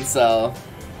a brain cell.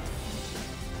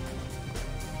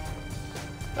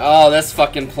 Oh, this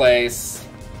fucking place.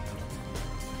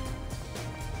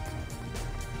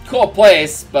 Cool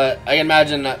place, but I can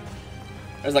imagine that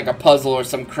there's like a puzzle or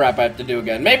some crap I have to do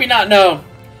again. Maybe not, no.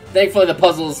 Thankfully the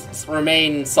puzzles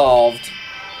remain solved.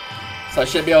 So I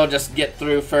should be able to just get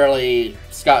through fairly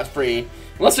scot-free.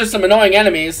 Unless there's some annoying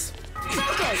enemies.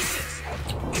 Focus!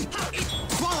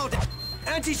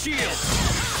 Anti-shield!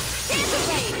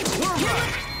 Dissipate!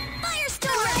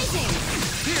 Firestorm! Rising!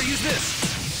 Here, use this!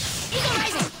 Eagle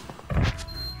Rising!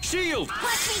 Shield!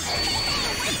 Watch me!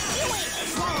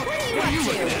 What are you up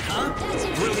to? Huh?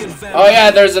 Brilliant fan. Oh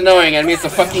yeah, there's annoying enemies, the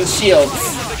fucking shields.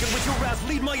 Havoc and with your wrath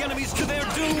lead my enemies to their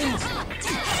doom!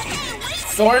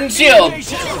 Sword and shield! Demon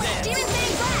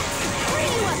Fang Blast! What are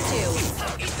you up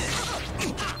to?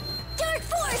 Dark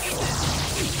Force!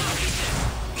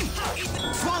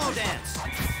 Swallow dance!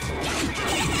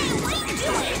 What are you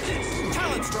doing?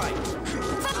 Talent strike!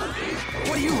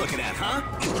 What are you looking at, huh?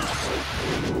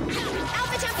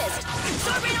 Alpha Tempest!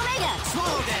 Sword Rain Omega!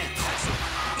 Swallow dance!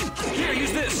 Here,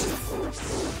 use this!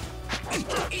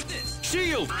 Eat this!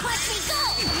 Shield! Watch me go!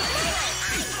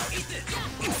 Eat this!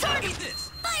 Sword! Eat this!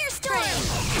 Firestorm!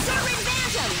 Sword Rain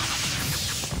Phantom!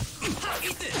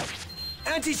 Eat this!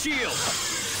 Anti-shield!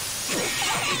 What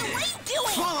are you doing?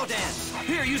 Swallow dance!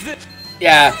 Here, use this!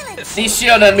 Yeah, these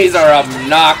shield enemies are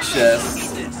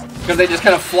obnoxious. Because they just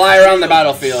kind of fly around the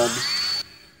battlefield.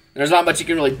 There's not much you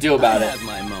can really do about I it. have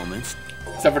my moments.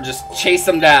 Except for just chase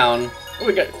them down. Oh,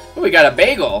 we got a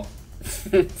bagel.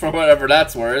 For whatever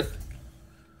that's worth.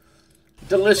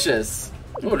 Delicious.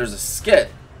 Oh, there's a skit.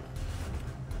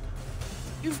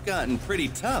 You've gotten pretty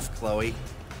tough, Chloe.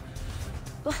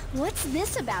 What's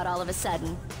this about all of a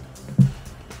sudden?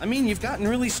 I mean, you've gotten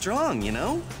really strong, you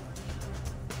know?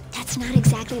 That's That's not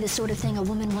exactly the sort of thing a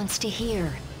woman wants to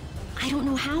hear. I don't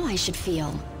know how I should feel.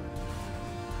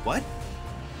 What?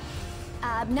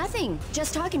 Nothing.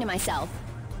 Just talking to myself.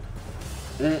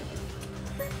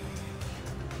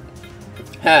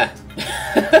 Huh.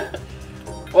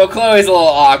 Well, Chloe's a little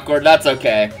awkward. That's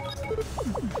okay.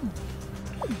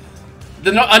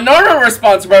 A normal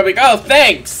response would be like, oh,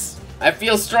 thanks. I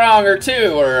feel stronger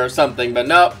too, or something, but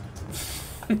nope.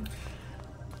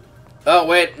 Oh,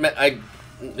 wait.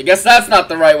 I guess that's not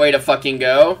the right way to fucking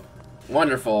go.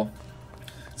 Wonderful.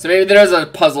 So maybe there's a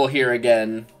puzzle here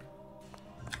again.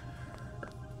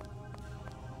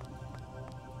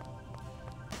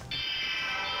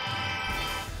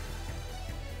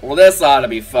 Well, this ought to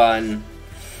be fun.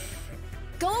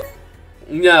 Go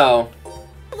No.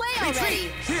 away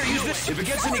already. Here, use this. If it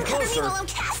gets any closer. While I'm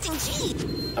casting G.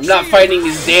 I'm not fighting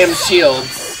these damn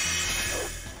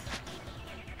shields.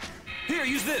 Here,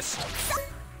 use this.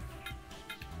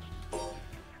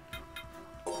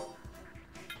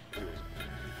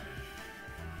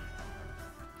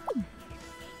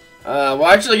 We'll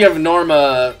actually give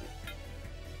Norma...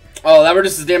 Oh, that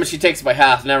reduces damage she takes by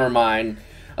half. Never mind.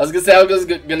 I was gonna say I was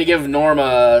gonna give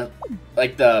Norma,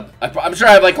 like, the... I'm sure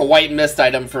I have, like, a white mist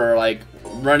item for, like,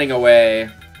 running away.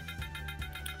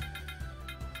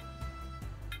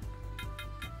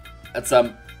 That's,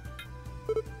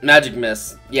 magic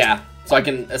mist. Yeah. So I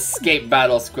can escape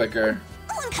battles quicker.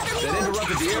 That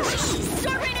interrupted the arrows.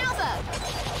 Start right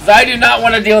Alpha. 'Cause I do not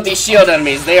want to deal with these shield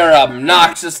enemies. They are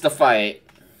obnoxious to fight.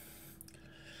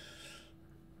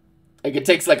 Like, it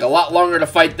takes, like, a lot longer to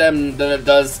fight them than it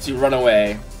does to run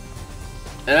away.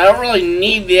 And I don't really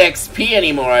need the XP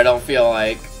anymore, I don't feel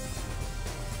like.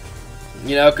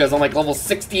 You know, because I'm, like, level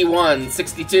 61,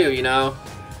 62, you know?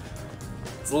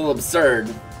 It's a little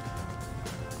absurd.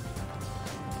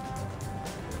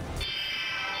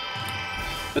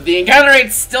 But the encounter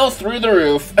rate's still through the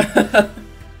roof.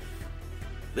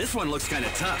 This one looks kind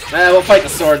of tough. We'll fight the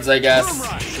swords, I guess.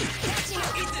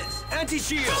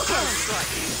 Anti-shield.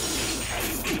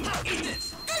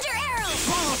 Under arrow.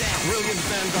 Brilliant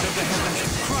vanguard of the heavens.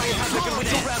 Cry havoc and with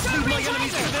your wrath lead my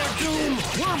enemies to their doom.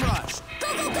 Worm rush. Go,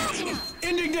 go, go.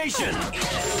 Indignation. Mirror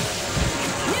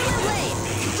blade.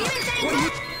 Demon Fang.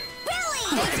 Billy.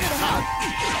 Thanks for the help.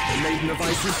 Maiden of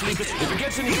ice who sleepeth. If it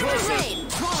gets any Mirror closer. blade.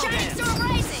 Shining Storm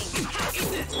Rising.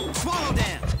 Swallow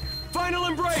dance. Final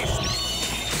embrace.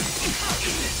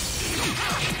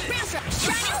 Ramstrap.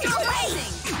 Shining Storm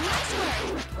Rising. Nice work.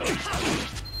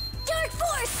 Dark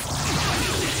Force.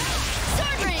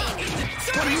 Sword Rain.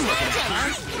 Sword Rain Phantom.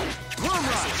 Worm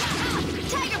rush.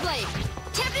 Tiger Blade.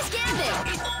 Tempest Gambit.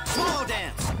 Swallow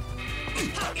dance.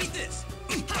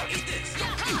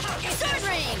 Sword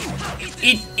Rain.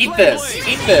 Eat this,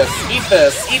 eat this, eat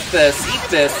this, eat this, eat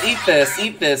this, eat this,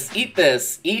 eat this, eat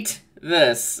this, eat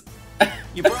this.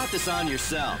 You brought this on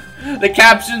yourself. The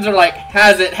captions are like,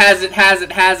 has it, has it, has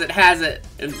it, has it, has it.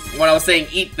 And when I was saying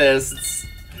eat this, it's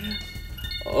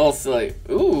a little silly.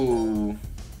 Ooh.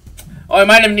 Oh, I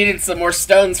might have needed some more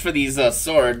stones for these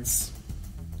swords.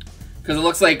 Because it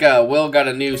looks like Will got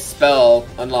a new spell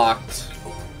unlocked.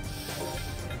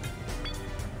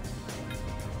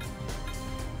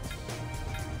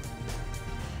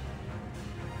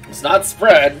 It's not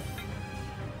spread.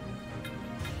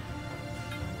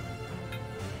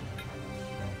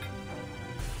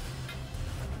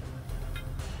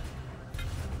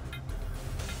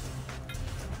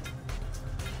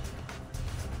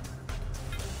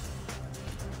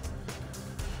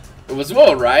 It was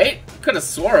Will, right? Could have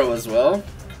swore it was Will.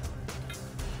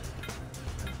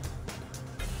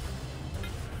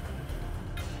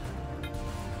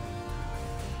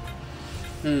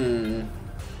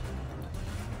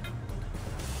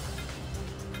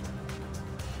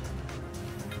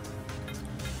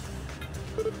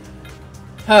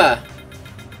 Huh.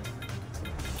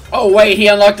 Oh wait, he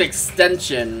unlocked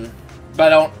extension,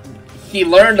 but he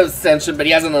learned extension, but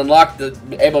he hasn't unlocked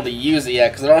able to use it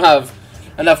yet because I don't have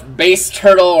enough base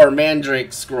turtle or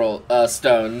mandrake scroll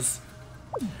stones.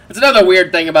 It's another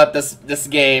weird thing about this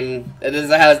game. It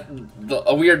has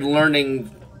a weird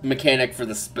learning mechanic for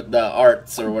the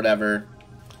arts or whatever.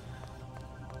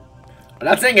 I'm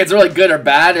not saying it's really good or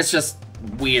bad. It's just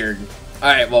weird. All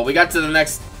right, well, we got to the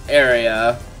next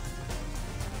area.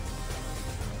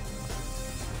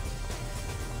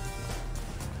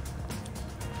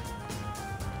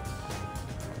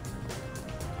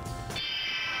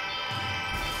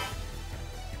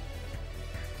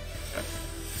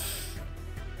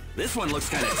 This one looks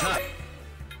kind of tough.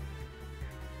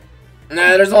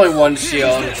 Nah, there's only one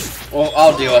shield. Well,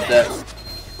 I'll deal with it. Billy!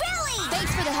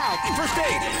 Thanks for the help. First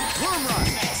aid. Worm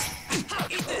rush.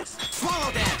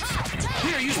 Swallow dance.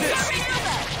 Here, use this!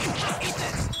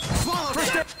 Swallow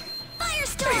this!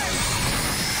 Firestorm!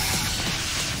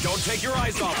 Don't take your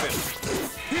eyes off him!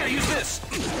 Here, use this!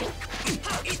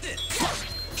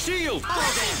 Shield!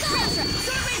 Contra!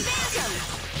 Sword Ray Phantom!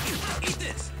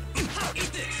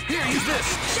 Here, use this!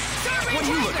 Sword Ray What are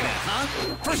you looking Tiger! at, huh?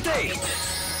 First aid!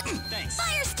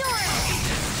 Firestorm!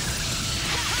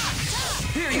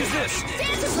 Here, use this!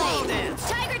 Dance Blade!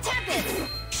 Tiger Tempest!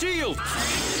 Shield!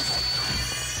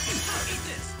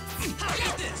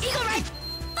 Eagle Ride!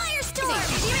 Firestorm!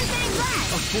 Demon Fang A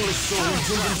Blast! foolish soul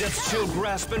entombed in death's chill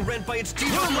grasp and rent by its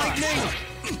teeth of lightning!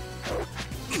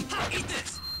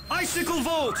 Icicle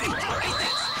Volt!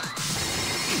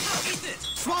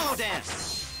 Swallow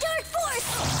Dance! Dark Force!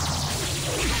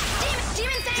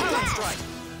 Demon Fang Talon Blast! Strike!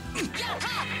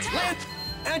 Land!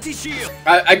 Anti-shield!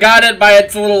 I got it by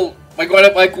its little, like one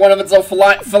of its little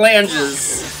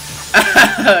phalanges.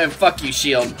 Fuck you,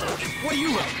 shield. What are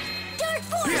you looking? Dark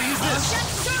Force! Here, use this.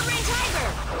 Sword Ray Tiger!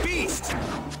 Beast!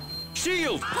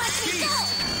 Shield! Watch me go!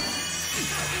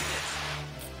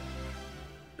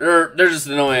 They're just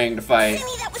annoying to fight.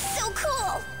 Timmy, that was so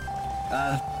cool!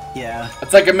 Yeah.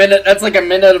 It's like a minute. That's like a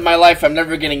minute of my life I'm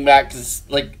never getting back. Cause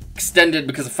like extended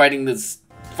because of fighting this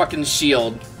fucking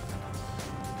shield.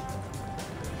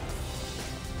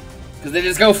 Cause they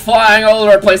just go flying all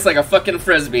over the place like a fucking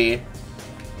frisbee.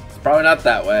 It's probably not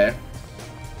that way.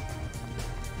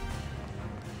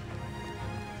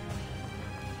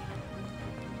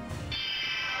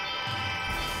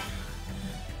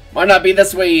 Might not be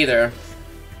this way either.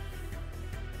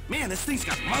 Man, this thing's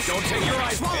got muscle. Don't take your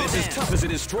eyes off it. It's as tough as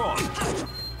it is strong.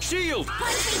 Shield!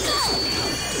 Watch me go!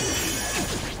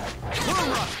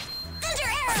 Whirlrun! Thunder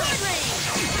Arrow! Sword Ray!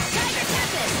 Tiger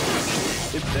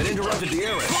Tempest! That interrupted the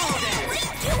arrow. What are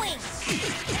you doing?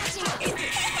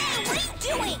 What are you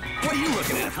doing? What are you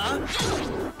looking at, huh?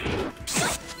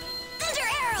 Thunder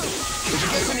Arrow! If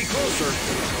it gets any closer...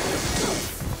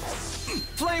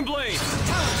 Flame Blade!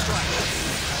 Talon Strike!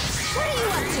 What are you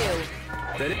up to?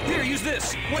 Here, use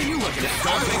this! What are you looking at?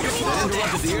 Don't make your that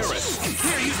interrupted the Eris.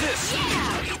 Here, use this!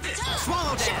 Yeah!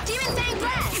 Swallow Dance! Demon Fang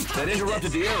Blast! That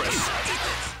interrupted the Eris.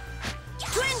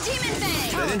 Twin Demon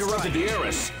Fang! That interrupted the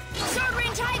Eris. Sword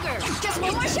Ring Tiger! Just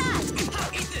one more shot!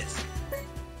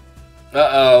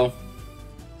 Uh-oh.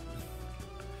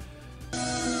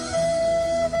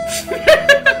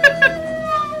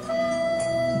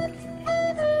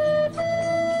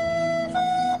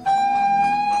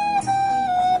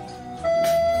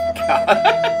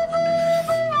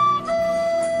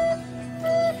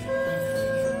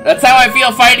 That's how I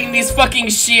feel fighting these fucking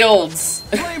shields.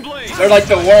 Flame Blade! They're like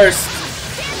the worst.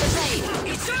 Dance Blade!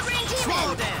 Sword Ring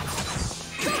Swallow Demon!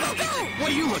 Dance! Go, go, go! What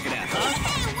are you looking at, huh?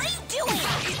 Hey, what are you doing?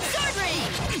 Sword Ring!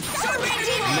 Sword Ring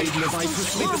Demon! Maiden of ice who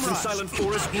sleepeth in silent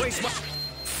forest, grace my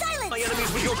Silence!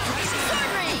 enemies with your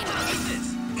Sword Ring!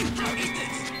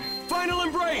 final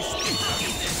embrace!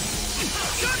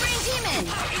 Sword Ring Demon!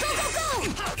 Go, go, go!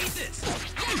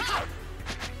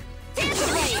 Dance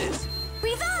Blade!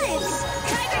 Revive!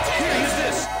 Tiger Here, Tempest! use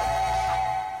this!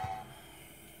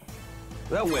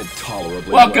 That went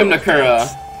tolerably Welcome, well. Nakura.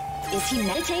 Is he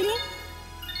meditating?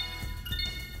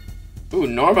 Ooh,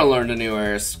 Norma learned a new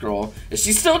Eris scroll. Is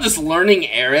she still just learning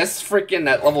Eris freaking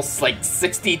at level like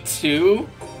 62?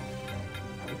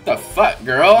 What the fuck,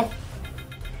 girl?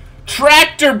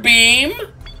 Tractor beam?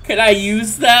 Can I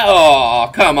use that? Oh,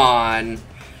 come on.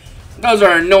 Those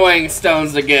are annoying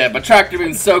stones to get, but tractor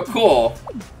beam's so cool.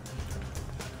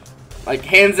 Like,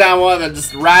 hands down one of the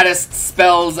just raddest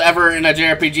spells ever in a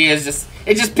JRPG is just,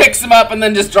 it just picks them up and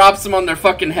then just drops them on their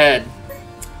fucking head.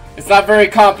 It's not very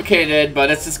complicated,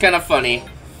 but it's just kind of funny.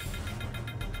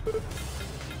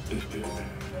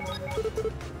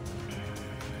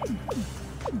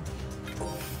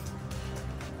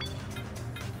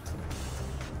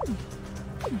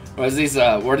 Was these,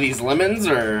 were these lemons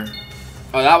or?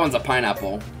 Oh, that one's a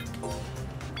pineapple.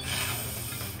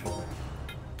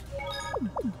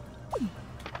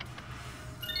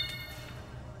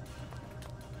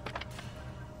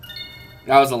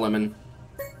 That was a lemon.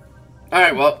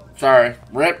 Alright, well, sorry.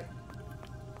 Rip.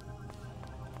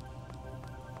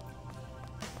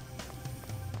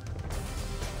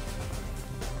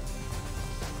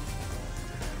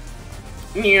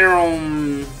 Meow.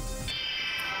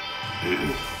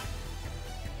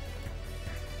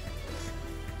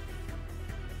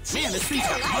 Man, this thing's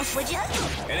got muscle. Would you?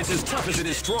 And it's as tough as it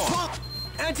is strong.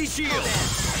 Anti-shield!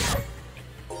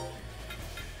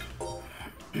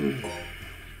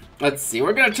 Let's see.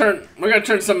 We're gonna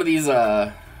turn some of these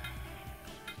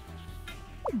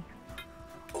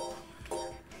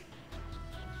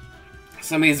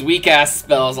weak ass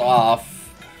spells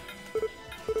off.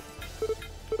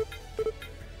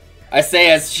 I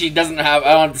say as she doesn't have,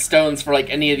 I don't have the stones for like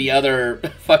any of the other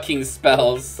fucking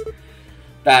spells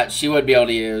that she would be able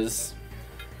to use.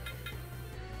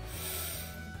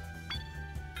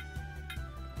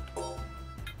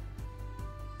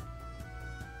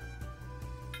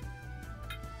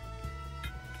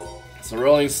 So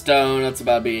Rolling Stone, that's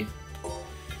about to be...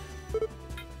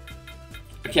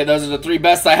 Okay, those are the 3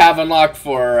 best I have unlocked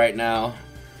for her right now.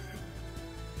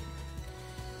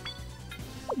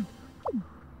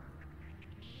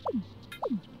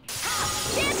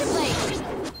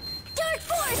 Dark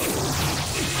Force!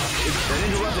 That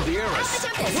interrupted the Eris.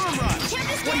 Worm Rush!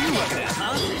 What are you looking at,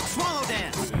 huh? Swallow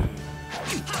dance!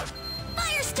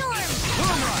 Firestorm!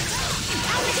 Worm Rush!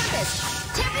 Alpha Tempest!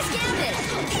 Tempest Gambit!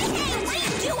 Hey, what are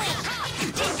you doing?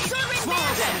 Sword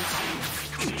Swallow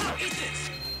Phantom! dance!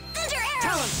 Thunder Arrow!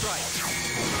 Talon strike!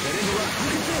 That interrupt.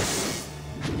 Look at this.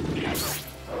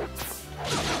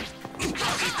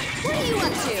 What are you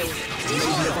up to?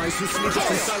 If I should sneak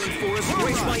up in silent forest,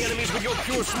 grace my enemies with your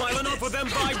pure smile and offer them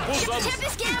thy bosom.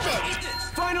 Tempest Gambit!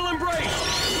 Final embrace.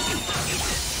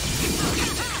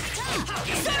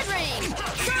 Sword Rain!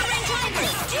 Sword Rain Tiger!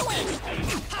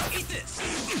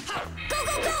 Go,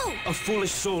 go, go! A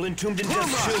foolish soul entombed in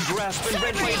death's chill grasp and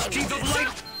red waves teeth of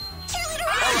light. Cheerleader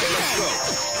All right, let's Round! go.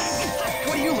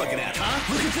 What are you looking at,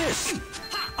 huh? Look at this.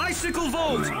 Icicle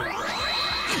Volt.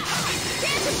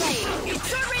 Dancer Blade!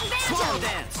 Sword Rain Swallow Phantom!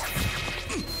 dance!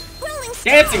 Rolling Stone!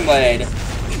 Dancing Blade!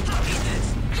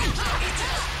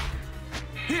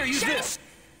 Here, use this.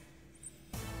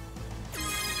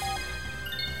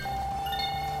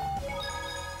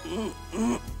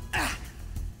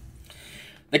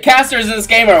 The casters in this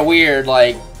game are weird,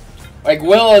 like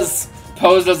Will is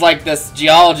posed as like this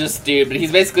geologist dude, but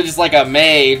he's basically just like a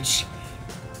mage.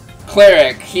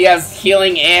 Cleric, he has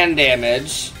healing and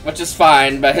damage, which is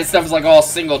fine, but his stuff is like all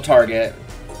single target.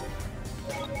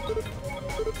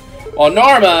 Well,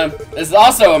 Norma is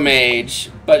also a mage,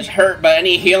 but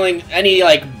any healing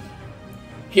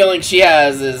she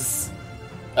has is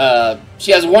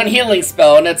she has 1 healing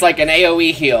spell, and it's like an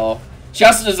AoE heal. She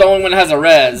also is the only one that has a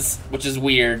res, which is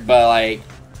weird, but like,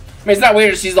 I mean, it's not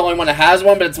weird that she's the only one that has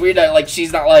one, but it's weird that like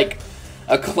she's not like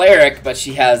a cleric, but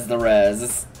she has the res.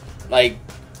 It's like,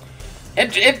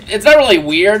 it's not really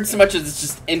weird so much as it's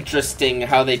just interesting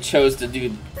how they chose to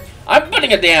do. I'm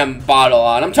putting a damn bottle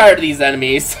on. I'm tired of these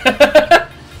enemies. I'm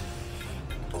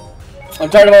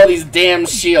tired of all these damn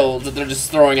shields that they're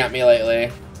just throwing at me lately.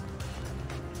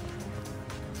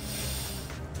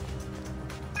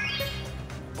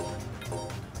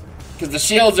 Because the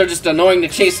shields are just annoying to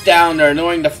chase down, they're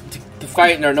annoying to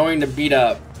fight, and they're annoying to beat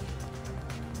up.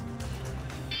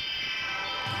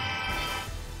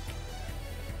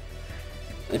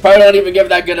 They probably don't even give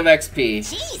that good of XP.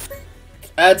 Jeez!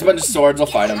 That's a bunch of swords, I'll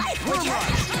fight them.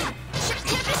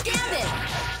 Tempest Gambit!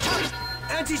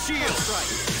 Anti-shield strike.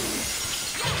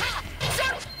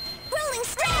 Rolling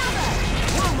Stone!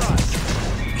 Worm rush.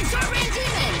 Sword Rain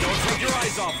Demon! Don't take your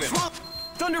eyes off him.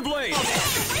 Thunderblade.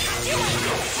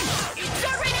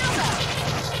 Sword Rain Alpha!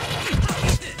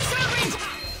 Sword Rain...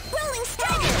 Rolling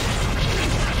Stagger!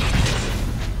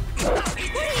 What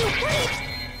are you...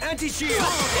 Anti-shield.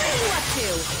 What are you up to?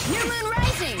 New Moon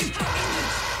Rising!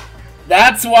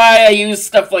 That's why I use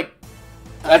stuff like...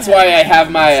 That's why I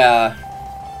have my,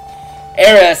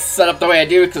 Eris set up the way I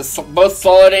do, because both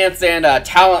Solo Dance and,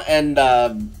 Talent and,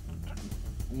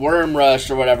 Worm Rush,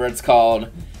 or whatever it's called,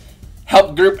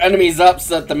 help group enemies up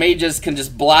so that the mages can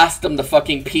just blast them to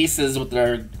fucking pieces with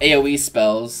their AoE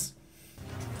spells.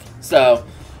 So,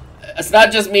 it's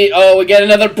not just me, oh, we get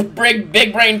another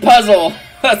big brain puzzle.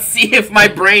 Let's see if my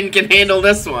brain can handle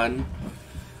this one.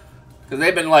 Because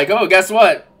they've been like, oh, guess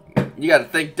what? You gotta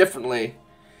think differently.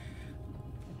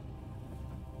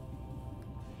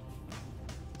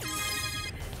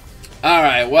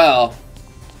 Alright, well.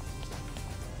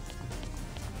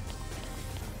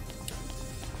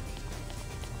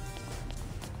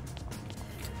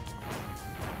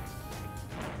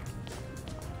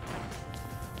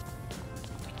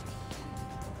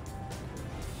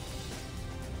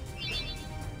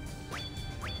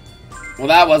 Well,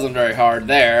 that wasn't very hard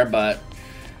there, but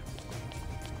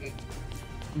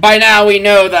by now we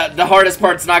know that the hardest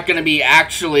part's not going to be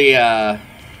actually, yeah,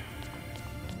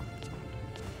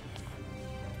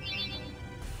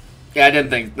 I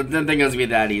didn't think it was going to be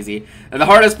that easy. And the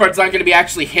hardest part's not going to be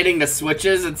actually hitting the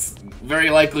switches. It's very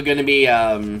likely going to be,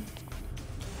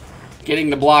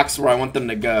 getting the blocks where I want them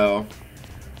to go.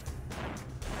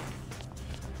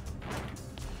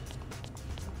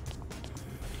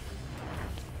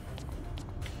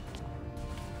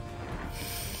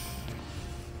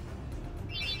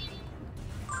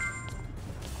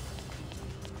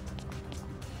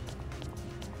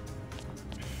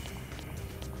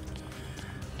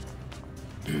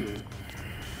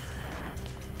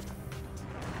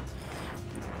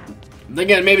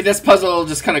 thinking maybe this puzzle will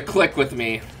just kind of click with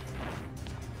me.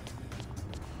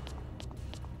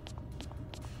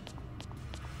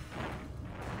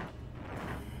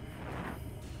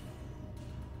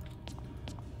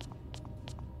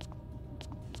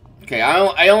 Okay,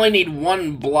 I only need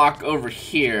one block over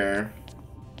here.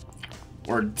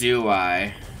 Or do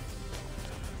I?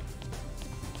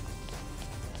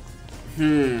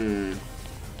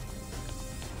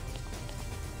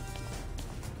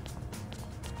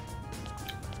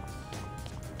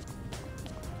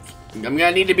 I'm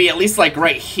gonna need to be at least like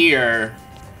right here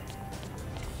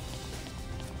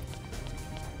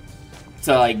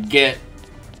to like get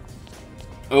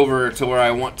over to where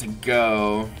I want to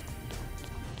go.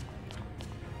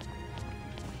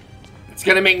 It's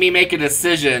gonna make me make a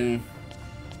decision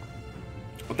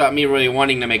without me really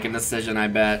wanting to make a decision, I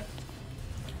bet.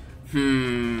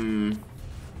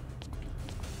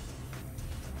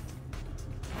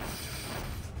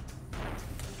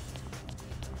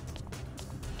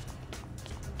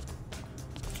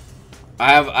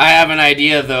 I have an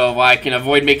idea though of why I can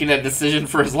avoid making that decision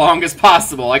for as long as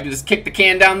possible. I can just kick the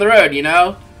can down the road, you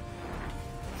know?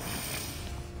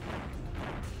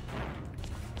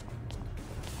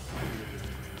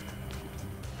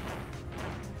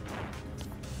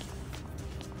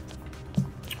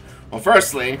 Well,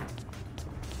 firstly,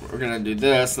 we're gonna do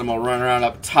this, then we'll run around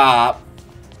up top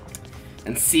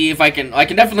and see if I can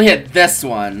definitely hit this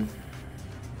one.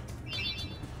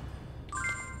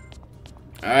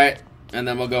 Alright, and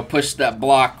then we'll go push that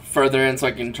block further in so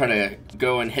I can try to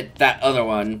go and hit that other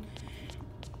one.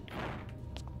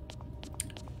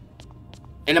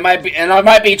 And I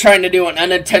might be trying to do an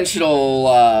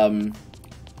unintentional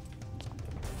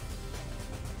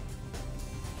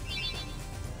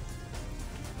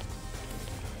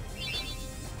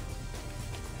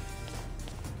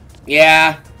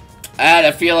yeah, I had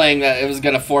a feeling that it was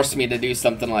gonna force me to do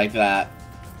something like that.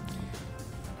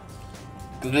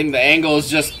 I think the angle is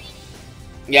just,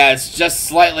 yeah, it's just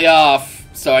slightly off,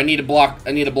 so I need a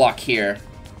block here.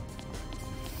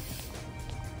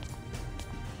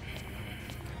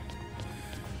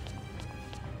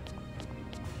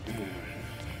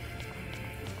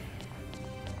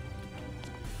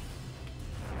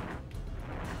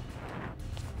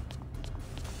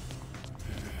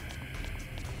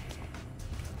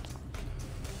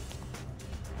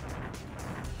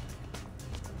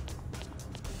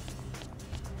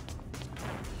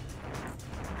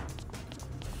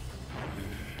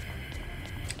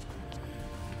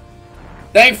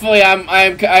 Thankfully,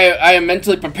 I am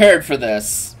mentally prepared for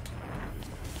this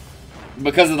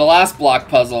because of the last block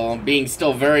puzzle being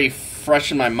still very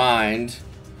fresh in my mind.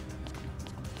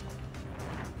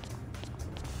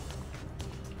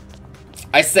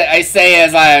 I say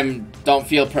as I don't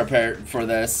feel prepared for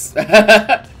this.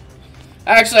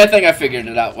 Actually, I think I figured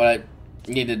it out what I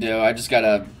need to do. I just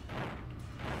gotta,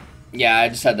 yeah, I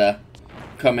just had to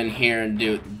come in here and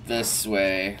do it this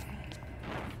way.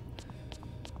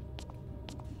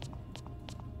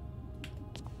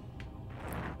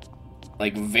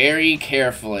 Like, very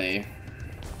carefully.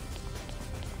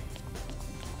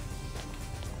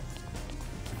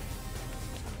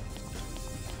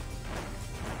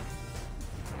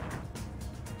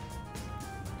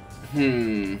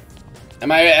 Am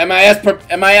I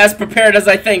as prepared as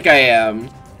I think I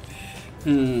am?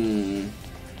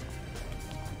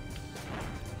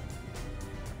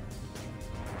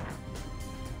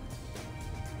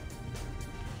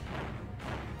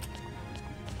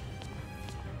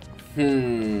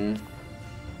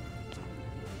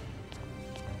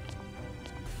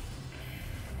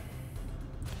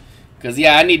 Because,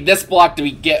 yeah, I need this block to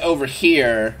get over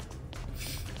here.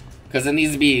 Because it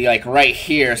needs to be, like, right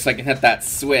here so I can hit that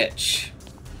switch.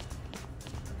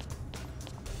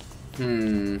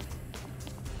 Come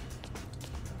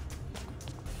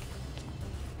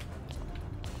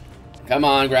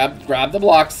on, grab the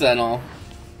block, Sentinel.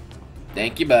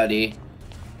 Thank you, buddy.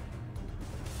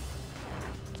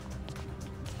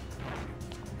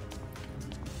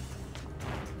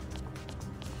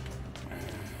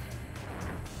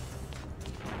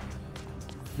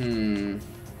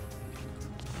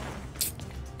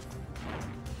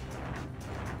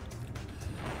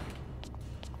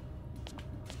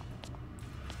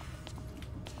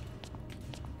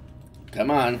 Come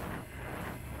on.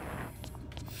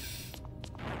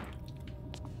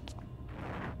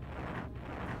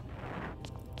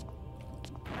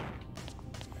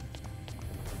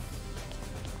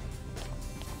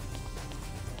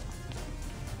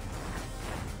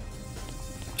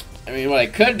 I mean, what I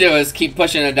could do is keep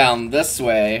pushing it down this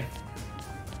way.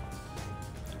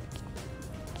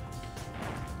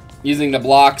 Using the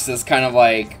blocks as kind of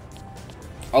like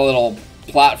a little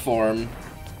platform.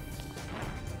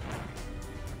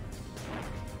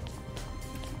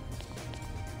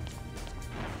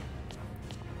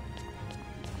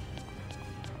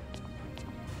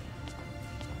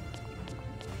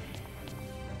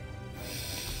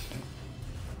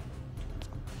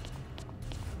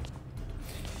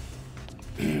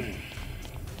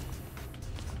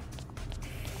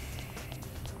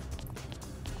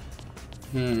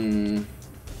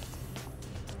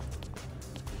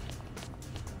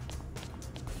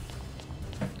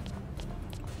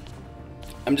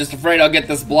 I'm just afraid I'll get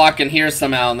this block in here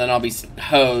somehow and then I'll be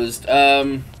hosed.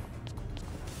 So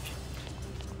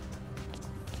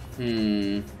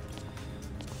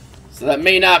that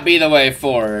may not be the way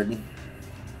forward.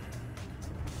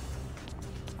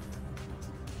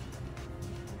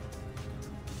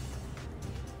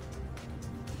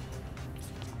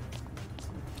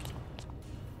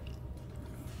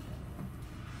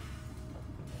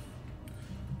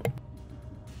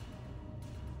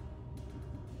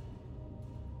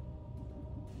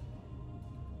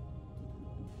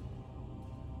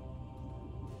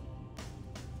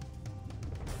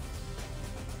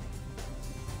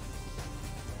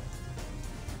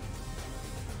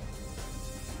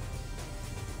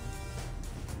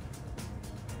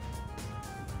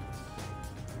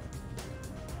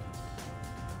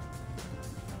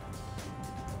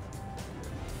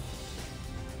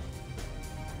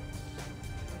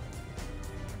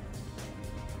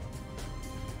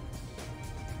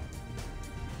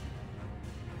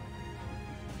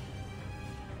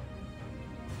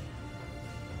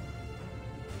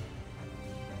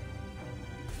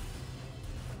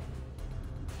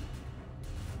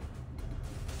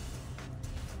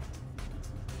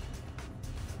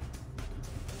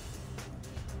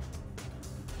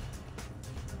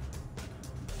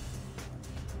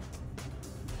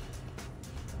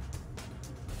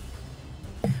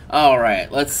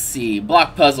 Alright, let's see.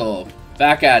 Block puzzle.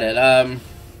 Back at it.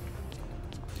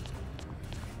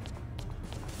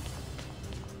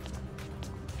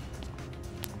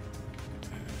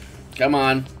 Come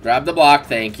on. Grab the block,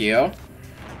 thank you.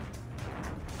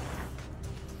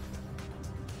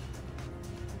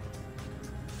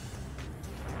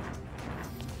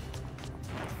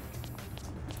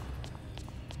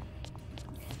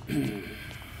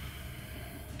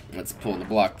 Let's pull the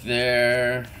block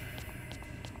there.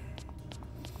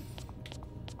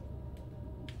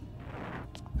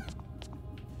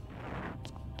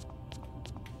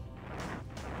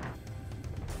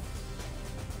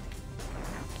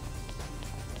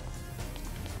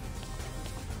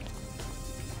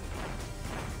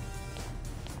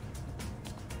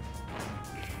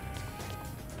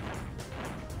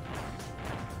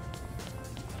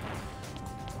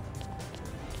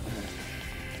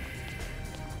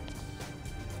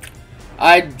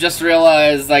 I just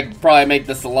realized I could probably make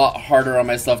this a lot harder on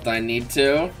myself than I need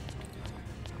to.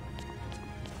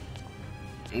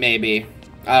 Maybe.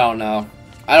 I don't know.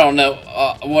 I don't know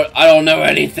I don't know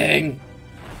anything.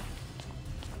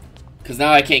 Cause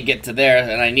now I can't get to there,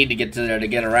 and I need to get to there to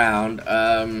get around.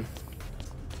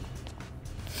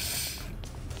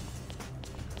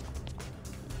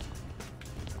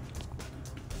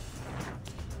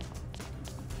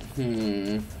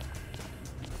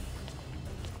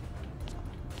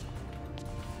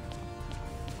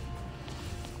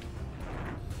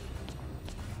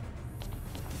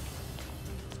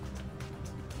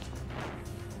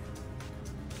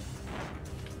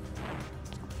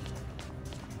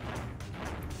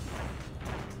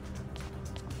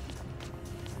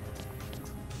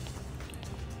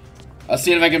 I'll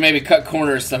see if I can maybe cut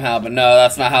corners somehow, but no,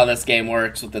 that's not how this game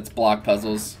works with its block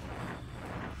puzzles.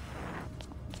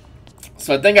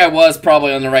 So I think I was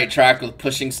probably on the right track with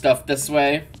pushing stuff this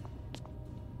way.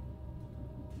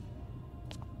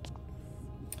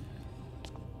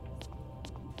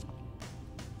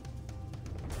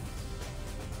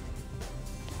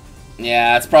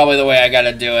 Yeah, that's probably the way I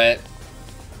gotta do it.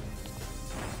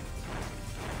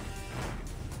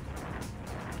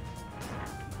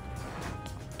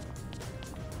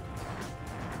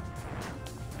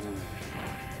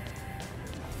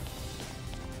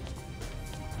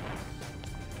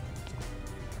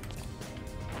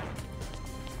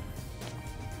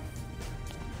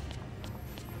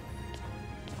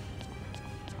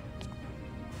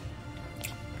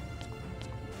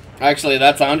 Actually,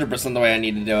 that's 100% the way I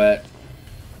need to do it.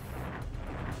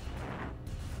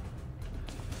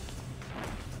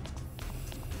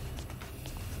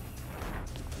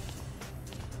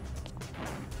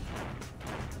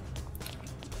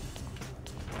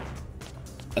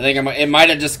 I think it might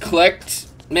have just clicked,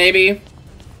 maybe.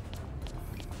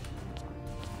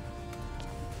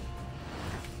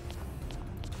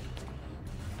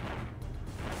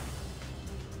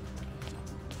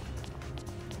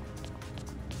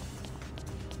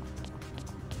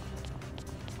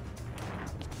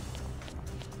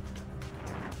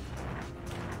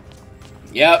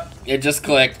 Yep, it just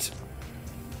clicked.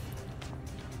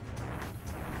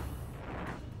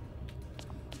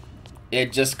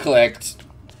 It just clicked.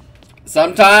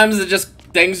 Sometimes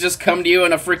things just come to you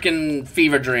in a freaking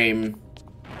fever dream.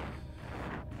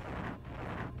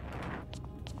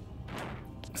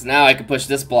 So now I can push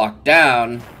this block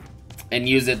down and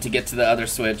use it to get to the other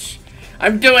switch.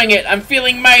 I'm doing it! I'm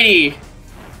feeling mighty!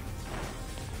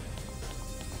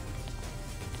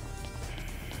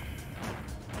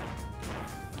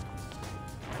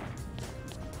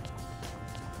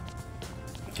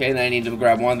 Okay, then I need to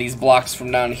grab one of these blocks from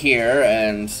down here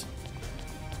and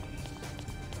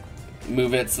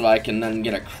move it so I can then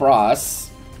get across.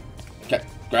 Okay,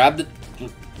 grab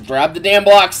the damn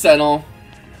block, Sentinel.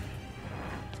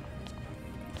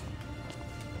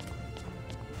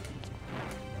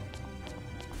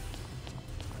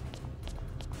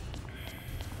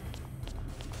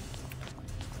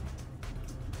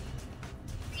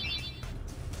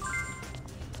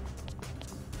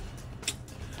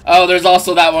 Oh, there's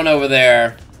also that one over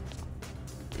there.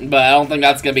 But I don't think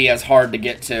that's going to be as hard to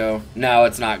get to. No,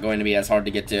 it's not going to be as hard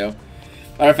to get to.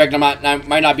 Matter of fact, it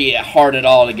might not be hard at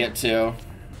all to get to.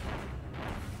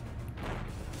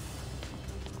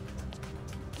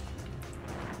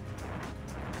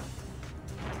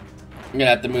 I'm going to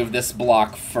have to move this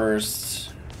block first.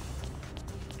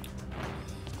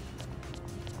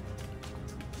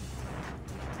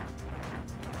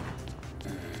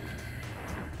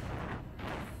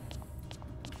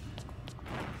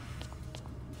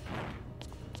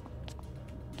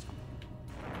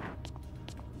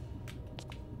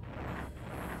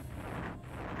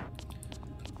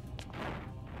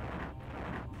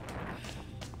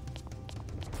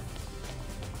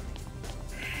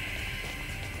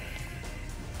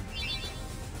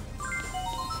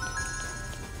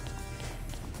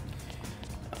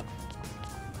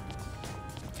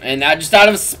 And now, just out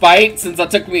of spite, since it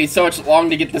took me so much long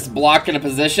to get this block in a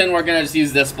position, we're gonna just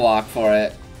use this block for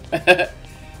it.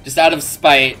 Just out of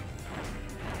spite.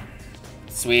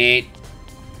 Sweet.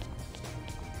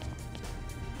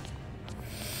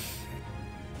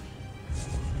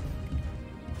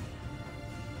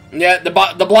 Yeah, the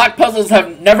block puzzles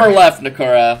have never left,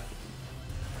 Nakura.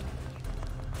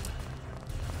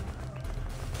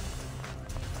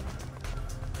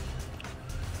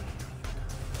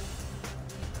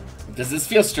 Does this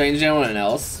feel strange to anyone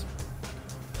else?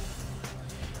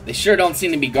 They sure don't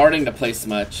seem to be guarding the place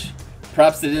much.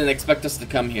 Perhaps they didn't expect us to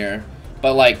come here.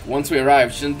 But like, once we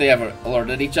arrived, shouldn't they have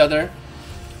alerted each other?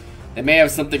 They may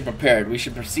have something prepared. We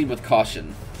should proceed with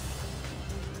caution.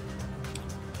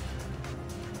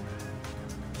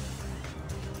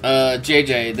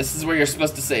 JJ, this is where you're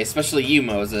supposed to say, especially you,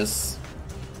 Moses.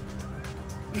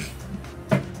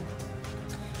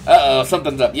 Uh-oh,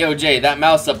 something's up. Yo, Jay, that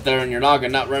mouse up there in your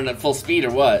noggin not running at full speed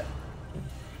or what?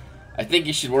 I think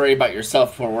you should worry about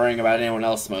yourself before worrying about anyone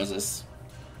else, Moses.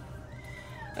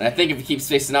 And I think if you keep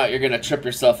spacing out, you're gonna trip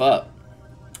yourself up.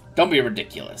 Don't be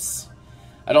ridiculous.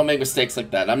 I don't make mistakes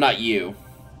like that. I'm not you.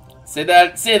 Say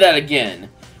that again.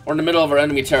 We're in the middle of our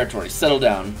enemy territory. Settle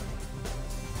down.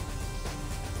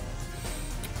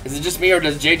 Is it just me, or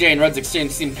does JJ and Red's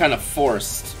exchange seem kind of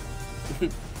forced?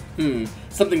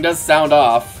 Something does sound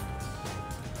off.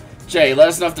 Jay, let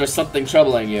us know if there's something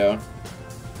troubling you.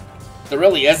 There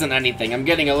really isn't anything. I'm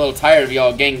getting a little tired of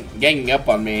y'all ganging up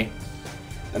on me.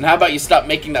 Then how about you stop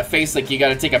making that face like you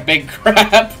gotta take a big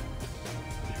crap?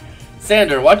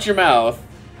 Sander, watch your mouth.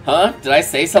 Huh? Did I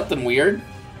say something weird?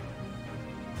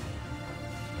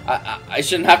 I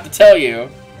shouldn't have to tell you.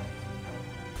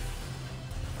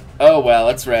 Oh well,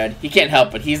 it's Red. He can't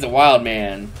help it. He's a wild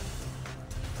man.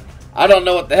 I don't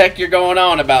know what the heck you're going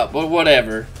on about, but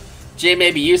whatever. Jay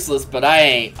may be useless, but I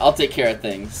ain't. I'll take care of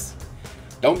things.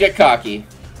 Don't get cocky.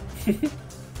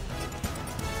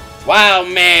 Wow,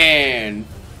 man!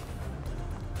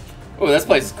 Oh, this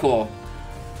place is cool.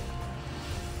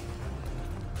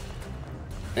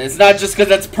 And it's not just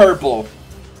because it's purple.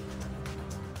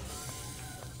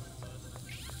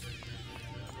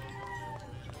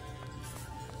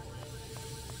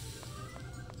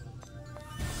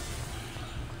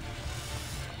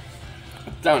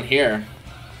 Down here.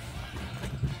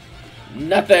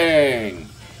 Nothing.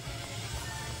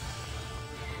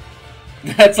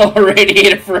 That's all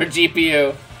radiated for a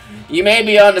GPU. You may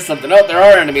be onto something. Oh, there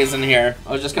are enemies in here.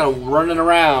 I was just kind of running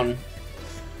around.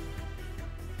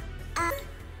 I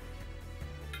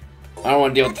don't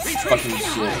want to deal with this fucking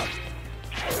shit.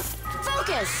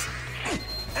 Focus!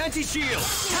 Anti-shield!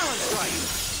 Talent strike!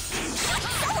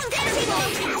 Someone there,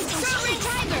 people! Front red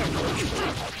tiger!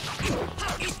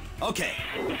 Okay.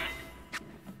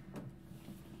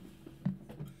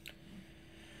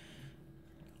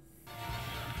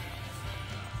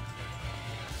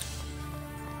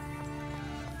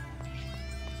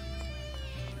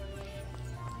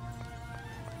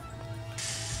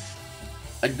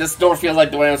 Like, this door feels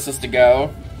like the way I'm supposed to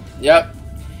go. Yep.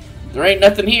 There ain't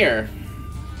nothing here.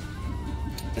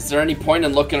 Is there any point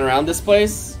in looking around this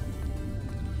place?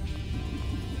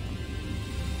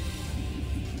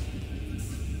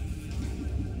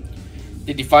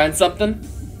 Did you find something?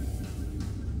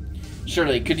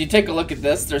 Surely, could you take a look at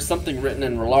this? There's something written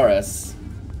in Rolaris.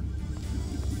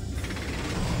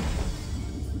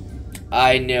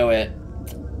 I knew it.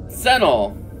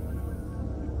 Senel!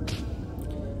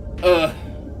 Ugh.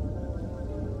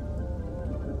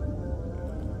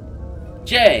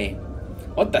 Jay!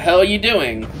 What the hell are you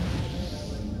doing?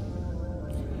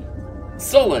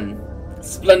 Solon!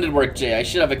 Splendid work, Jay. I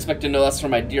should have expected no less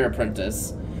from my dear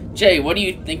apprentice. Jay, what do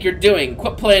you think you're doing?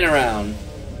 Quit playing around.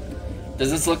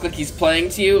 Does this look like he's playing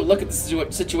to you? Look at the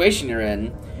situation you're in.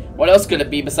 What else could it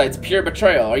be besides pure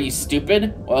betrayal? Are you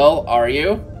stupid? Well, are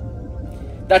you?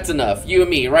 That's enough. You and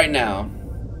me, right now.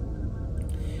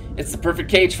 It's the perfect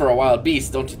cage for a wild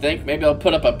beast, don't you think? Maybe I'll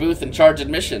put up a booth and charge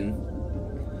admission.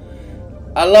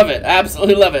 I love it. I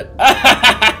absolutely love it.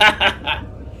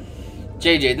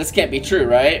 JJ, this can't be true,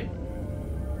 right?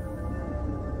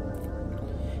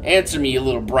 Answer me, you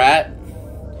little brat.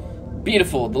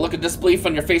 Beautiful. The look of disbelief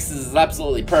on your faces is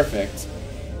absolutely perfect.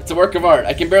 It's a work of art.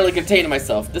 I can barely contain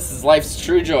myself. This is life's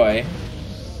true joy.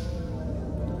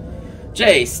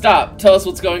 Jay, stop. Tell us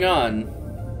what's going on.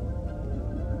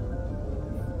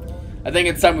 I think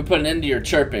it's time we put an end to your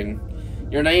chirping.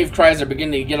 Your naive cries are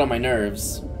beginning to get on my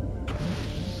nerves.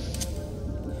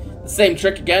 The same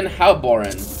trick again? How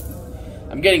boring.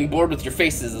 I'm getting bored with your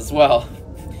faces as well.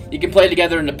 You can play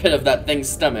together in the pit of that thing's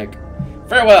stomach.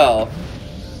 Farewell.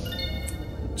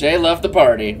 Jay left the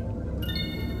party.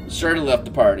 Sure left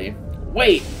the party.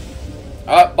 Wait!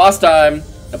 Boss time!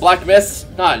 The black mist?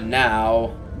 Not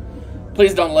now.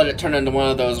 Please don't let it turn into one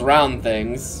of those round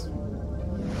things.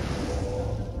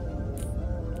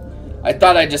 I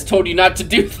thought I just told you not to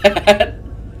do that.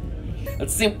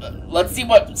 Let's see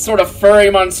what sort of furry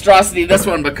monstrosity this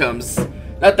one becomes.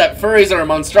 Not that furries are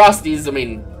monstrosities, I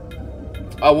mean...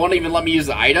 won't even let me use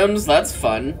the items? That's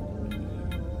fun.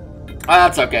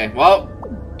 That's okay. Well...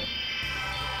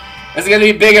 Is it gonna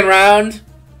be big and round?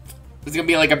 Is it gonna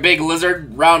be like a big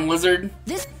lizard? Round lizard?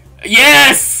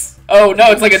 Yes! Oh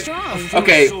no, it's like a...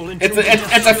 Okay,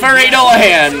 it's a furry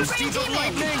Dolahan.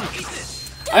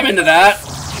 I'm into that.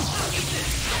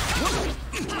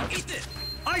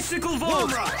 Icicle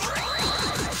Volt!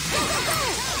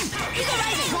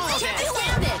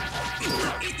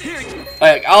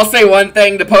 Like, I'll say one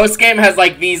thing, the post game has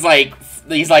like these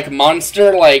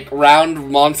monster, round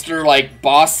monster,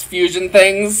 boss fusion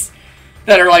things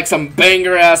that are like some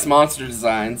banger ass monster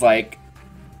designs. Like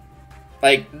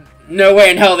no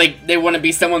way in hell they want to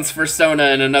be someone's persona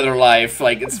in another life.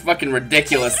 Like, it's fucking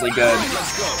ridiculously good.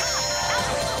 Let's go!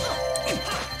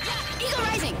 Eagle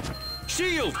Rising!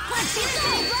 Shield!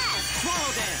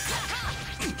 Swallow Dance!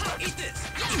 Eat this!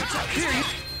 Here,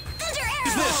 Thunder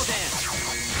use Arrow! this!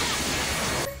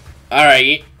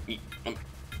 Alright,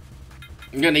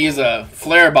 I'm gonna use a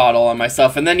flare bottle on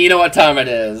myself, and then you know what time it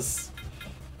is.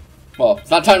 Well, it's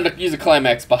not time to use a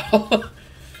climax bottle.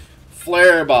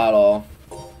 Flare bottle.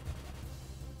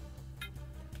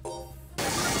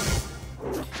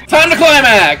 Time to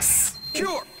climax!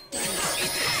 Cure! Sword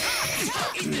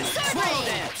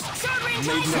Dance! Sword Rain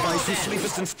Maiden of ice who Tail!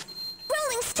 sleepest in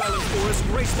Rolling silent Stone! forest,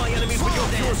 grace my enemies with your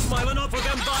pure smile and offer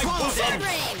them thy Sword bosom!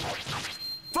 Rain!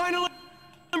 Final Sword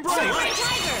embrace!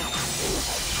 Tiger!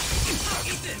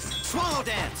 Swallow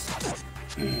Dance!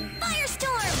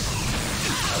 Firestorm!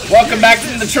 Welcome back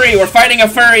to the tree. We're fighting a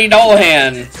furry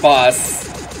Dolahan boss.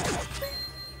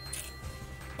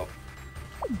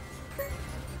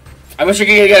 I wish I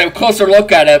could get a closer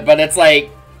look at it, but it's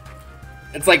like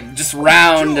just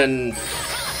round and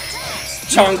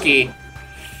chunky.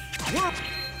 Thunder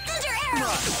Arrow!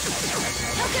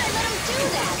 How could I let him do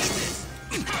that?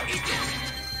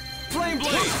 Flame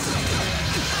Blade!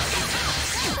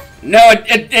 No,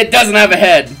 it doesn't have a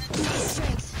head.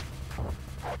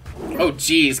 Oh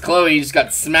jeez, Chloe just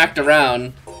got smacked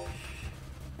around.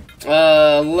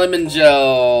 Lemon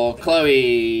gel,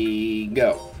 Chloe,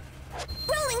 go.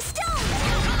 Rolling Stone!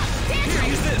 Here,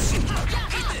 use this!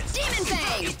 Demon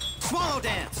Fang! Swallow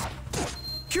Dance!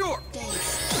 Cure! Go,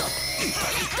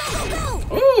 go,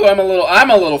 go! Ooh, I'm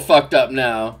a little fucked up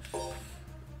now.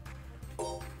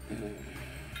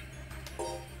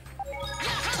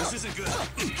 This isn't good.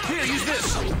 Here, use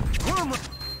this! Worm Rush!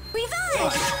 Revive!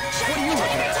 What are you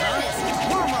looking at, huh?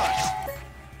 Worm Rush!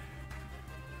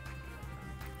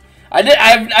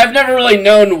 I've never really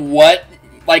known what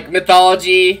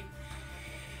mythology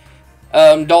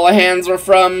Dolahans were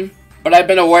from, but I've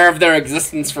been aware of their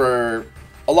existence for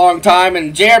a long time,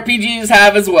 and JRPGs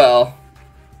have as well.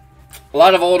 A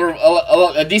lot of older,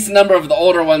 a decent number of the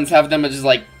older ones have them as just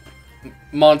like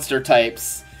monster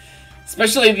types.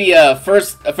 Especially the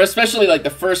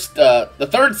the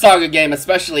third Saga game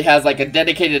especially has like a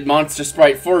dedicated monster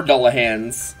sprite for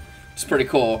Dullahan's. It's pretty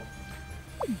cool.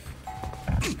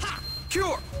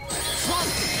 Cure!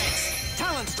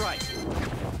 Talent strike!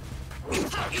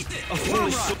 A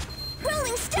holy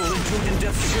Rolling stone!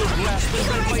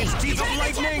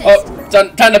 Oh,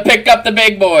 time to pick up the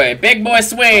big boy. Big boy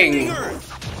swing.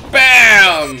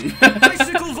 Bam!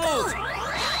 Bicycle volt!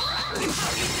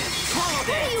 What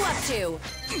are you up to?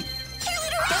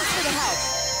 Thanks for the help.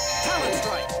 Talent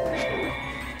strike!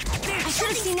 I should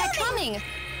have seen that coming.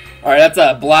 Alright, that's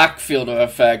a black field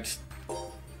effect.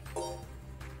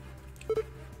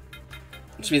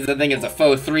 Which means I think it's a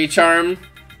faux 3 charm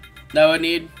that I would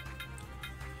need.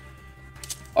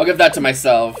 I'll give that to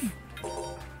myself.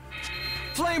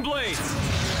 Flame blades!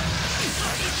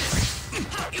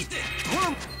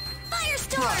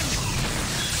 Firestorm!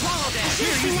 Swallow I should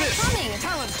have seen that coming.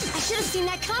 I should have seen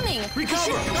that coming.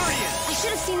 Recover! Guardian! I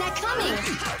should have seen that coming.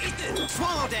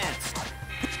 Swallow dance!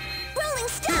 Rolling Here,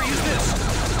 stone! use this!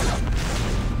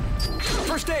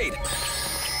 First aid!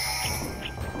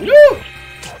 Woo!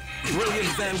 Brilliant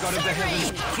vanguard of the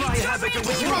heavens! Cry havoc and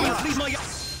with your wrath lead my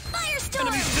Firestorm!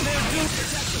 enemies to their doom!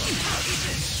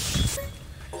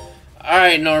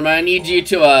 Alright, Norma, I need you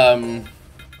to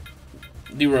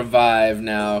do revive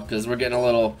now, because we're getting a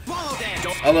little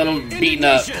beaten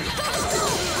up.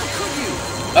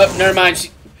 Oh, never mind.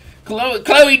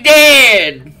 Chloe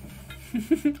dead!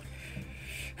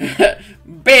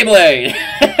 Beyblade!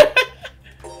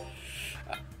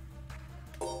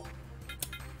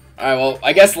 Alright, well,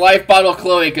 I guess life bottle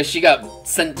Chloe, because she got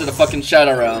sent to the fucking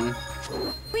Shadow Realm.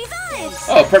 Revive!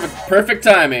 Oh, perfect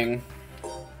timing.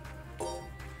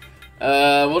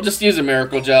 We'll just use a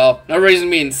Miracle Gel. No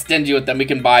reason being stingy with them, we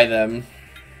can buy them.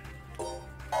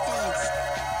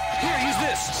 Here, use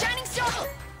this! Shining star!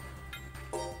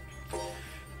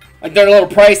 Like, they're a little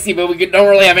pricey, but we don't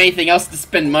really have anything else to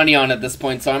spend money on at this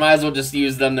point, so I might as well just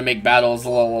use them to make battles a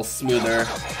little smoother.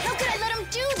 How could I let him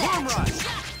do Bomb that? rush!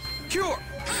 Cure!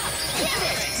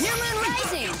 Gambit! New Moon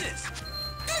Rising!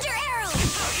 Thunder Arrow!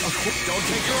 Don't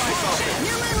take your eyes off it!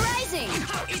 New Moon Rising!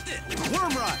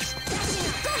 Worm rush!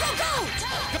 Go, go, go!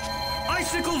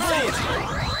 Icicle volt!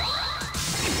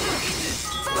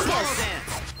 Focus!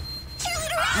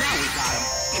 Cheerleader Rally!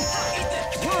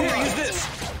 Here, use this!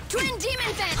 Twin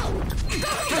Demon Fan! Go, go,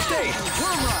 First go! aid!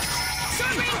 Worm rush!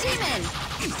 Swordbrain Demon!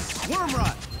 Worm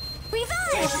rush!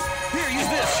 Revive! Here, use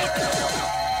this!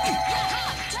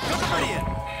 Guardian!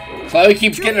 Chloe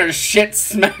keeps getting her shit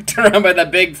smacked around by the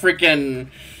big freaking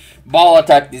ball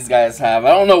attack these guys have.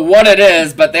 I don't know what it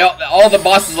is, but all the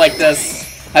bosses like this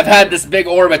have had this big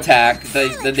orb attack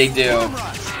that they do. Worm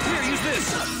rush! Here, use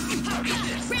this!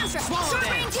 Ground strike!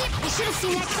 Swordbrain Demon! I should have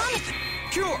seen that coming!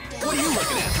 Cure! What are you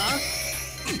looking at, huh?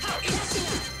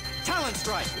 Talent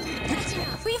strike!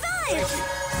 Revive!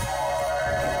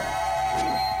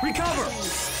 Recover!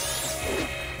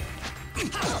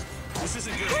 This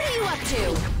isn't good. What are you up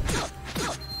to?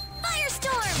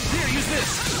 Firestorm! Here, use this!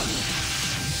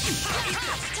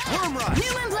 Worm rush!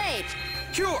 New Moon Blade!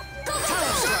 Cure! Go, go, go!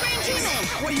 Swordbrain Demon!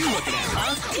 What are you looking at,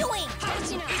 huh? Doing!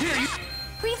 Here, you...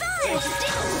 Revive!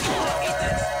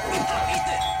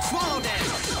 Swallow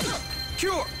dance!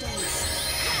 Cure!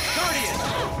 Guardian!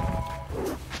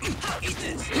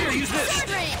 Here, use this!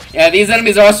 Swordbrain! Yeah, these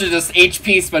enemies are also just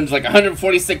HP spends like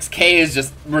 146k is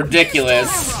just ridiculous.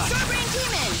 Swordbrain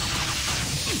Demon!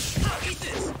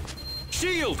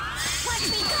 Shield! Watch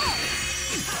me go!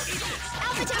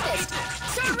 Alpha Tempest!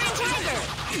 Swordbrain Tiger!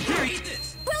 Here, eat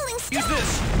this! Rolling Use Stone!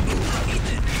 this!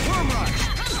 Worm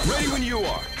rush! Ready when you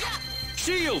are!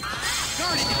 Shield!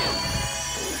 Guardian!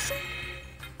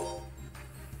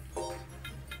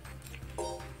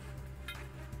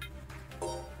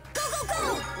 Go, go,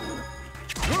 go!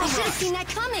 Worm I should have rush! seen that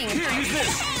coming! Here, use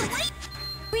this!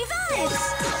 Revive!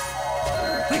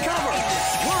 Recover! I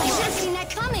Worm should have rush! seen that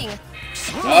coming!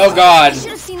 Oh god. I should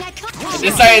have seen that coming!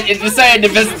 It decided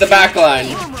to visit the back line.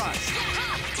 Worm rush!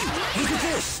 Look at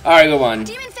this! Alright, go on.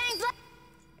 Demon Fang Blade!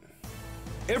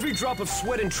 Every drop of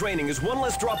sweat in training is one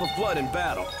less drop of blood in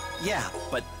battle. Yeah,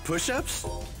 but push-ups?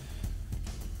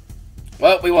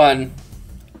 Well, we won.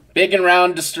 Big and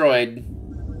round destroyed.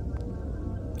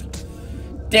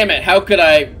 Damn it, how could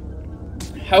I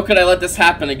let this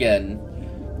happen again?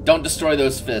 Don't destroy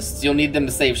those fists. You'll need them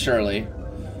to save Shirley.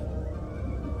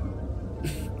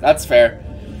 That's fair.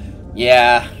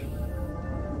 Yeah.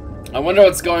 I wonder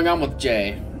what's going on with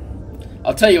Jay.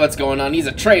 I'll tell you what's going on. He's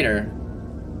a traitor.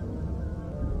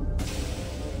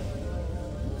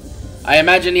 I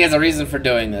imagine he has a reason for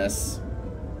doing this.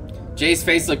 Jay's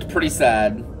face looked pretty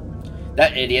sad.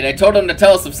 That idiot. I told him to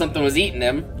tell us if something was eating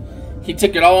him. He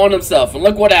took it all on himself, and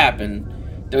look what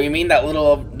happened. Do we mean that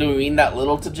little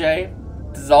to Jay?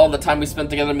 Does all the time we spent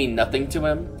together mean nothing to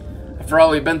him? After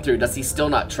all we've been through, does he still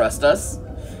not trust us?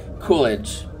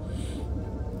 Coolidge.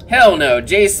 Hell no,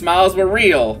 Jay's smiles were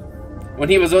real. When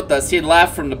he was with us, he'd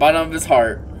laugh from the bottom of his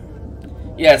heart.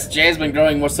 Yes, Jay has been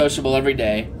growing more sociable every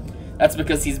day. That's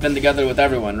because he's been together with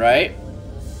everyone, right?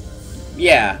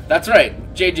 Yeah, that's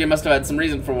right. JJ must have had some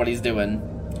reason for what he's doing.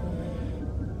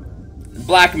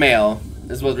 Blackmail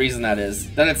is what reason that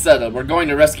is. Then it's settled. We're going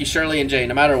to rescue Shirley and Jay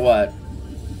no matter what.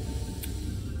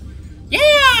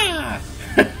 Yeah!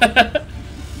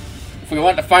 If we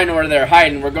want to find where they're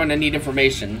hiding, we're going to need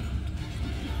information.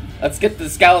 Let's get the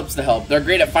Scallops to help. They're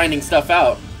great at finding stuff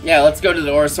out. Yeah, let's go to the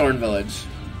Orsorn village.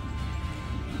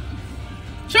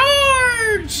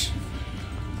 Charge!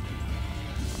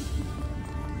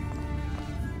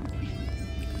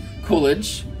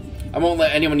 Coolidge. I won't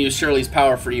let anyone use Shirley's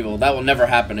power for evil. That will never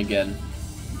happen again.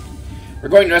 We're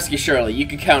going to rescue Shirley. You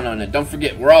can count on it. Don't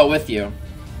forget, we're all with you.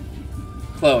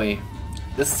 Chloe.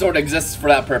 This sword exists for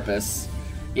that purpose.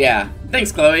 Yeah.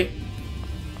 Thanks, Chloe.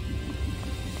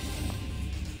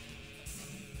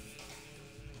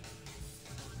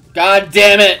 God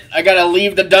damn it! I gotta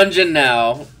leave the dungeon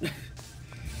now.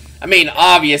 I mean,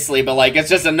 obviously, but like, it's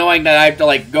just annoying that I have to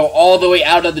like go all the way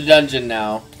out of the dungeon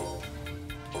now.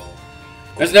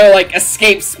 There's no like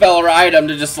escape spell or item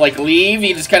to just like leave.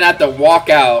 You just kind of have to walk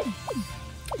out.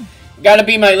 Gotta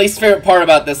be my least favorite part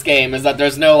about this game is that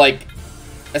there's no like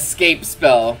escape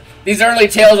spell. These early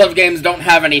Tales of games don't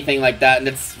have anything like that, and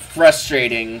it's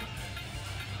frustrating.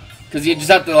 Because you just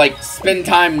have to like spend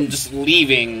time just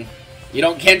leaving. You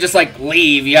can't just like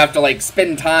leave. You have to like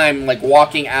spend time like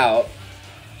walking out.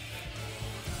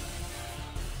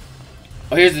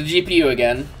 Oh, here's the GPU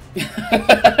again.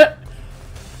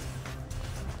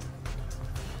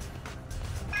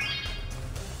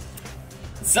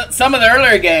 Some of the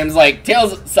earlier games, like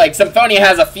Tales, like Symphonia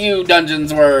has a few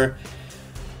dungeons where,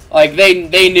 like they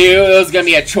knew it was gonna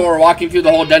be a chore walking through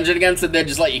the whole dungeon again, so they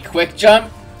just let you quick jump.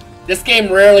 This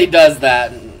game rarely does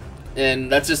that,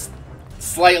 and that's just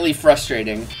slightly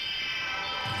frustrating.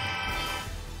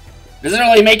 Doesn't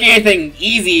really make anything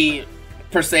easy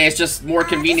per se. It's just more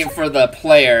convenient for the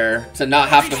player to not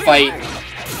have to fight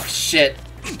shit.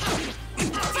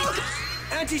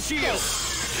 Anti-shield!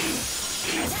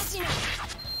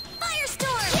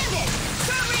 Firestorm! Gambit!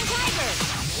 Sovereign Tiger!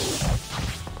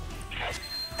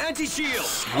 Anti-shield!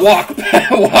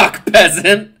 Walk,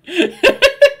 peasant.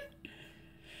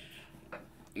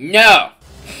 No.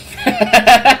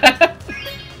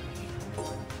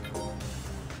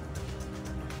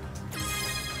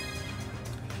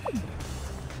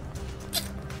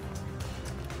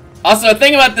 Also, the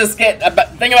thing about this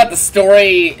thing about the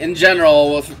story in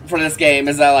general for this game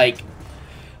is that like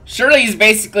Shirley's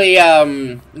basically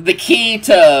the key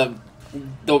to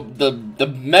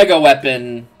the mega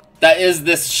weapon that is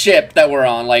this ship that we're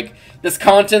on. Like this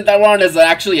content that we're on is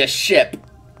actually a ship.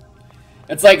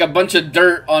 It's like a bunch of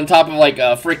dirt on top of like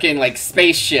a freaking like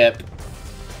spaceship,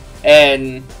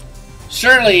 and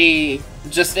Shirley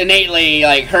just innately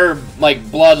like her like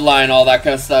bloodline, all that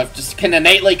kind of stuff, just can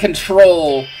innately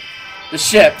control the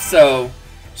ship, so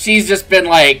she's just been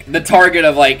like the target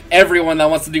of like everyone that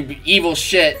wants to do evil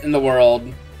shit in the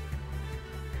world.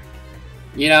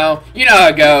 You know how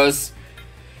it goes.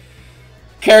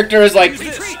 Character is like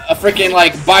a freaking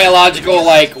like biological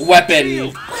like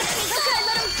weapon,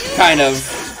 kind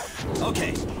of.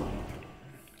 Okay.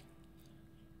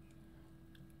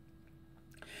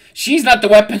 She's not the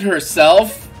weapon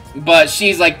herself, but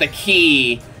she's like the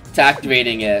key to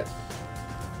activating it.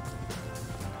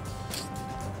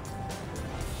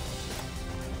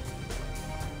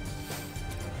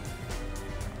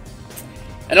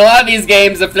 In a lot of these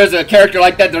games, if there's a character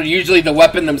like that, they're usually the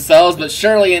weapon themselves, but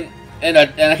Shirley, in a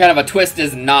kind of a twist,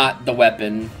 is not the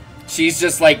weapon. She's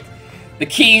just like the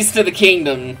keys to the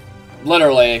kingdom,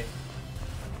 literally.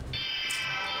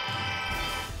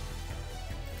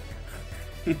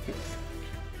 They're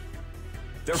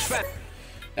fat.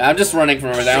 I'm just running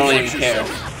from over there, I don't even care.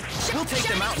 We'll take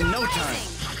them out in no time.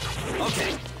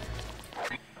 Okay.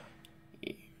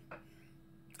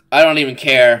 I don't even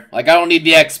care. Like, I don't need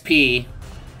the XP.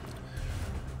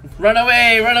 Run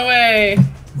away, run away!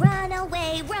 Run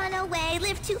away,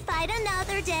 live to fight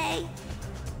another day.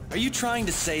 Are you trying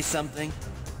to say something?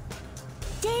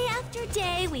 Day after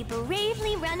day, we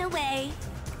bravely run away.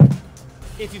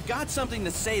 If you've got something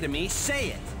to say to me,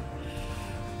 say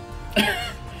it.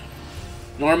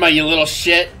 Norma, you little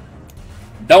shit.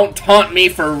 Don't taunt me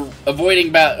for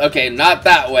avoiding okay, not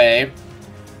that way.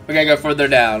 We gotta go further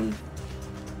down.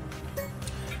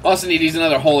 Also need to use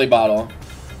another holy bottle.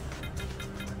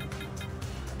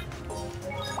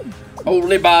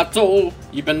 Holy bottle,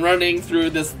 you've been running through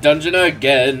this dungeon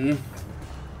again.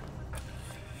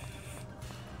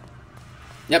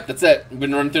 Yep, that's it. We've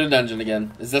been running through the dungeon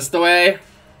again. Is this the way?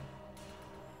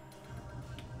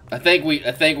 I think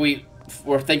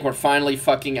we're finally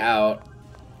fucking out.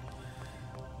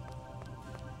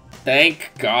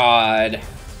 Thank God.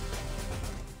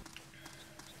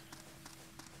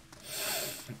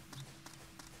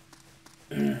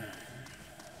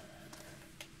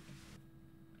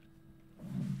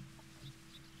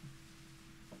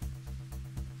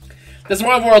 This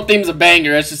Overworld theme's a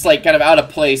banger. It's just like kind of out of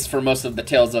place for most of the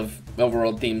Tales of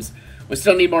Overworld themes. We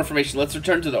still need more information. Let's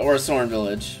return to the Orasoran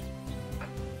village.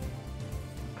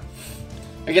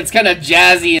 Like, it's kind of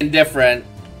jazzy and different,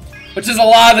 which is a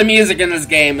lot of the music in this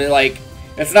game. Like,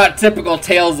 it's not typical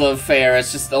Tales of fare.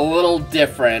 It's just a little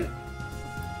different.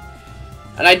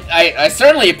 And I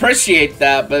certainly appreciate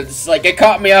that, but it's like, it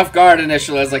caught me off guard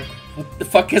initially. I was like, what the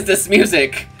fuck is this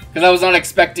music? Because I was not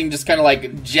expecting just kind of like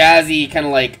jazzy, kind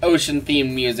of like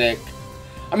ocean-themed music.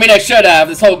 I mean, I should have.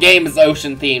 This whole game is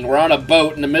ocean-themed. We're on a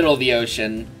boat in the middle of the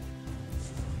ocean.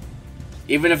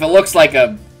 Even if it looks like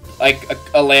a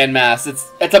landmass,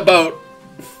 it's a boat.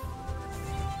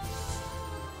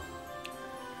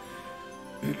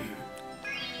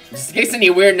 Just in case any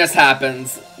weirdness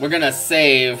happens, we're gonna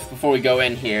save before we go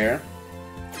in here.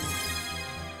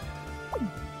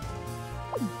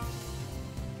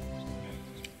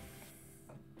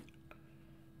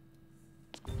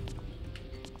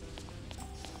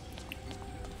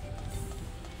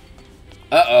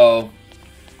 Uh-oh.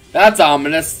 That's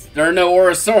ominous. There are no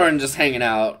Orasoran just hanging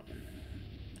out.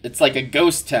 It's like a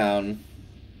ghost town.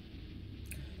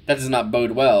 That does not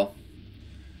bode well.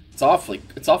 It's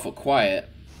awful quiet.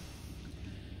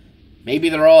 Maybe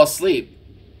they're all asleep.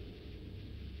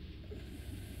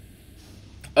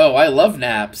 Oh, I love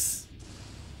naps.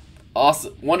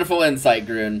 Awesome. Wonderful insight,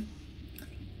 Grun.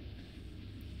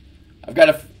 I've got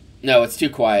to... No, it's too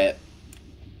quiet.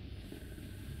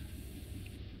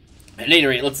 At any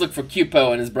rate, let's look for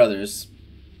Cupo and his brothers.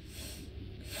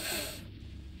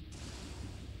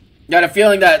 Got a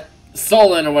feeling that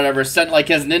Solon or whatever sent like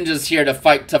his ninjas here to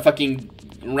fight, to fucking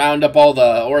round up all the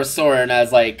Orasoran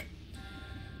as like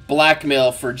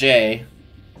blackmail for Jay.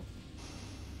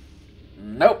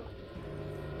 Nope.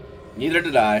 Neither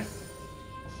did I.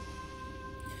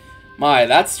 My,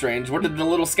 that's strange. Where did the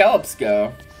little scallops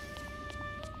go?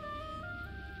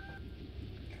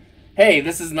 Hey,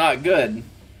 this is not good.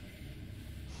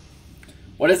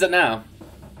 What is it now?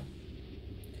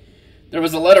 There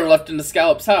was a letter left in the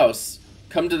Scallop's house.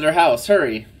 Come to their house,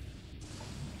 hurry.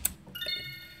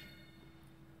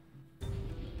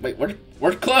 Wait,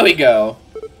 where'd Chloe go?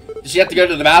 Did she have to go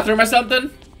to the bathroom or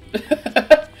something?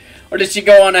 Or did she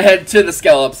go on ahead to the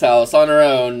Scallop's house on her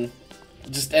own?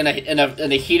 Just in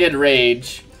a heated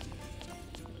rage.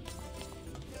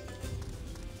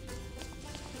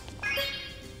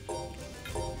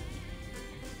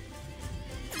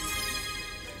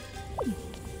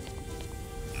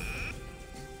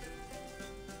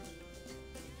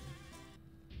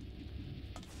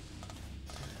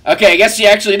 Okay, I guess she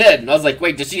actually did. I was like,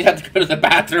 wait, did she have to go to the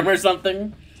bathroom or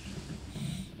something?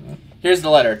 Here's the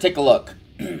letter. Take a look.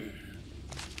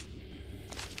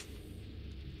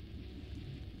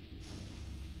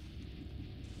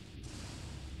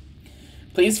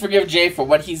 Please forgive Jay for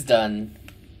what he's done.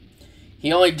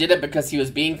 He only did it because he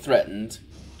was being threatened.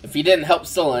 If he didn't help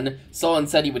Solon, Solon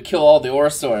said he would kill all the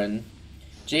Orasoran.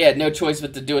 Jay had no choice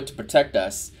but to do it to protect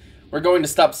us. We're going to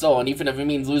stop Solon, even if it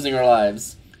means losing our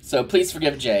lives. So please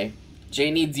forgive Jay. Jay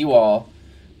needs you all.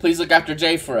 Please look after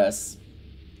Jay for us.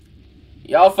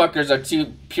 Y'all fuckers are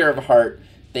too pure of heart.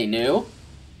 They knew?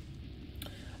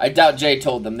 I doubt Jay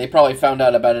told them. They probably found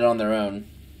out about it on their own.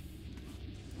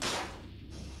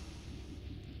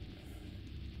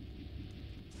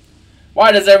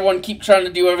 Why does everyone keep trying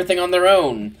to do everything on their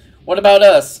own? What about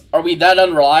us? Are we that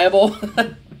unreliable?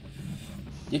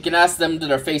 You can ask them to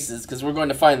their faces, because we're going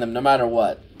to find them no matter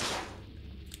what.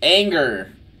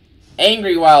 Anger.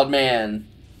 Angry wild man.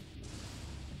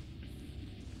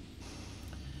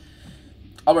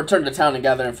 I'll return to town and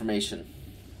gather information.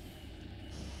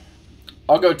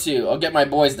 I'll go too. I'll get my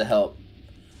boys to help.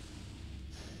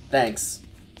 Thanks.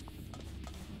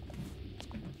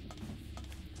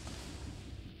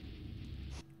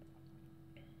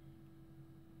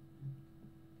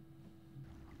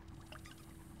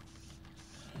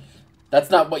 That's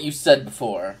not what you said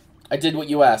before. I did what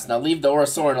you asked. Now leave the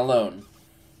Orasoran alone.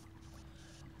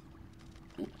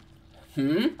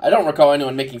 I don't recall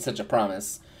anyone making such a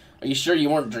promise. Are you sure you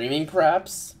weren't dreaming,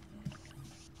 perhaps?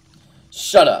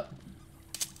 Shut up.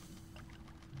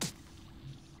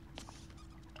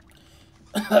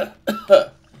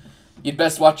 You'd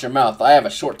best watch your mouth. I have a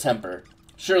short temper.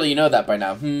 Surely you know that by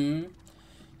now,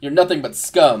 You're nothing but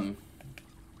scum.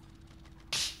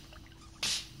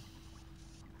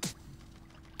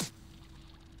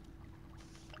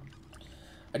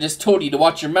 I just told you to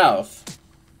watch your mouth.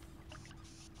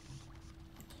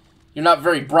 You're not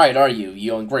very bright, are you,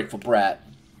 you ungrateful brat?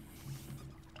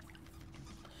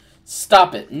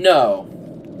 Stop it, no.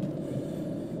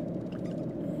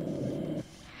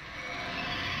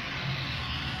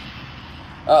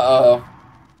 Uh-oh.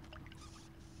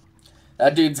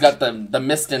 That dude's got the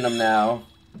mist in him now.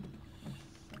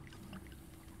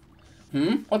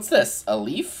 What's this? A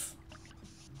leaf?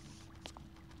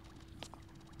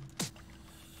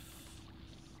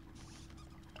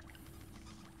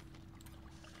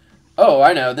 Oh,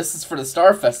 I know. This is for the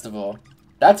Star Festival.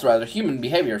 That's rather human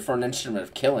behavior for an instrument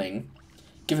of killing.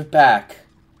 Give it back.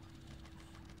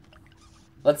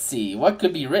 Let's see. What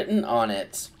could be written on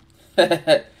it?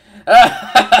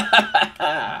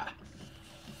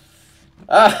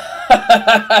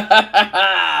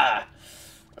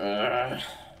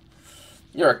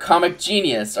 You're a comic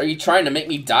genius. Are you trying to make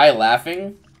me die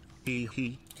laughing? Hee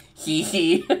hee. Hee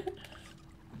hee.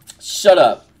 Shut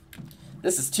up.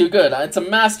 This is too good. It's a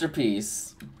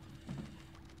masterpiece.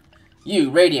 You,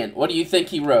 Radiant, what do you think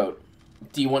he wrote?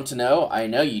 Do you want to know? I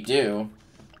know you do.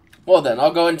 Well then,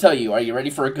 I'll go and tell you. Are you ready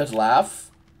for a good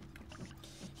laugh?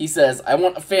 He says, I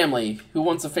want a family. Who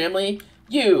wants a family?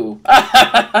 You!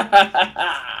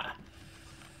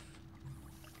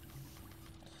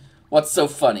 What's so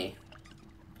funny?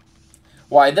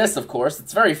 Why, this, of course.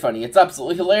 It's very funny. It's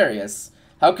absolutely hilarious.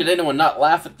 How could anyone not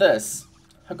laugh at this?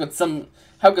 How could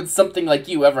something like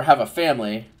you ever have a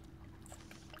family?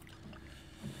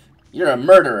 You're a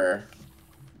murderer.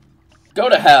 Go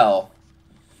to hell.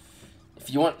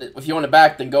 If you want it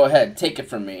back, then go ahead. Take it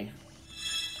from me.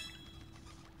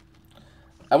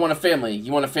 I want a family.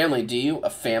 You want a family, do you? A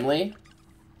family?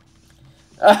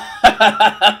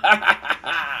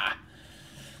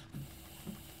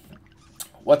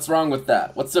 What's wrong with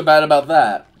that? What's so bad about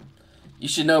that? You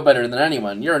should know better than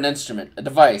anyone. You're an instrument, a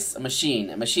device, a machine,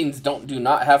 and machines do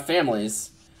not have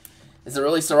families. Is it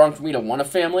really so wrong for me to want a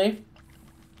family?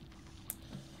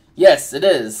 Yes, it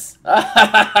is.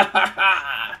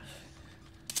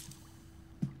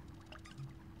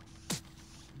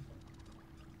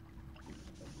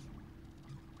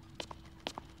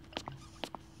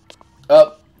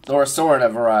 Oh, Laura Soren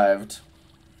have arrived.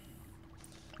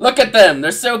 Look at them!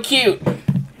 They're so cute!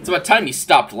 It's about time you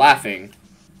stopped laughing.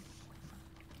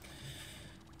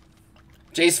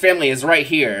 Jay's family is right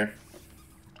here.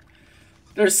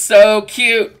 They're so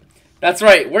cute! That's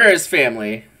right, we're his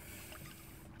family.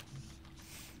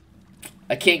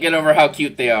 I can't get over how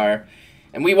cute they are.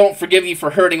 And we won't forgive you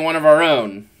for hurting one of our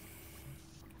own.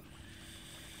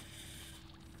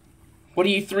 What are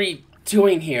you three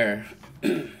doing here?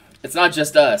 It's not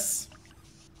just us.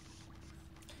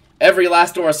 Every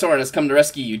last Orosoran has come to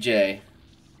rescue you, Jay.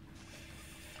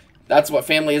 That's what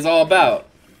family is all about.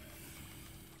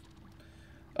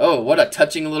 Oh, what a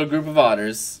touching little group of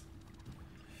otters.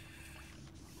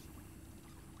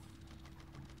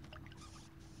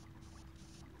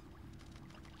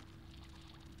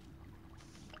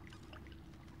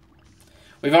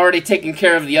 We've already taken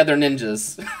care of the other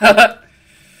ninjas.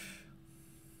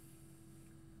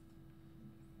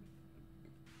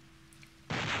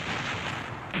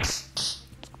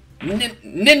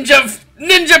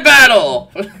 Ninja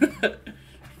battle!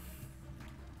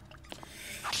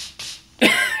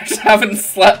 Just haven't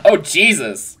slept. Oh,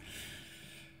 Jesus.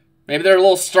 Maybe they're a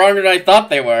little stronger than I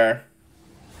thought they were.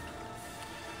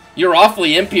 You're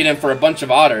awfully impudent for a bunch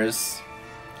of otters.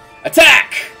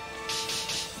 Attack!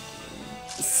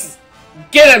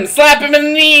 Get him! Slap him in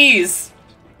the knees!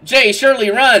 Jay,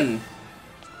 Shirley, run!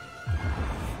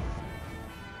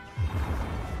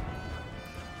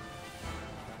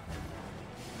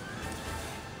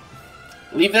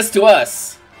 Leave this to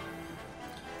us.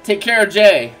 Take care of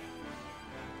Jay.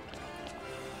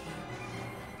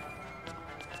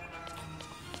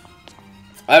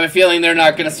 I have a feeling they're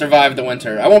not going to survive the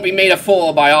winter. I won't be made a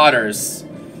fool by otters.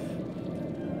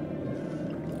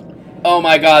 Oh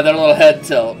my god, that little head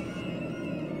tilt.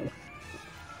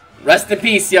 Rest in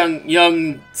peace,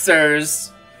 young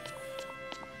sirs.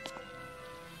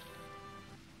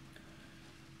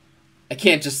 I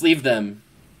can't just leave them.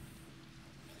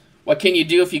 What can you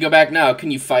do if you go back now?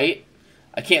 Can you fight?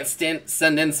 I can't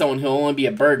send in someone who'll only be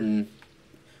a burden.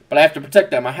 But I have to protect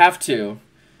them. I have to.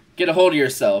 Get a hold of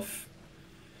yourself.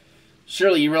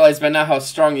 Surely you realize by now how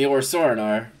strong the Orosoren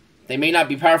are. They may not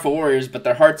be powerful warriors, but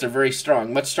their hearts are very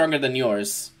strong, much stronger than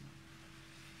yours.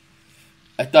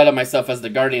 I thought of myself as the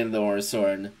guardian of the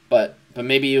Orosoren, but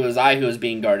maybe it was I who was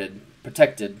being guarded,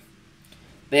 protected.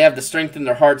 They have the strength in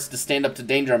their hearts to stand up to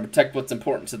danger and protect what's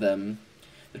important to them.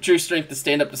 The true strength to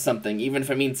stand up to something, even if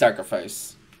it means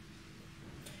sacrifice.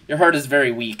 Your heart is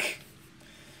very weak.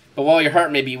 But while your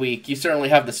heart may be weak, you certainly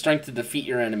have the strength to defeat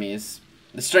your enemies.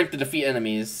 The strength to defeat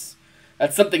enemies.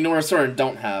 That's something Orosoren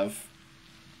don't have.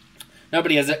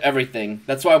 Nobody has everything.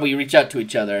 That's why we reach out to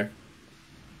each other.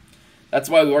 That's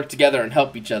why we work together and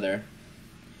help each other.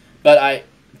 But I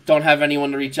don't have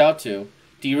anyone to reach out to.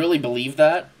 Do you really believe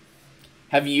that?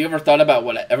 Have you ever thought about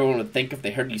what everyone would think if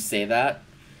they heard you say that?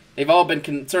 They've all been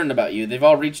concerned about you. They've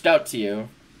all reached out to you.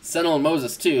 Sentinel and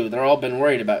Moses, too. They're all been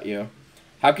worried about you.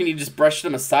 How can you just brush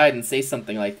them aside and say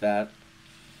something like that?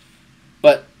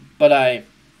 But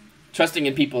trusting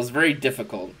in people is very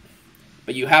difficult.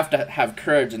 But you have to have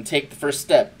courage and take the first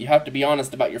step. You have to be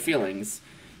honest about your feelings.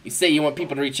 You say you want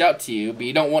people to reach out to you, but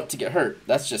you don't want to get hurt.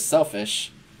 That's just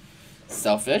selfish.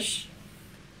 Selfish?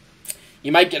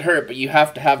 You might get hurt, but you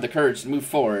have to have the courage to move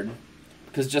forward.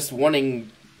 Because just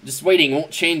waiting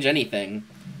won't change anything.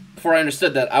 Before I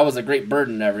understood that, I was a great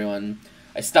burden to everyone.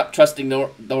 I stopped trusting the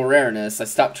awareness. I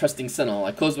stopped trusting Sentinel.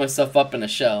 I closed myself up in a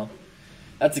shell.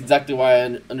 That's exactly why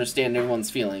I understand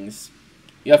everyone's feelings.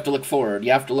 You have to look forward.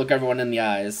 You have to look everyone in the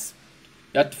eyes.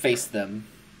 You have to face them.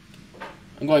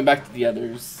 I'm going back to the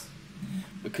others.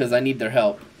 Because I need their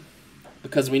help.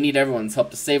 Because we need everyone's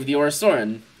help to save the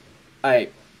Orosoren.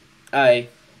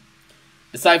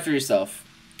 Decide for yourself.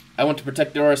 I want to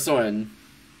protect the Orosoren.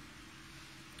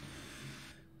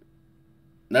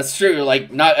 That's true,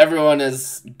 like, not everyone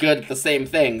is good at the same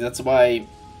thing. That's why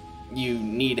you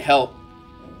need help.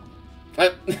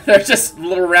 They're just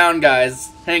little round guys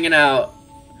hanging out.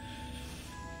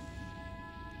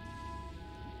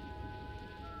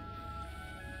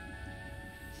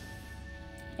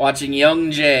 Watching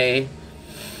young Jay.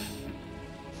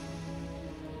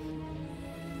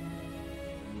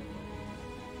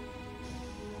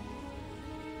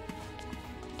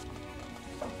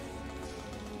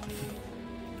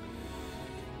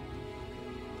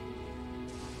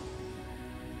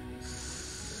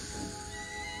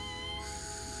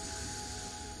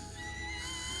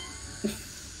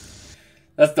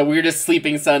 That's the weirdest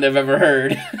sleeping sound I've ever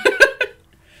heard.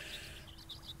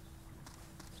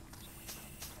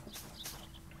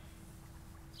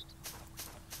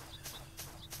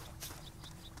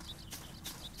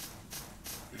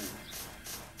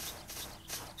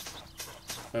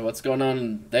 Wait, what's going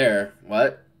on there?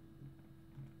 What?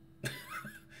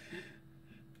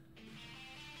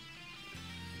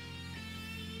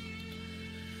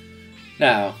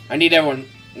 Now, I need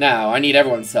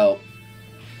everyone's help.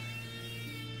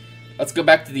 Let's go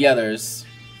back to the others.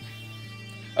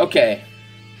 Okay.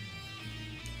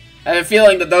 I have a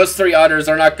feeling that those three otters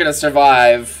are not going to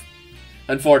survive,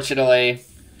 unfortunately.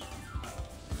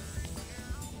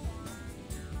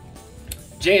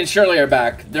 Jay and Shirley are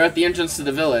back. They're at the entrance to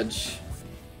the village.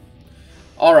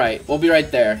 Alright, we'll be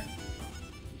right there.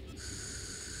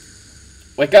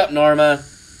 Wake up, Norma.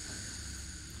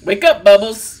 Wake up,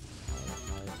 Bubbles.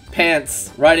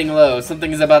 Pants, riding low.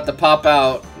 Something's about to pop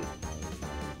out.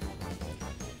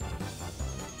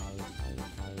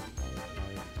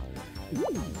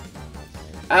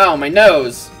 Ow, my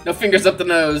nose! No fingers up the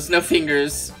nose. No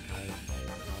fingers.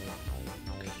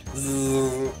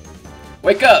 Zzz.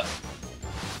 Wake up!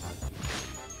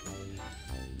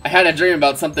 I had a dream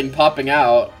about something popping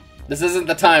out. This isn't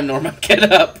the time, Norma. Get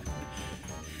up!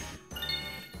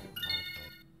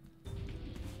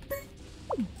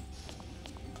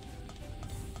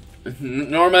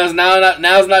 Norma,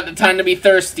 now's not the time to be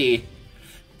thirsty.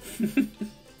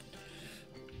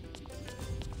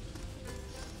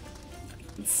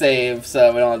 Save,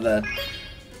 so we don't have to...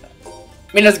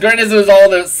 I mean, as great as all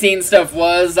the scene stuff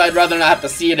was, I'd rather not have to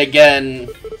see it again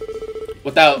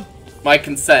without my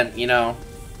consent, you know?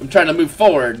 I'm trying to move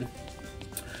forward.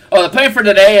 Oh, the plan for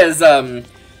today is, at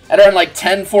around, like,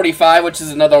 10:45, which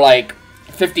is another, like,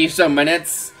 50 or so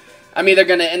minutes. I'm either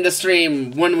gonna end the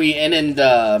stream when we end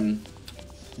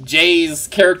Jay's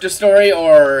character story,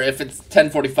 or if it's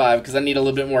 10:45, because I need a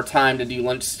little bit more time to do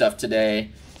lunch stuff today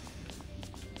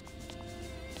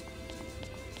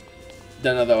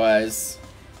than otherwise.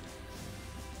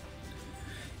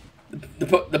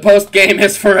 The post game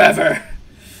is forever.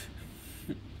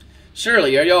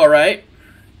 Shirley, are you alright?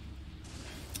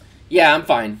 Yeah, I'm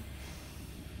fine.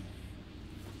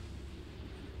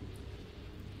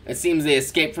 It seems they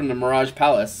escaped from the Mirage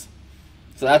Palace.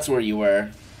 So that's where you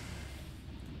were.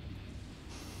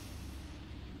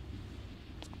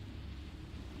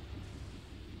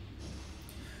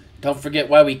 Don't forget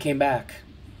why we came back.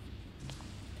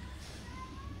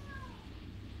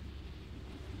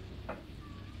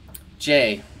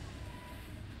 Jay.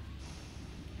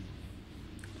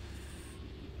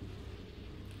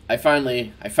 I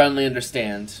finally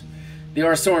understand. The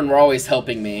Orosoran were always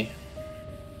helping me.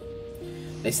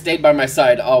 They stayed by my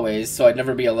side always, so I'd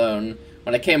never be alone.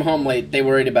 When I came home late, they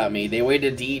worried about me. They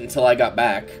waited to eat until I got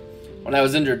back. When I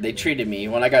was injured, they treated me.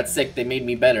 When I got sick, they made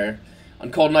me better.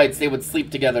 On cold nights, they would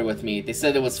sleep together with me. They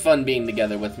said it was fun being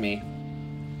together with me.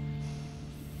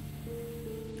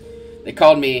 They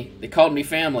called me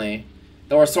family.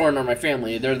 The Orosoran are my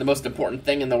family. They're the most important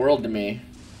thing in the world to me.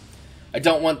 I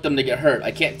don't want them to get hurt.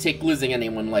 I can't take losing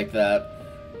anyone like that.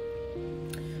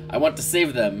 I want to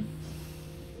save them.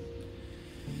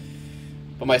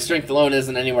 But my strength alone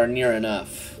isn't anywhere near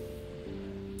enough.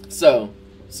 So,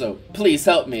 please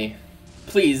help me.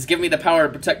 Please, give me the power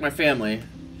to protect my family.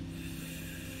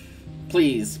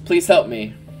 Please help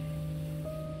me.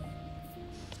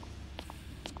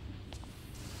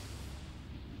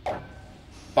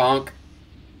 Bonk.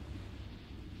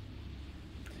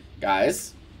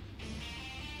 Guys.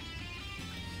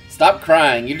 Stop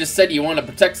crying. You just said you want to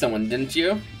protect someone, didn't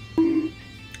you?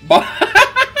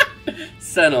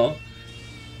 Senel.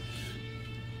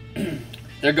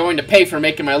 They're going to pay for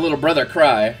making my little brother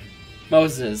cry.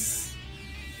 Moses.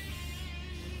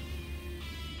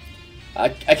 I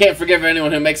can't forgive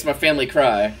anyone who makes my family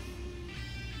cry.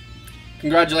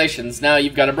 Congratulations, now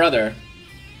you've got a brother.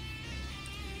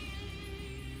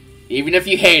 Even if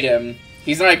you hate him,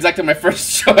 he's not exactly my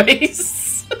first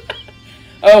choice.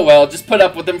 Oh well, just put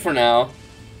up with him for now.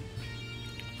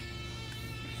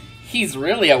 He's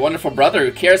really a wonderful brother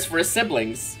who cares for his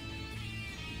siblings.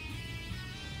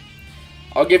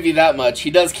 I'll give you that much. He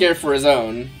does care for his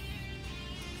own.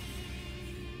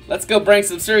 Let's go bring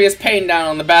some serious pain down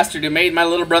on the bastard who made my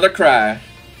little brother cry.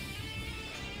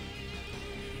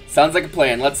 Sounds like a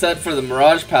plan. Let's head for the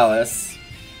Mirage Palace.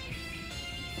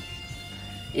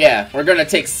 Yeah, we're gonna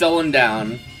take Solon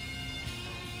down.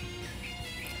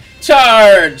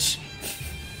 Charge!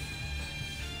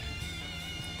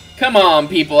 Come on,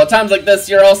 people. At times like this,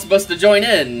 you're all supposed to join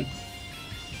in.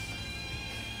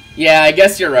 Yeah, I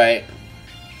guess you're right.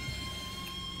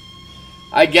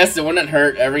 I guess it wouldn't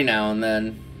hurt every now and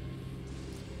then.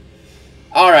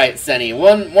 Alright, Senny.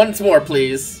 Once more,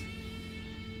 please.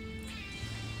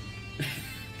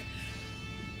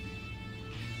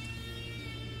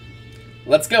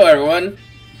 Let's go, everyone.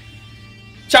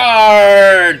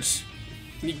 Charge!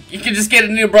 You can just get a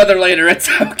new brother later. It's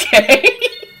okay.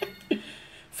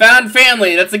 Found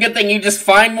family. That's a good thing. You just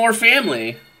find more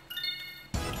family.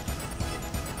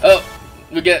 Oh,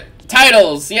 we get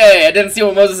titles. Yay. I didn't see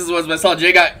what Moses' was, but I saw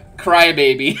Jay got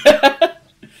Crybaby.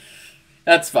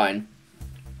 That's fine.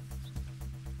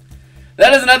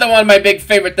 That is another one of my big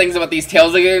favorite things about these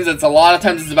Tales of games. It's a lot of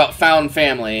times it's about found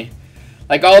family.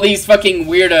 Like all these fucking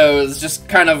weirdos just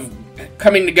kind of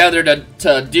coming together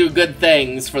to do good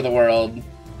things for the world.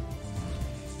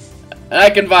 And I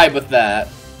can vibe with that.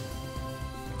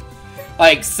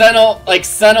 Like Senel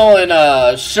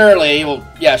and Shirley, well,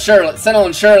 yeah, Senel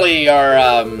and Shirley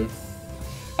are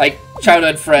like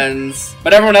childhood friends,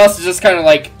 but everyone else is just kind of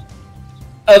like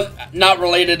not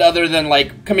related other than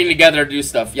like coming together to do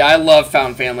stuff. Yeah, I love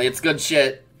found family. It's good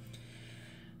shit.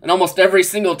 And almost every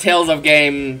single Tales of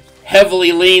game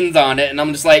heavily leans on it, and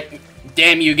I'm just like,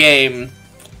 damn you, game.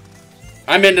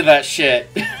 I'm into that shit.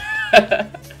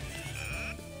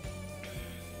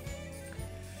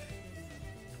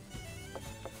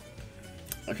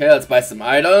 Okay, let's buy some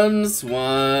items.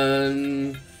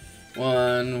 One,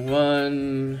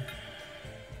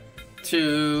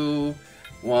 2,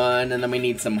 1, and then we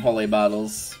need some holy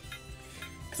bottles.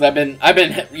 Cause I've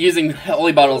been using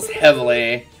holy bottles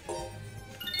heavily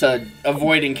to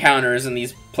avoid encounters in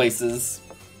these places.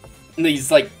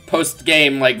 These like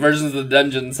post-game like versions of the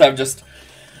dungeons have just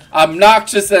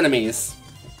obnoxious enemies.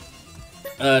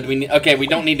 Do we need? Okay, we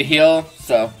don't need to heal,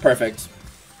 so perfect.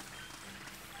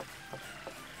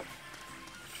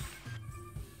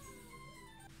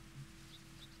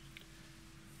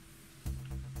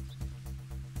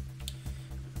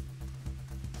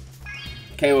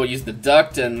 Okay, we'll use the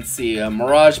duct and see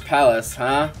Mirage Palace,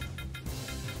 huh?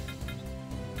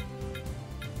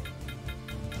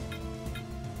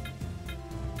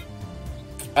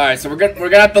 All right, so we're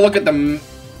gonna have to look at the.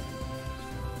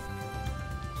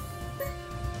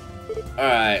 All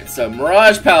right, so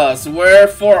Mirage Palace.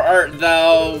 Wherefore art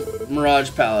thou,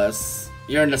 Mirage Palace?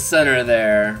 You're in the center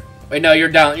there. Wait, no, you're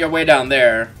down. You're way down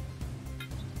there.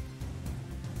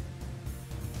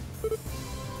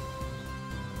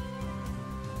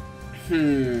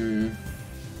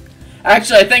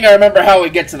 Actually, I think I remember how we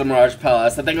get to the Mirage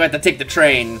Palace. I think we have to take the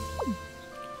train.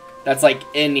 That's like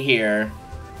in here.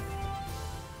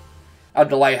 Out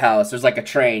the lighthouse, there's like a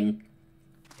train.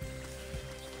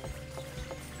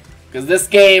 Because this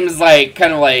game is like,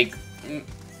 kind of like,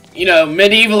 you know,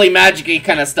 medievally magic-y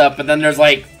kind of stuff, but then there's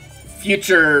like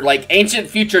future, like ancient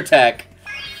future tech.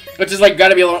 Which is like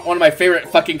gotta be one of my favorite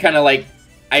fucking kind of like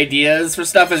ideas for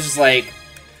stuff, is just like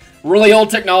really old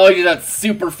technology that's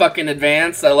super fucking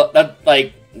advanced. I love that,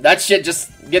 like, that shit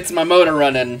just gets my motor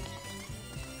running.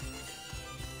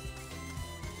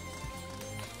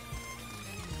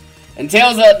 And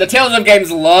the Tales of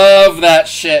games love that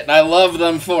shit, and I love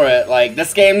them for it. Like,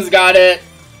 this game's got it.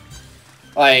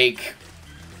 Like,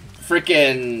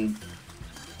 freaking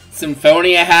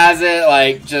Symphonia has it.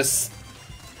 Like, just,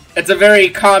 it's a very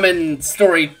common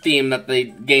story theme that the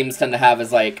games tend to have,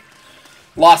 is like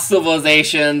lost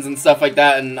civilizations and stuff like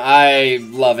that, and I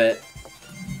love it.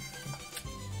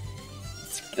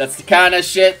 That's the kind of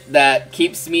shit that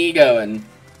keeps me going.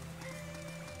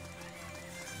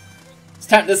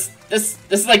 This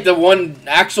is like the one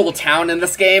actual town in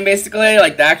this game, basically.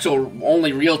 Like the actual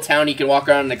only real town you can walk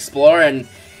around and explore, and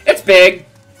it's big.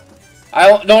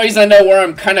 The only reason I know where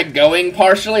I'm kind of going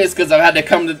partially is because I've had to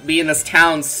come to be in this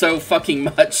town so fucking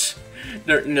much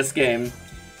in this game.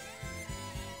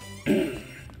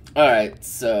 Alright,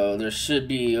 so there should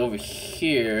be over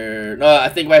here. No, I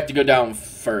think we have to go down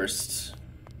first.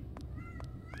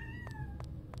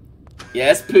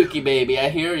 Yes, Pookie baby, I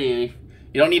hear you.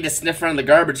 You don't need to sniff around the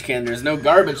garbage can. There's no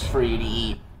garbage for you to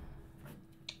eat.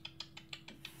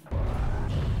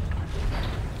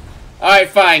 Alright,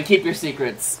 fine. Keep your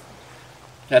secrets.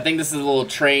 I think this is a little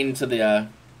train to the,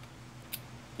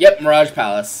 Yep, Mirage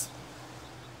Palace.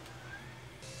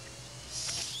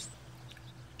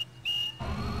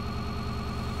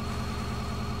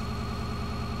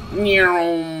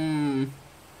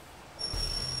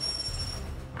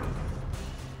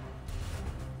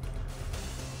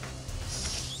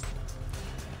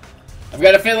 I've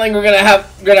got a feeling we're gonna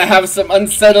have some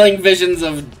unsettling visions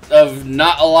of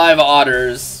not alive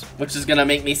otters, which is gonna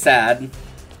make me sad.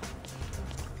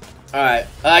 Alright,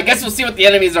 I guess we'll see what the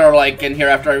enemies are like in here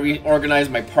after I reorganize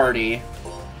my party.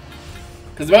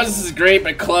 Because Moses is great,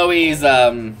 but Chloe's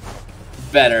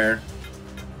better.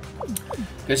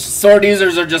 Because sword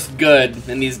users are just good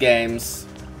in these games.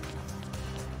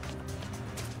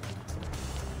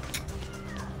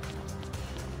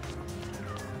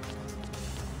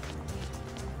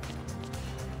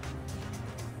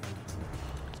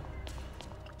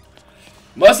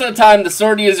 Most of the time, the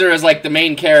sword user is like the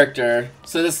main character.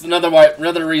 So this is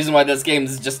another reason why this game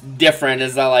is just different,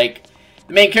 is that like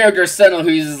the main character is Sentinel,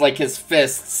 who uses like his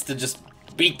fists to just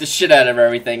beat the shit out of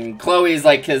everything. Chloe is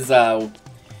like his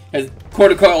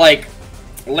quote unquote like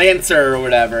lancer or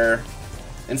whatever.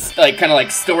 And like kind of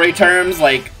like story terms,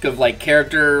 like of like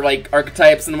character like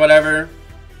archetypes and whatever.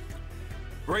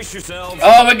 Brace yourselves.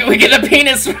 Oh, we get a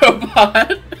penis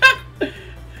robot.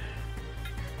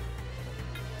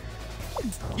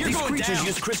 These creatures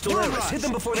use crystal arrows. Hit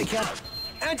them before they catch.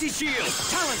 Anti-shield.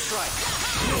 Talent strike.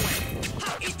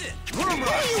 What are you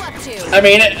up to? I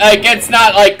mean, it's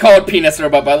not like called penis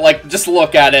robot, but like just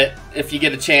look at it if you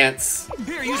get a chance.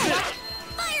 Here, use it.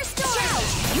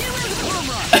 Firestorm!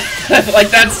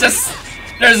 Like that's just,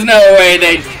 there's no way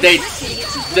they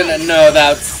didn't know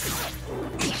that's.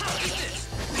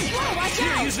 Whoa, watch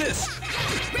Here, out! use this.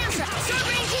 It's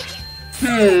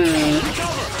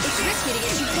risky to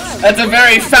get too close. That's a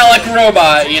very phallic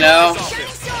robot, you know? Shining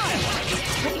star!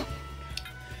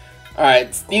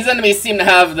 Alright, these enemies seem to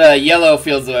have the yellow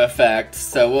fields of effect,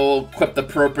 so we'll equip the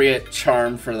appropriate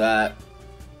charm for that.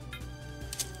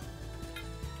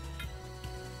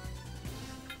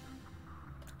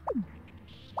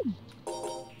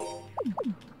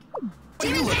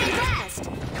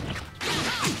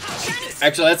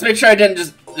 Actually, let's make sure I didn't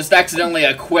just accidentally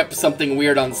equip something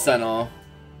weird on Sentinel.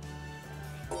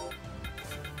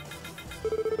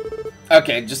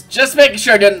 Okay, just making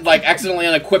sure I didn't like accidentally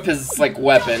unequip his like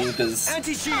weapon, because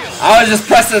Anti-shield. I was just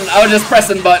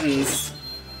pressing buttons.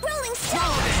 Rolling stone!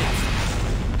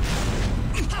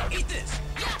 Eat this.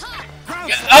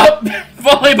 Oh,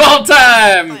 volleyball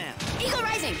time! Eagle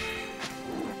rising!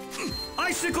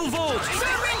 Icicle volt.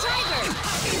 Sword Ring Tiger!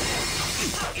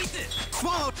 Eat this.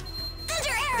 Swallow.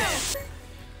 Thunder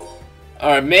Arrow!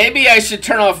 Alright, maybe I should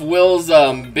turn off Will's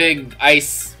big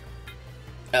ice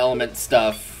element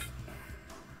stuff.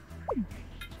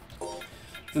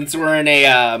 Since we're in a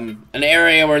an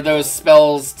area where those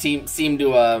spells seem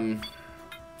to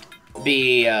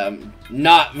be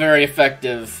not very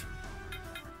effective.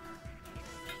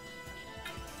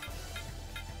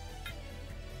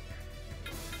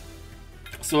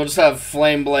 So we'll just have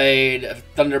Flame Blade,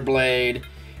 Thunder Blade,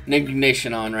 and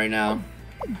Indignation on right now.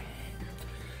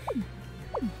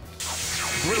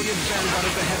 Brilliant vanguard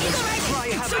of the heavens, cry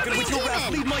havoc and with your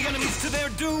wrath lead my enemies to their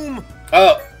doom!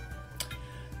 Oh!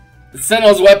 The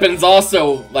Sentinel's weapon's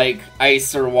also, like,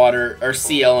 ice or water or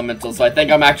sea elemental, so I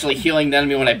think I'm actually healing the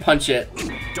enemy when I punch it.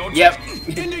 Don't Yep.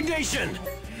 Indignation!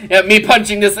 Yep, me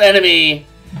punching this enemy.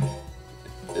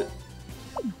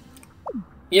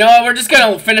 You know what, we're just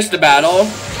gonna finish the battle.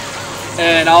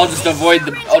 And I'll just avoid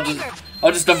the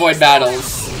I'll just avoid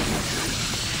battles.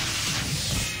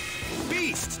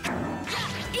 Beast!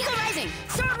 Eagle Rising!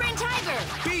 Sword Rain Tiger!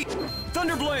 Beast!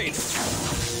 Thunderblade!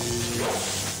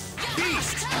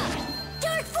 Beast!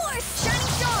 Dark Force! Shining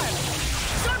Storm!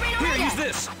 Sword Rain Here, use Omega!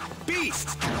 this!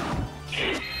 Beast!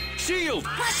 Shield!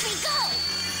 Watch me go!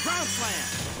 Ground slam.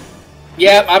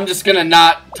 Yep, I'm just gonna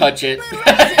not touch it.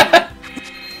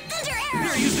 Thunder Here,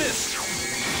 Arrow! use this!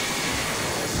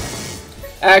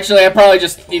 Actually, I probably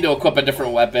just need to equip a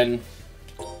different weapon.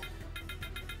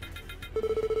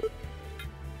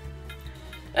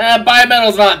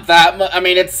 Biometal's not that much. I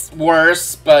mean, it's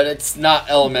worse, but it's not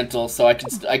elemental, so I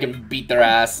can beat their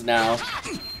ass now.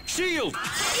 Shield!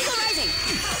 Eagle Rising!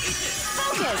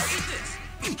 Focus!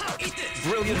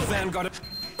 Brilliant vanguard of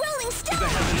Rolling the Stone!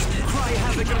 heavens, cry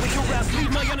havoc and with your wrath lead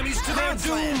my enemies to their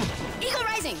doom! Eagle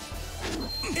Rising!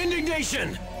 Indignation!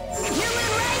 New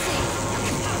Moon Rising!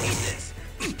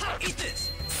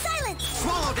 Silence!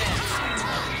 Swallow dance.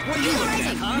 What are you Eagle looking at,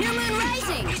 Rising! huh? New Moon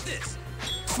Rising!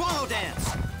 Swallow dance.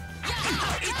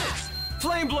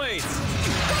 Flame blades!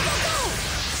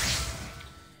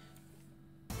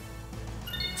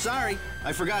 Sorry,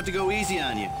 I forgot to go easy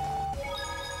on you.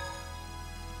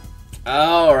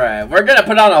 Alright, we're gonna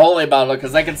put on a holy battle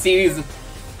because I can see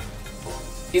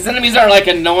these enemies are like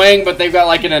annoying, but they've got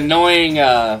like an annoying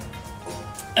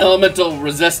elemental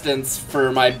resistance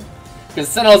for my, because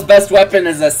Sentinel's best weapon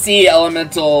is a sea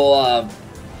elemental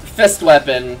fist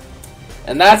weapon,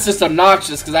 and that's just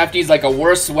obnoxious because I have to use like a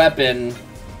worse weapon,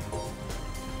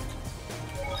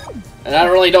 and I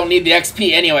really don't need the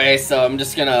XP anyway, so I'm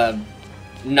just gonna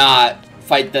not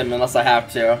fight them unless I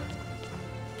have to.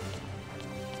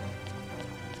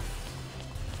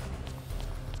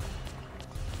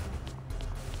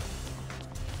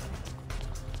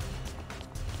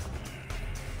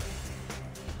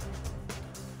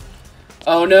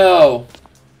 Oh no!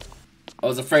 I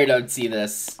was afraid I would see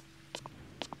this.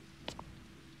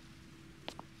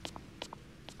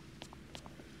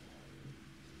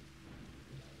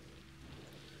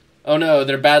 Oh no,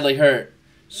 they're badly hurt.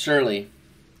 Surely.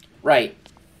 Right.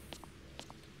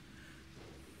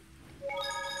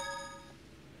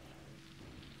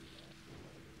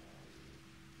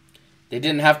 They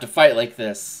didn't have to fight like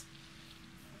this.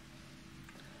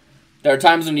 There are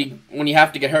times when you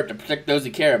have to get hurt to protect those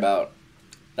you care about.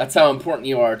 That's how important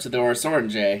you are to the Orosoran,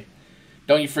 Jay.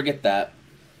 Don't you forget that.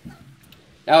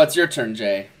 Now it's your turn,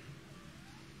 Jay.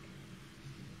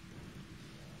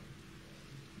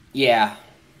 Yeah.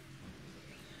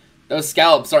 Those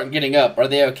scallops aren't getting up. Are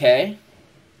they okay?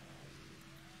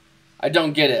 I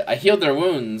don't get it. I healed their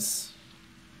wounds.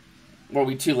 Were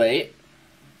we too late?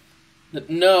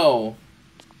 No.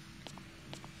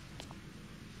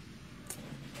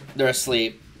 They're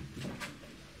asleep.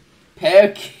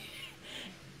 Peck.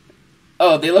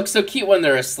 Oh, they look so cute when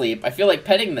they're asleep. I feel like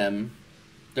petting them.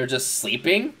 They're just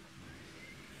sleeping?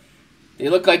 They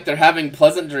look like they're having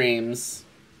pleasant dreams.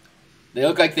 They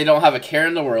look like they don't have a care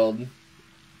in the world.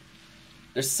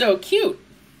 They're so cute.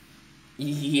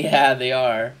 Yeah, they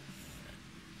are.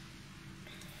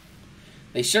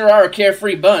 They sure are a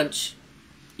carefree bunch.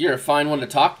 You're a fine one to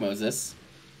talk, Moses.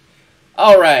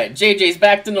 Alright, JJ's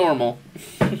back to normal.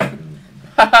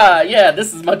 Haha, yeah,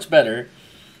 this is much better.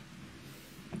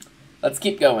 Let's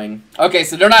keep going. Okay,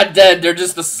 so they're not dead, they're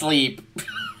just asleep.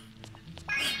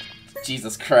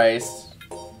 Jesus Christ.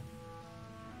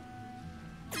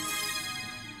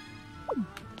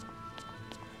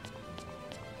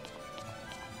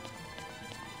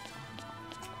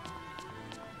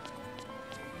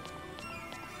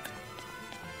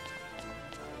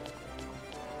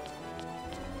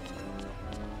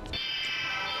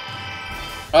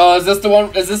 Oh, is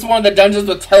this one of the dungeons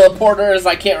with teleporters?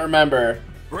 I can't remember.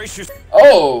 Brace your...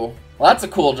 Oh, well, that's a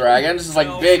cool dragon. This is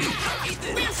like big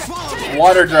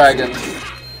water dragon.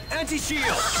 Anti-shield!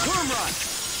 Worm run!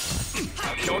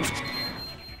 Don't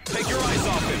take your eyes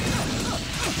off him!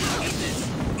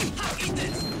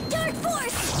 Dark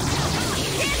Force!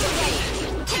 Dancing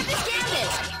Blade! Tempest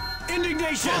Gambit!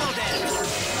 Indignation!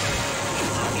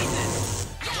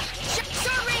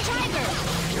 Sword Rain Tiger!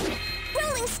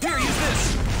 Rolling Here, Stone! use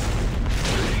this!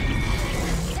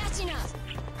 That's enough!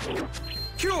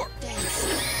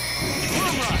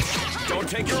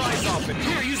 take your eyes off it.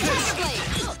 Here, use this. Blade.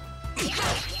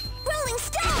 Rolling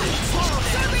Stone.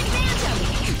 Soaring Phantom.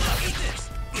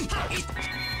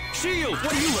 Shield.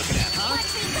 What are you looking at, huh?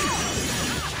 Watch me go.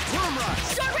 Worm Rod.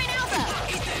 Soaring Alpha.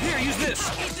 Here, use this.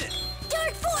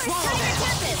 Dark Force. Tiger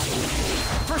Tempest.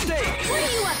 First aid. What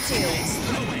are you up to?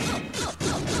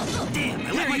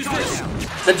 Here, use this.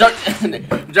 The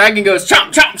dragon goes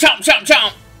chomp, chomp, chomp, chomp,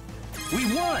 chomp. We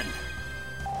won.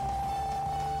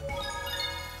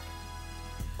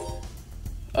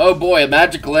 Oh boy, a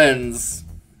magic lens.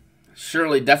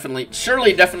 Surely, definitely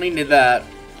need that.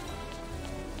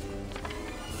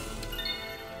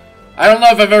 I don't know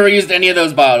if I've ever used any of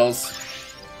those bottles.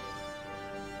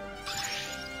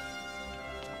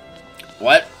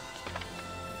 What?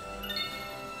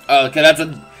 Oh, okay, that's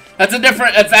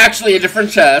actually a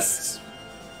different chest.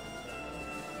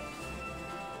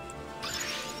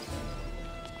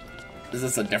 Is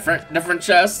this a different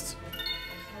chest?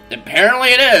 Apparently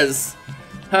it is.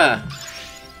 Huh.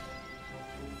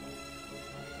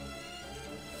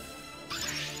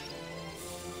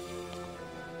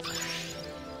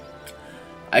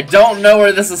 I don't know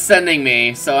where this is sending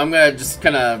me, so I'm gonna just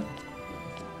kinda...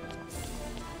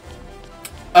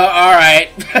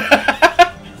 alright.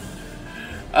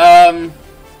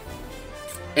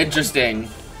 Interesting.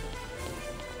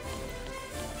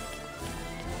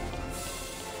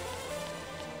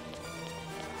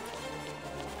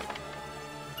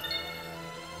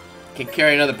 Can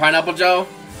carry another pineapple, Joe?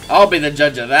 I'll be the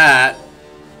judge of that.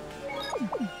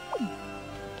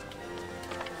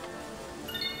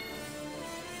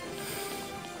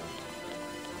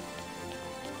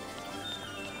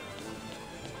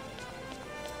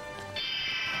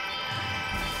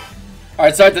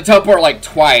 Alright, so I have to teleport like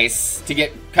twice to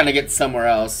kind of get somewhere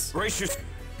else. Brace your...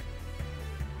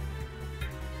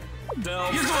 You're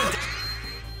going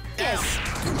Yes.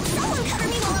 Someone cover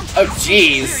me while I'm... Oh, Here,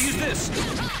 jeez. use this.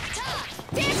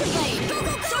 Dancing Blade. Go,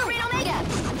 go, go. Soaring Omega.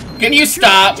 Can you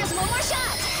stop? Just one more shot.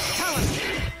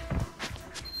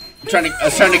 I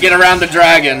was trying to get around the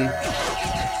dragon.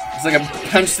 It's like I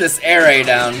punch this air ray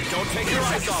down. Don't take your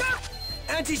eyes off.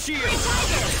 Anti-shield.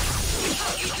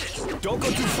 Don't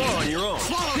go too far on your own.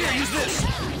 Here, use this.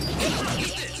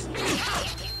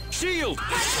 Shield. Watch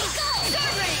me go.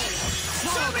 Sword Rain.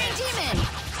 Sword Rain Demon.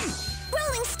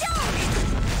 Rolling Stone.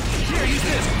 Here, use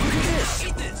this.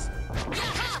 Look at this.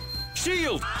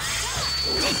 Shield.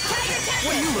 Tiger Tempest.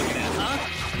 What are you looking at, huh?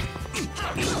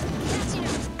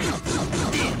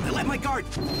 I let my guard.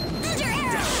 Thunder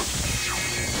Arrow.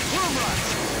 Worm Rod.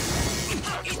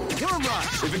 Worm Rod.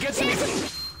 If it gets anything.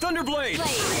 Thunder Blade. Blade.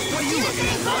 What are you looking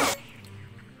at, huh?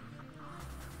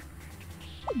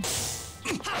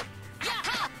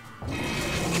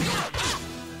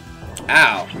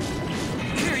 Ow.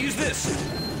 Here, use this.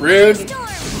 Rude. Storm.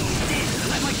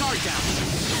 Let my guard down.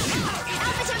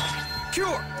 Alpha Temp.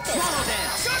 Cure. Swallow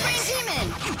Dance. Sword Rain Demon.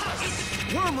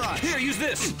 Worm Rod. Here, use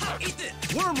this.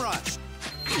 Worm Rod.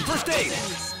 First aid.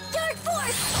 Dark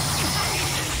Force.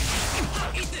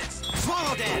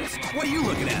 Swallow Dance. What are you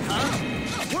looking at, huh?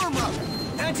 Worm Rod.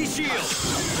 Anti-shield.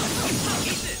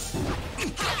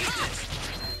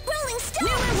 Rolling Stone.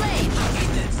 Mirror Blade.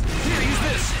 Here, use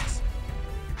this.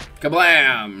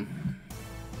 Kablam.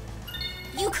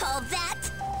 You call that?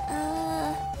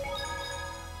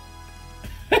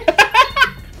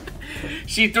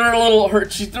 She threw her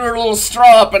little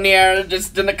straw up in the air and it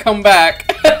just didn't come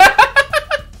back.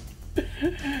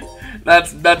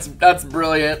 That's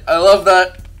brilliant. I love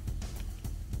that.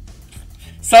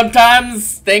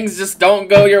 Sometimes things just don't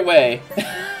go your way.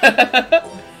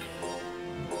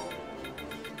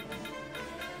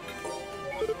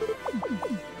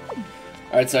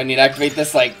 Alright, so I need to activate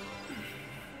this, like...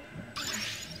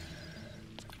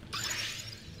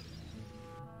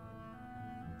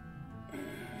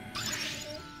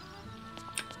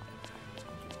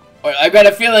 I've got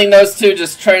a feeling those two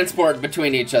just transport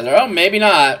between each other. Oh, maybe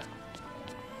not.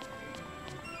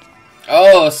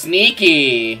 Oh,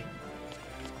 sneaky.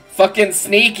 Fucking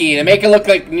sneaky. They make it look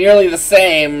like nearly the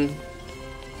same.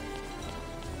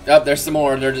 Oh, there's some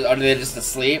more. Are they just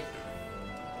asleep?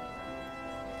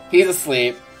 He's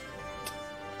asleep.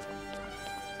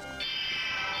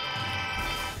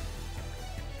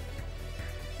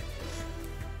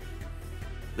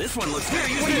 This one looks good.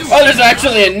 Oh, there's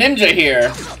actually a ninja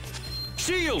here.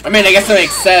 Shield. I mean, I guess that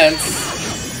makes sense.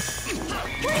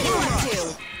 What are you up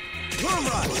to? Worm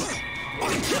Rod.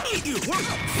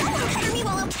 Someone cover me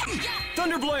while I'm...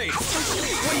 Thunder Blade.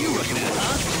 What are you looking at,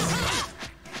 huh?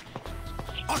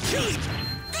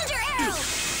 Thunder Arrow.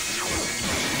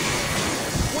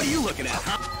 What are you looking at,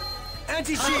 huh?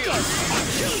 Anti-shield.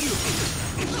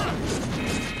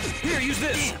 Here, use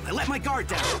this. Damn, I let my guard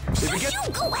down. If it gets...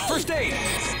 You go away. First aid.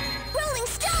 Rolling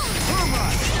stone. Worm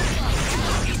rod.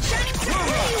 Shining star.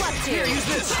 What are you up to? Here, use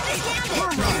this.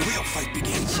 Worm Now the real fight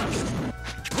begins.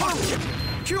 Worm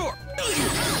cure.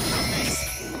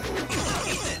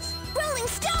 Rolling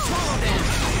stone.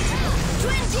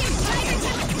 Twin team tiger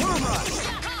attack. Worm rod.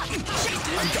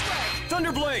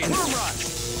 Thunderblade. Worm rod.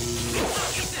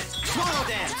 Swallow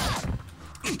dance.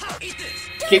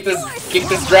 Keep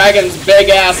this dragon's big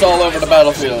ass all over the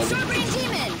battlefield. Strawberry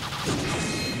demon.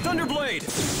 Thunderblade.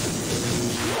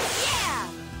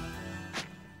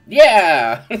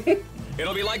 Yeah. Yeah.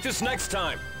 It'll be like this next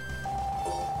time.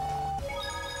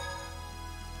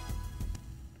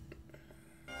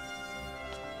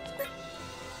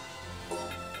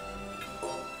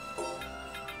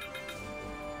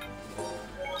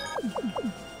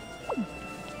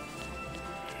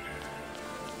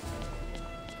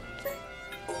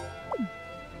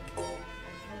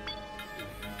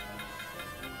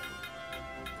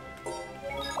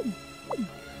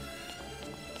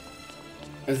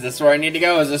 Is this where I need to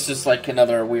go? Or is this just like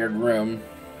another weird room?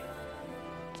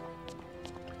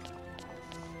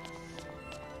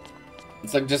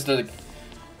 It's like just a...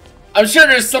 I'm sure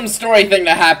there's some story thing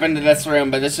that happened in this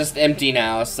room, but it's just empty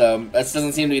now, so that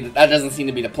doesn't seem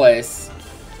to be the place.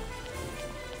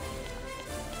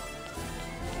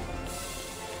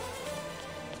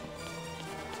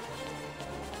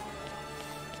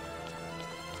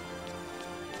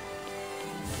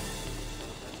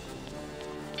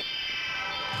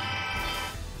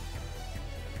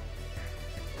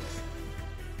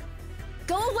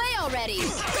 Go away already.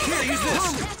 Here, use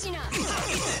this. Catching up.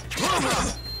 Worm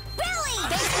rod. Billy.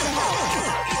 Thanks for the help.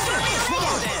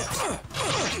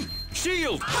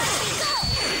 Shield. What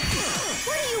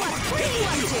are you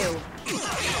up to?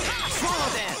 Swallow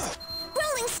dance.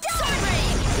 Rolling stone.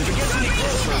 Rain. If it gets any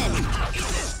closer.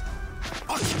 Demon.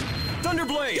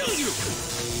 Thunderblade.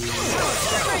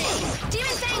 Rain.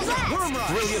 Demon Fang Blast. Worm rod.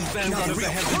 Brilliant vanguard of the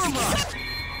heavens. Worm rod.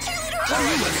 Cheerleader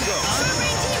Let's go.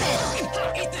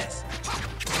 Rain Demon.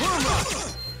 Worm rod.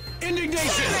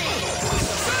 Indignation.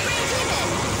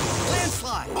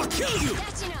 Landslide. I'll kill you.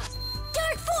 Catching up.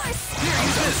 Dark Force. Here,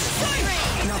 use this.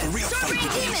 Rain. Now the real Rain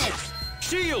Demon.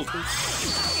 Shield.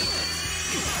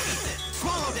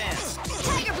 Swallow dance.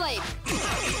 Tiger Blade.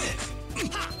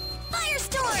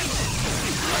 Firestorm.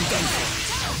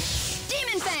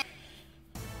 Demon Fang.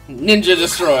 Ninja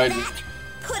destroyed.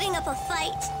 Putting up a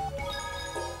fight.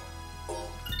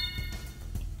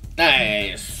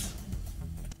 Nice.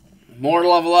 More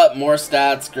level up, more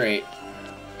stats, great.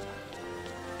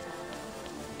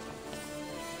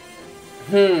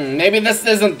 Maybe this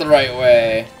isn't the right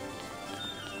way.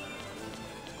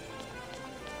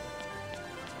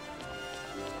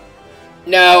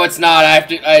 No, it's not. I have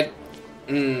to,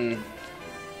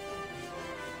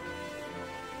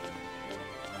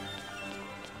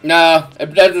 No,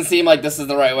 it doesn't seem like this is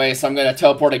the right way, so I'm gonna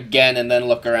teleport again and then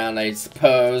look around, I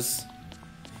suppose.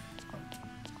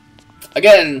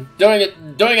 Again,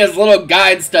 doing as little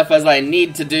guide stuff as I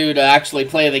need to do to actually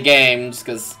play the game, just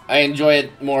because I enjoy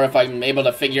it more if I'm able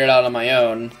to figure it out on my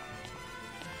own.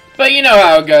 But you know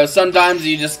how it goes. Sometimes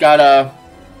you just gotta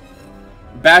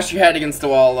bash your head against the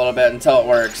wall a little bit until it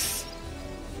works.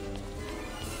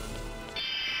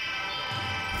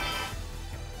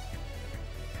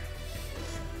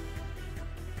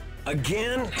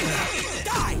 Again?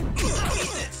 Die!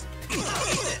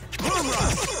 Worm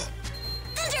rod!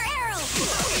 Thunder Arrow.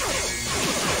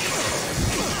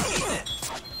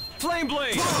 Flame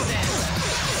blade! Eagle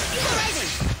Rising.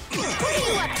 What are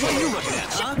you up to? What are you looking at,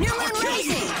 huh? New Moon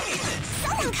Rising.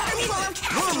 Someone cover me while I'm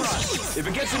Worm rod! casting. If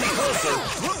it gets any closer...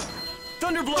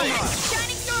 Thunderblade!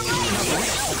 Shining Storm Rising.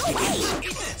 Go away.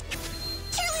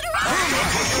 Cheerleader Rising.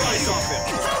 Take your eyes off him!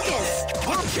 Focus.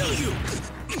 I'll kill you!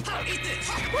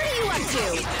 What are you up to?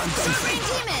 Rain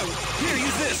Demon. Here,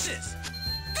 use this!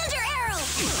 Thunder Arrow.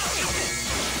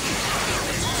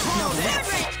 Sword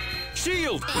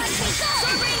Shield! Rain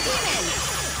Demon.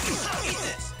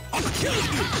 I'll kill you!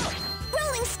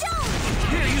 Rolling Stone.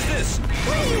 Here, use this!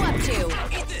 What are you up to?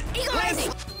 Eagle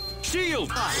Rising. Shield!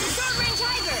 Sword Rain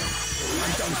Tiger.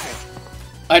 I'm done for.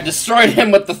 I destroyed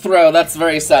him with the throw. That's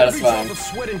very Every satisfying. drop of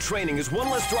sweat in training is one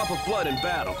less drop of blood in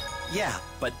battle. Yeah,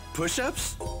 but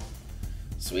push-ups?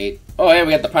 Sweet. Oh, hey,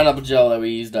 we got the pineapple gel that we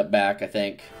used up back, I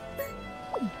think.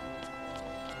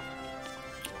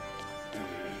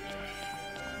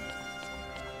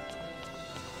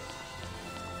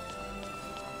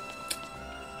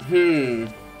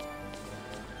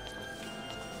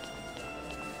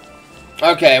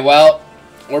 Okay, well,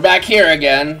 we're back here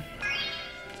again.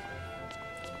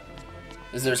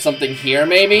 Is there something here,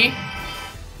 maybe?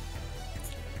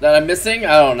 that I'm missing?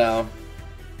 I don't know.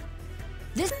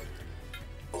 This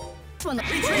one. Where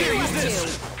are you up to?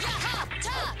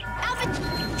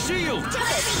 Alpha. Shield! Take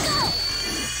this.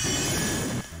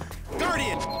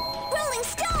 Guardian! Rolling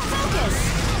stone. Focus.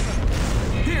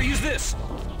 Here, use this!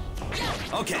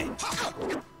 Okay.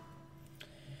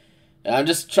 I'm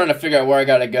just trying to figure out where I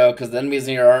gotta go, because the enemies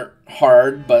here aren't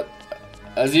hard, but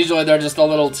as usually they're just a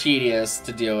little tedious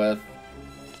to deal with.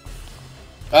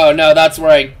 Oh no, that's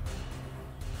where I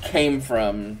came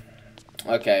from.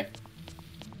 Okay.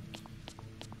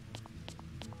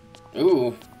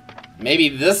 Ooh. Maybe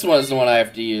this one's the one I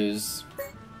have to use.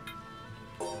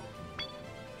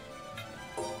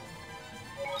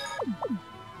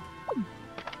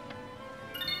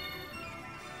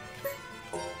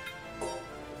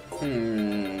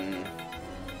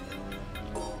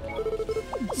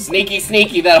 Sneaky,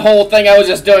 sneaky. That whole thing I was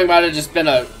just doing might have just been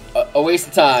a waste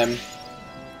of time.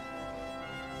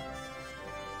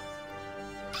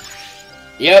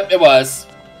 Yep, it was.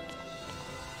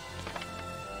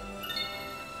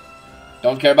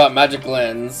 Don't care about magic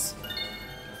lens.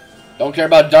 Don't care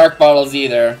about dark bottles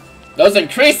either. Those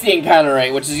increase the encounter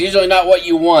rate, which is usually not what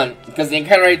you want, because the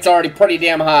encounter rate's already pretty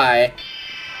damn high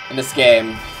in this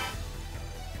game.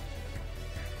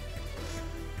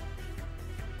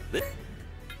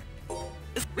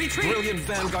 Retreat! Brilliant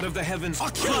vanguard of the heavens,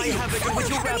 fly havoc and with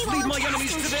your wrath lead my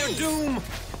enemies to their doom!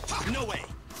 No way!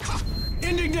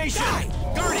 Indignation!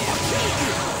 Guardian!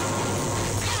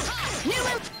 New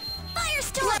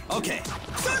Firestorm. Okay.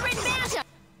 Sword Ring Bantam.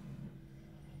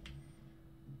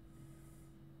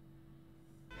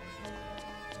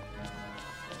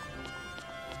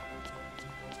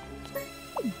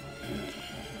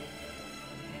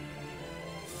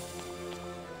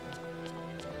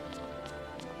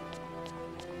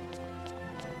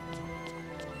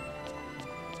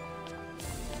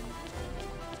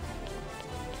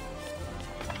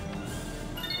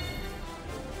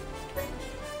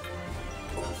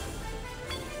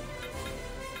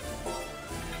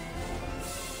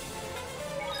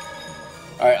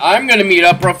 Alright, I'm gonna meet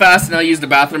up real fast and I'll use the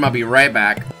bathroom. I'll be right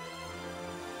back.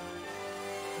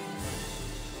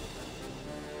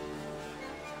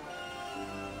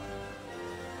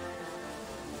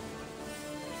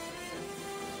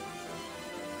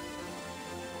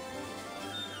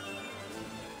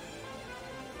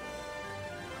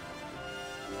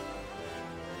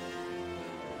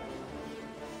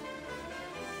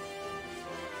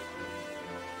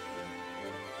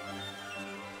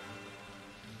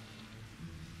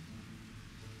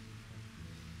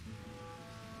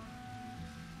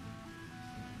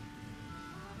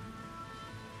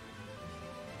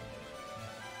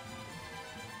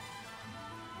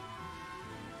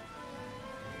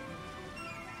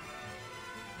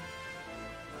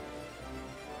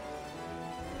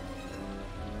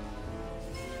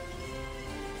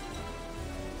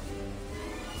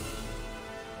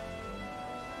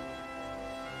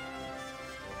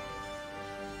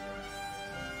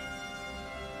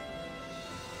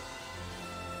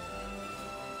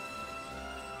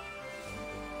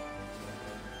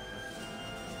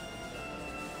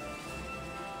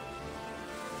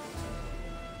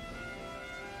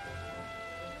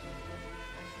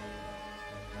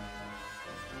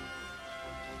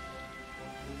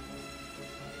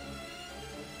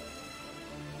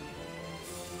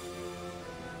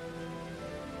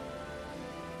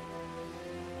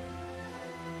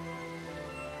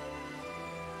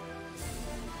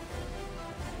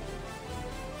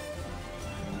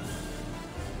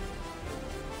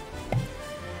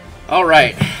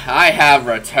 Alright, I have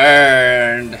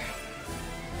returned.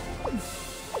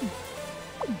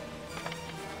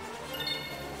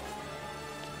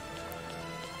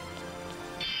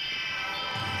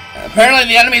 Apparently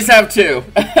the enemies have too.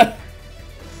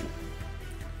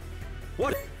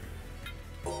 What?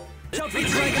 Jump the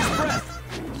dragon's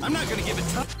breath! I'm not gonna give it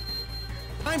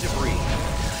time to breathe.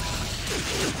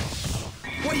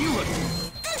 What are you looking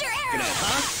for? Thunder Arrow.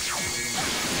 Huh?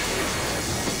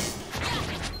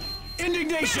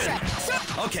 Indignation!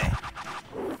 Okay.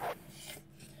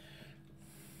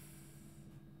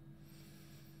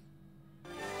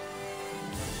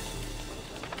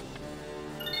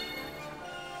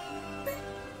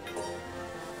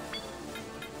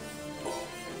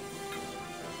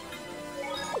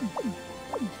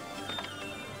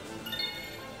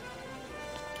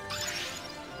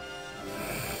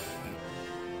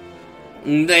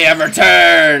 They have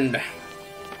returned.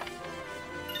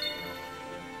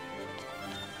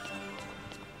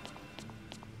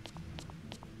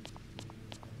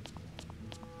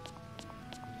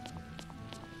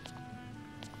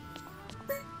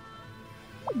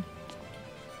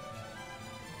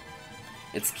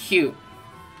 It's cute.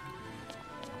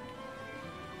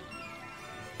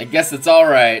 I guess it's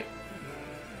alright.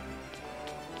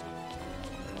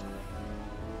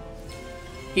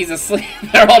 He's asleep.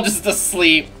 They're all just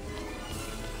asleep.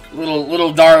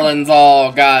 Little darlings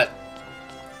all got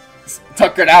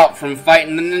tuckered out from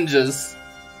fighting the ninjas.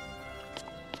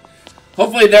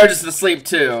 Hopefully they're just asleep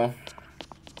too.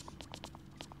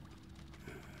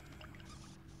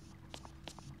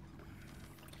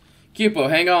 Cupo,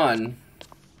 hang on.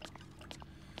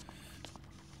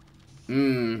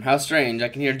 How strange. I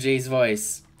can hear Jay's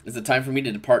voice. Is it time for me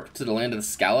to depart to the land of the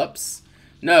scallops?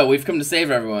 No, we've come to save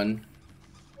everyone.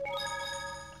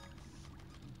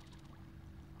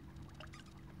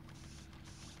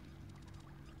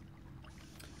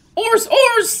 Oars!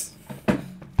 Oars!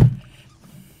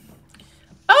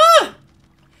 Ah!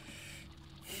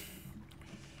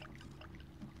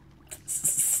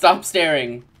 Stop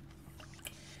staring.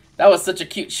 That was such a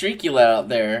cute shriek you let out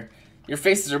there. Your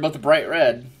faces are both bright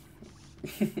red.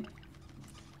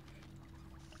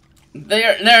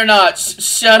 They're not.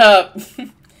 Shut up.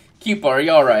 Cupo, are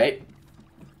you alright?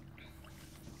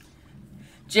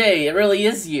 Jay, it really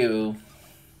is you.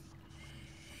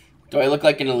 Do I look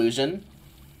like an illusion?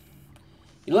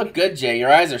 You look good, Jay.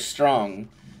 Your eyes are strong.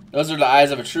 Those are the eyes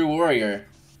of a true warrior.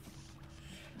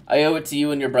 I owe it to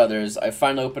you and your brothers. I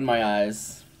finally opened my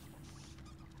eyes.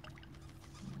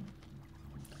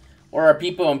 Where are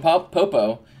Peepo and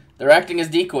Popo? They're acting as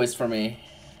decoys for me.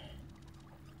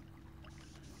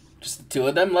 Just the two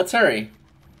of them? Let's hurry.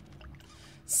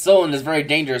 Solon is very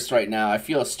dangerous right now. I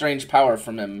feel a strange power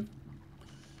from him.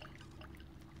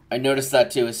 I noticed that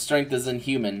too. His strength is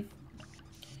inhuman.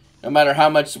 No matter how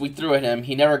much we threw at him,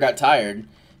 he never got tired.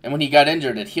 And when he got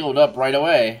injured, it healed up right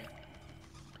away.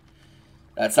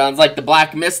 That sounds like the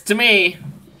Black Mist to me.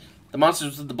 The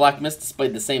monsters with the Black Mist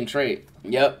displayed the same trait.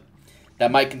 Yep.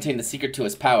 That might contain the secret to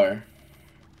his power.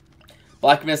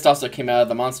 Black Mist also came out of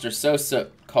the monster Soso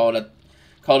called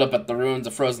up at the ruins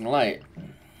of Frozen Light.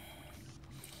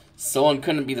 Solon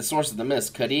couldn't be the source of the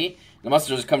mist, could he? The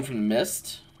monsters come from the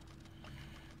mist?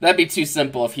 That'd be too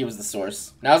simple if he was the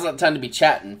source. Now's not the time to be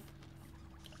chatting.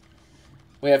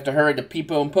 We have to hurry to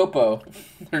Peepo and Popo.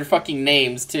 Their fucking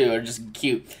names, too, are just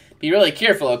cute. Be really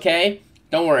careful, okay?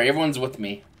 Don't worry, everyone's with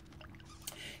me.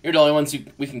 You're the only ones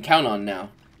we can count on now.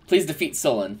 Please defeat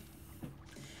Solon.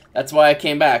 That's why I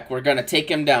came back. We're gonna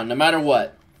take him down, no matter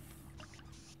what.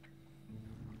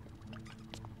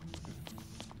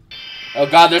 Oh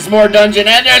god, there's more dungeon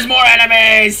and there's more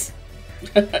enemies!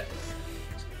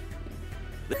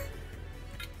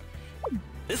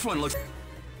 This one looks...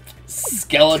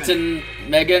 Skeleton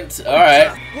Megant? Alright.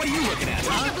 What are you looking at,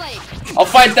 huh? I'll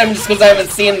fight them just because I haven't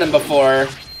seen them before.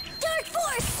 Dark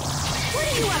Force! What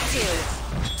are you up to?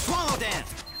 Swallow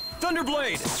Dance!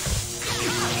 Thunderblade!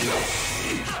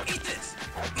 Eat this!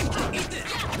 Eat this!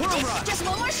 Worm Rush! Just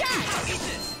one more shot! Eat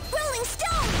this! Rolling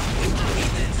Stone!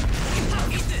 Eat this!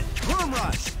 Eat this! Worm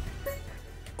Rush!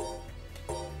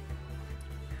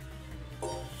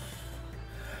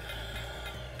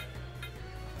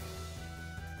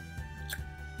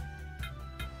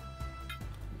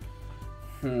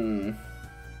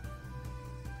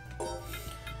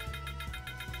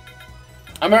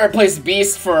 I'm gonna replace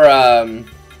Beast for,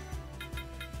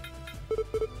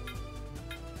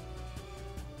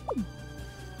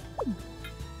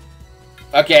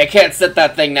 okay, I can't set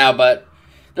that thing now, but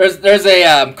there's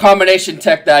a, combination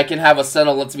tech that I can have a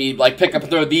Sentinel lets me, like, pick up and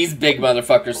throw these big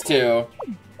motherfuckers, too.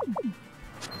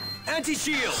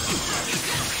 Anti-shield!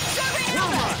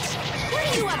 What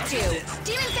are you up to?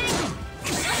 Demon Thing!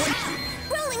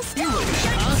 Rolling Stone!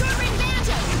 Short-range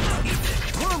Phantom!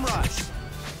 Worm Rush!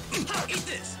 Eat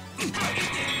this!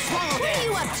 Swallow What are Dance!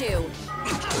 you up to?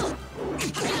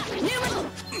 New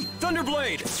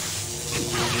Thunderblade!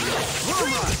 Worm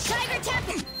Rush! Tiger Tap!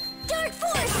 Dark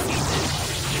Force!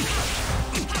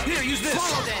 Here, use this!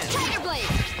 Swallow Dance! Tiger Blade!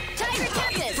 Tiger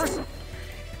Tempest!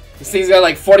 This thing's got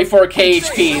like 44k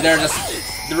HP. They're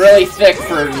just really thick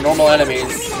for normal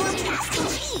enemies.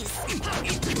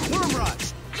 Worm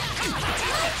Rush!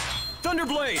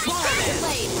 Thunderblade! Tiger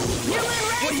Blade! New Moon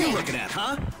What are you Rising! looking at,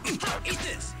 huh? Eat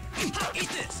this! Eat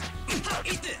this!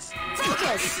 Eat this!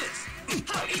 Focus!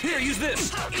 Here, use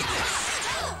this!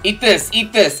 Eat this,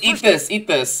 eat this, eat this, eat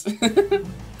this.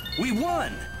 We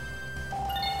won!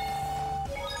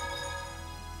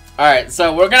 Alright,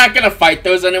 so we're not gonna fight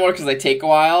those anymore because they take a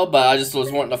while, but I just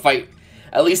was wanting to fight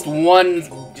at least one,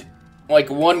 like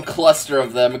one cluster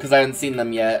of them because I haven't seen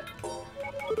them yet.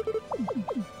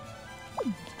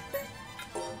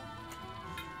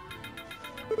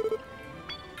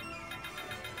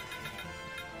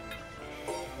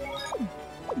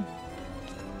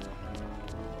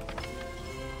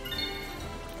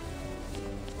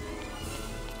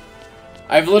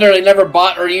 I've literally never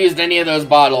bought or used any of those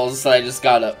bottles, so I just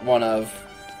got one of.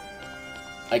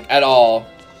 Like, at all.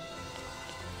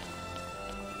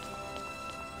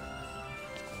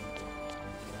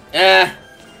 That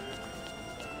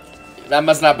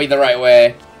must not be the right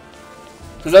way.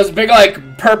 Because those big,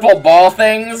 like, purple ball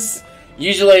things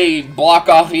usually block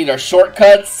off either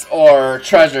shortcuts or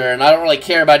treasure, and I don't really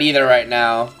care about either right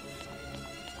now.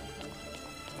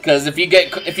 Because if you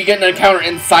get an encounter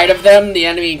inside of them, the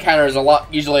enemy encounter is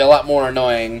usually a lot more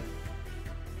annoying.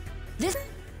 This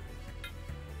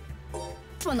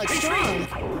one looks strong.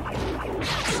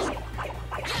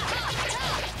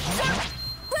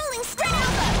 Rolling straight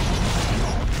alpha.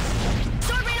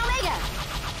 Sword Rain Omega.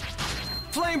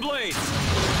 Flame blades.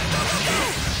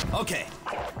 Okay.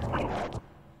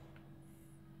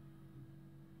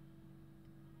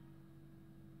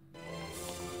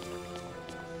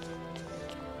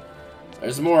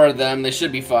 There's more of them. They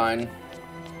should be fine.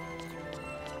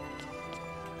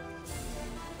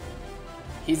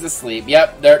 He's asleep.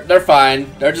 Yep, they're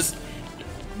fine. They're just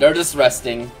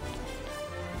resting.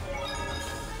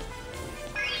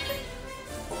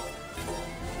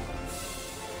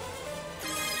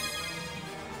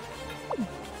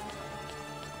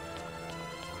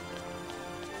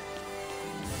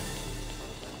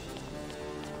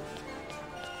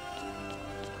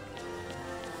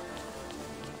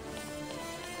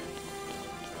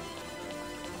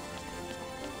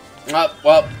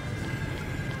 Well.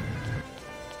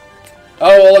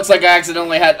 Oh, well, looks like I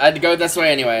accidentally had to go this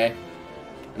way anyway.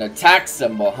 An attack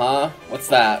symbol, huh? What's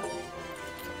that?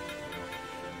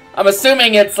 I'm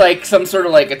assuming it's like some sort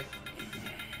of like a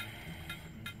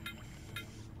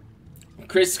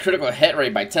increased critical hit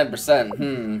rate by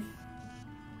 10%.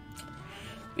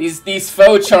 These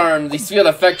faux charms, these field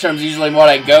effect charms, usually what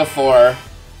I go for,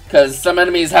 because some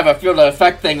enemies have a field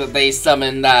effect thing that they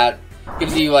summon that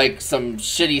gives you like some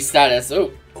shitty status.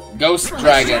 Oh, ghost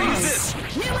dragons.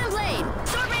 New Wind Blade.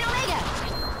 Sword Rain Omega.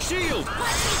 Shield.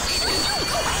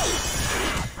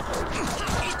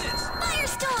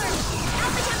 Firestorm.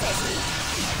 Alpha Tempest.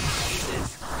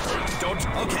 Don't.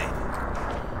 Okay.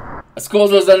 As cool as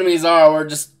those enemies are,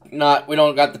 we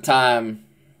don't got the time.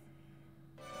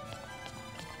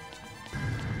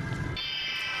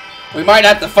 We might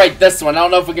have to fight this one. I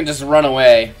don't know if we can just run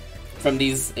away from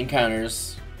these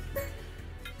encounters.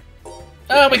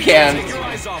 Oh, we can. Take your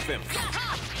eyes off him.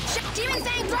 Demon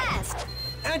Fang Blast.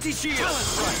 Anti-shield. Talent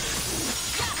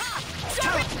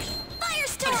strike.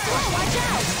 Firestorm. Oh, watch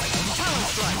out. Talent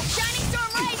strike. Shining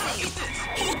Storm Rising.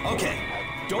 Okay.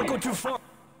 Don't go too far.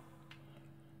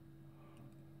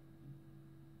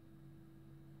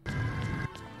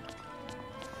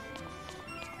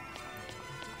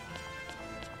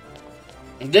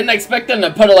 Didn't expect them to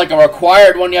put like a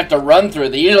required one you have to run through.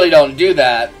 They usually don't do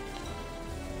that.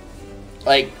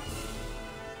 Like,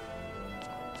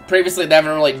 previously they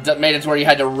haven't really made it to where you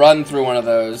had to run through one of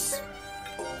those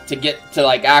to get to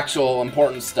like actual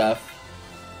important stuff.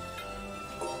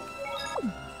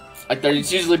 Like,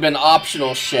 there's usually been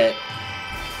optional shit.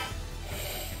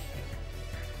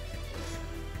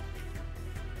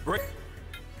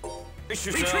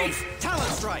 Retreat!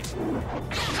 Talent strike! Talent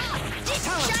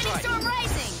Shining strike! Storm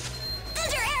Rising.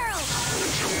 Thunder Arrow.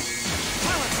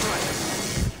 Talent strike!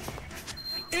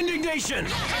 Indignation!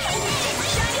 Shining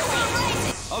Storm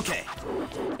Rising. Okay.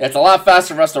 Yeah, it's a lot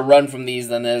faster for us to run from these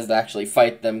than it is to actually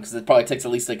fight them, because it probably takes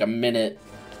at least like a minute.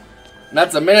 And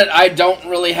that's a minute I don't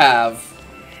really have.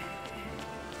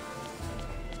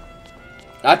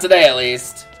 Not today, at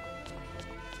least.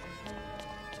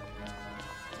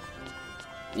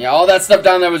 Yeah, all that stuff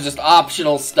down there was just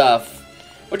optional stuff.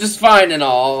 Which is fine and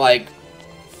all, like...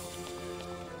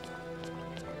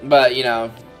 But, you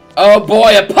know... Oh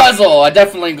boy, a puzzle! I'm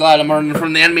definitely glad I'm learning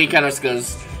from the enemy encounters,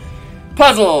 because...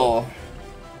 Puzzle!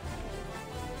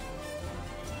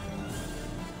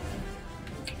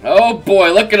 Oh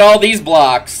boy, look at all these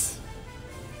blocks!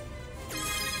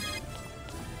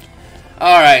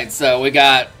 Alright, so we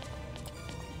got...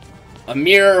 a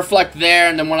mirror reflect there,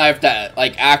 and then one I have to,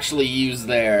 like, actually use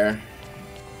there.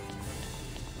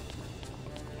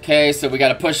 Okay, so we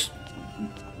gotta push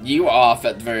you off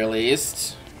at the very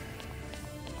least.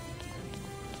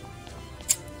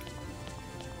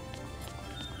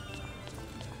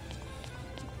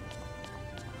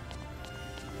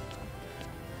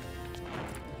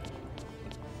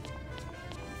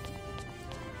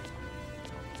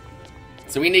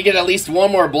 So we need to get at least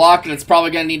one more block, and it's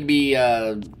probably gonna need to be,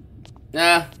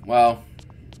 well.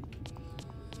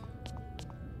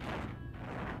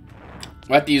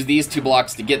 We'll have to use these two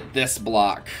blocks to get this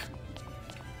block.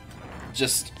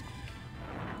 Just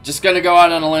Just gonna go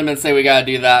out on a limb and say we gotta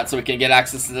do that so we can get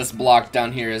access to this block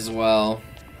down here as well.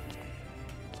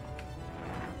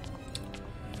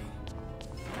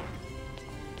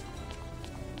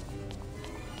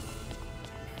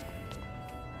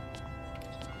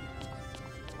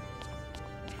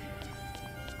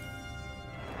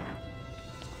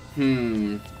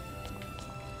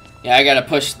 Yeah, I gotta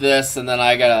push this, and then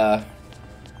I gotta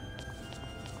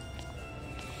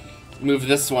move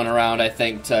this one around, I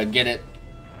think, to get it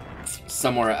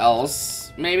somewhere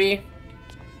else, maybe?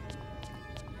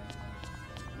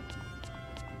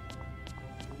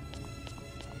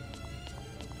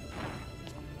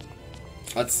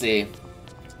 Let's see.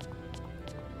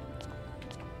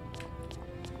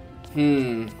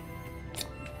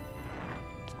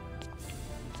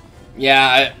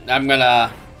 Yeah, I'm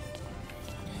gonna...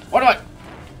 What do I...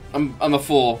 I'm a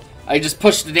fool. I just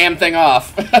pushed the damn thing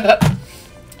off.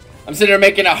 I'm sitting here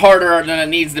making it harder than it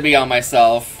needs to be on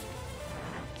myself.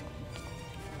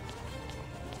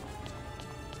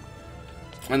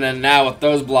 And then now with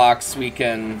those blocks, we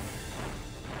can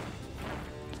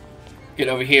get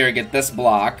over here and get this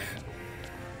block.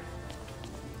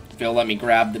 If you'll let me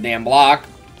grab the damn block.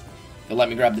 If you'll let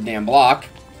me grab the damn block.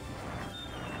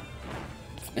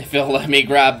 If you'll let me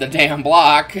grab the damn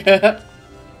block.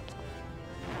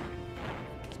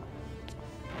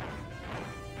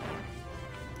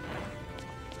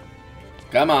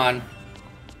 Come on.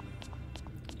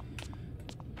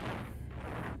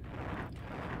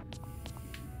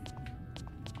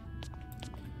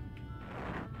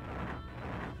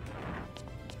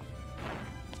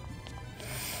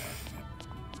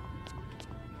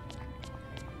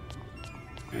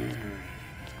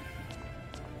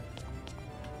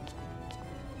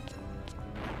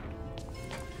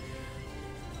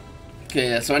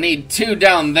 Okay, so I need 2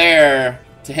 down there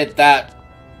to hit that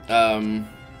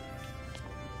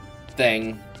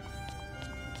thing.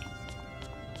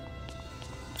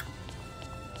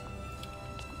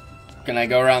 Can I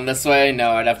go around this way?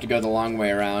 No, I'd have to go the long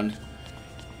way around.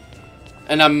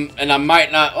 And I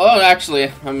might not. Oh,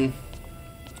 actually,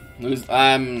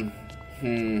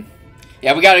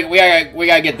 yeah, we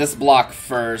gotta get this block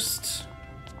first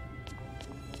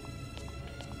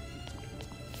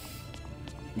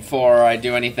before I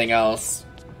do anything else.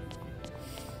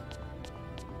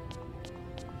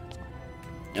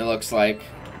 It looks like.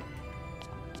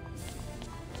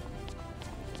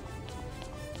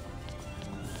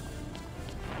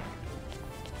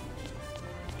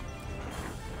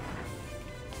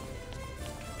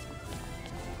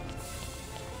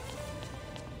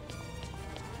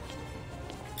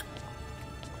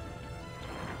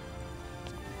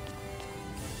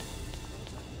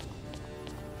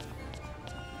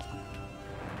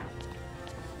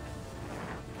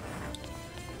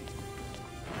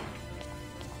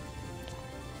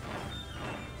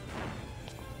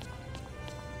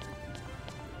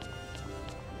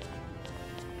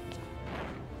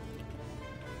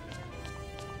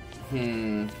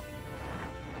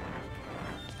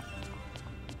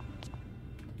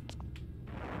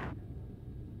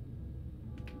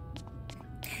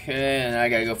 Okay, and I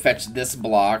gotta go fetch this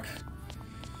block.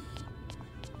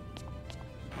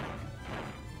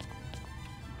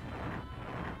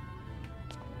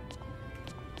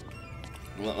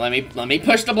 Let me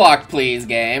push the block, please,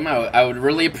 game. I would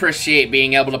really appreciate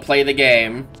being able to play the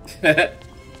game.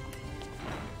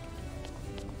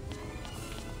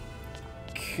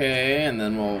 Okay, and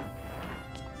then we'll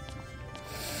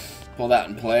pull that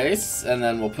in place, and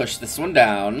then we'll push this one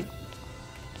down.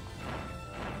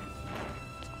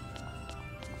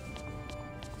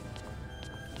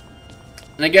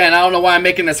 And again, I don't know why I'm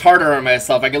making this harder on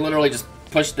myself. I could literally just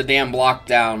push the damn block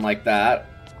down like that.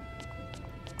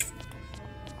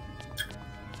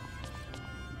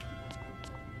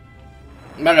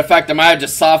 Matter of fact, I might have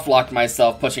just soft locked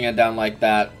myself pushing it down like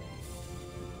that.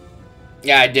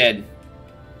 Yeah, I did.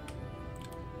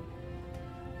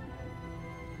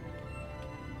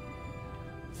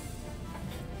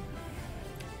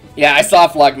 Yeah, I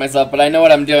soft locked myself, but I know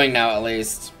what I'm doing now at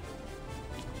least.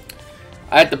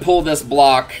 I have to pull this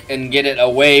block and get it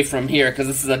away from here because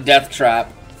this is a death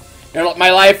trap. My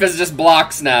life is just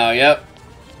blocks now, yep.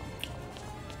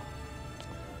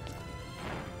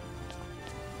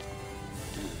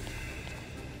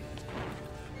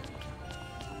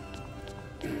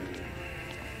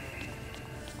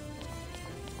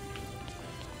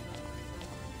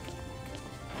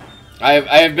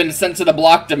 I have been sent to the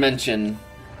block dimension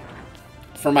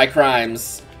for my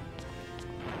crimes.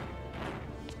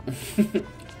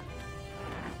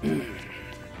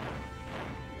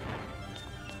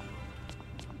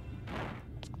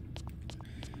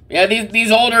 Yeah,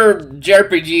 these older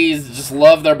JRPGs just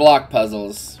love their block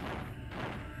puzzles.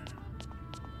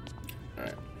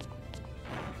 Alright.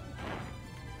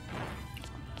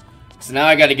 So now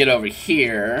I gotta get over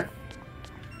here.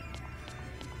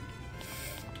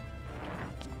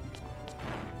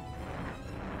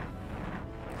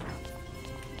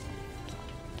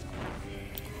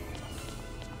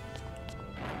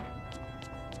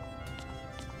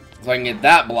 So I can get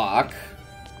that block.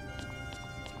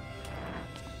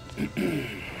 And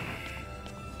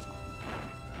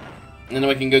then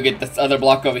we can go get this other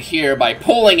block over here by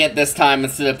pulling it this time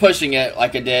instead of pushing it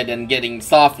like I did and getting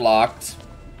soft locked.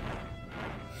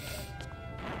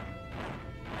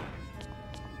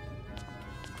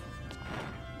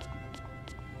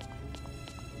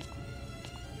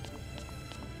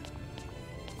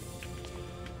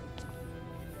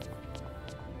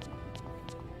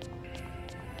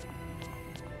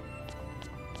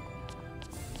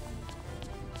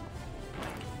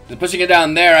 Pushing it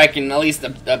down there, I can at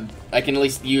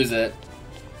least use it.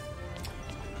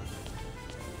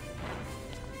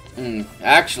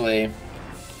 Actually,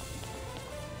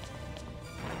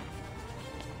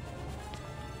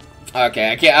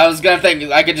 okay, I can't. I was gonna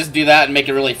think I could just do that and make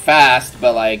it really fast,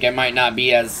 but like it might not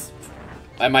be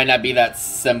that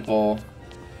simple.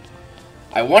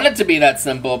 I want it to be that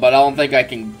simple, but I don't think I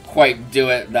can quite do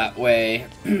it that way.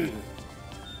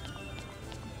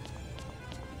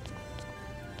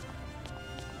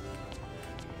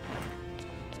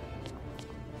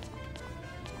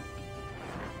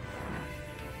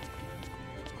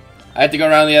 I have to go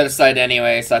around the other side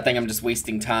anyway, so I think I'm just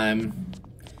wasting time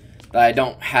that I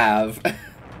don't have.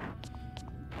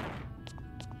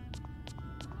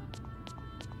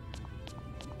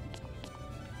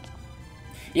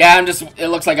 Yeah, it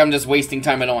looks like I'm just wasting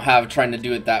time I don't have trying to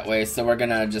do it that way, so we're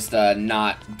gonna just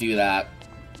not do that.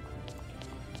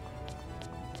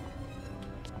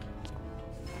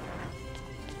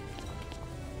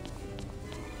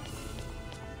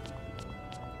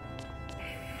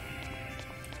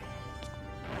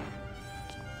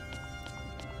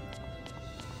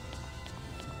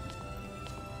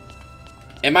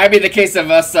 It might be the case of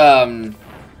us, the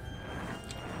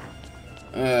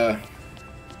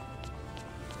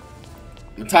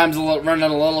time's running a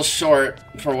little short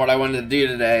for what I wanted to do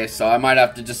today, so I might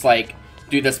have to just, like,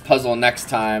 do this puzzle next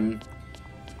time.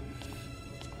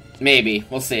 Maybe.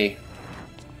 We'll see.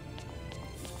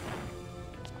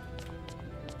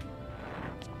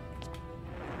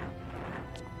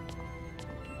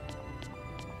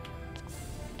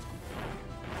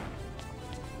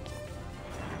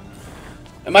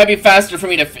 It might be faster for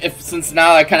me to, since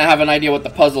now I kind of have an idea what the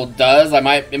puzzle does, it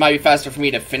might be faster for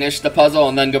me to finish the puzzle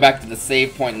and then go back to the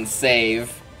save point and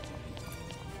save,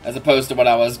 as opposed to what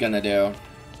I was gonna do.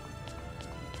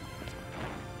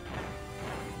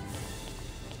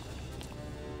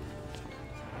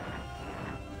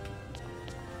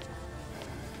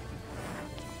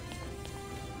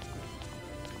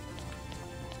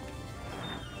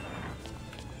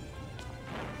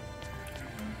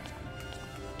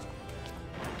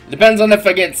 Depends on if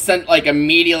I get sent, like,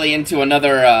 immediately into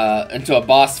another, into a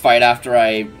boss fight after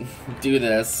I do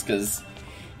this, because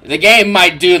the game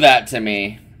might do that to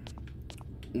me.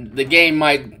 The game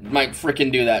might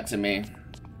frickin' do that to me.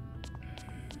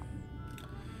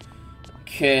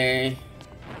 Okay.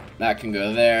 That can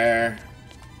go there.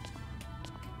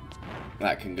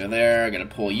 That can go there. I'm gonna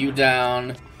pull you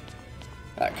down.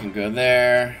 That can go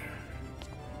there.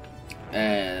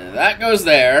 And that goes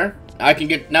there. Now I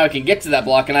can get to that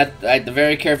block, and I have to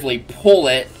very carefully pull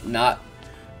it, not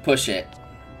push it.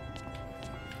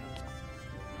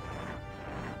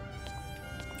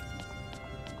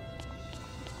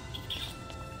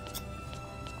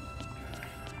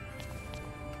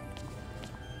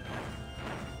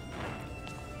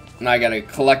 Now I gotta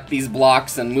collect these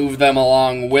blocks and move them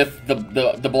along with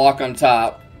the block on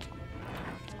top.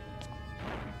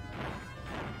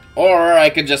 Or I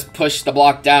could just push the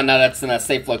block down now that's in a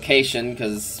safe location,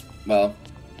 because, well...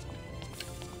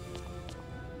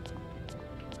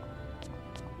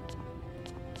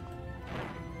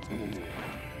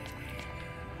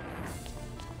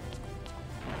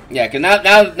 Yeah, because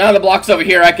now the blocks over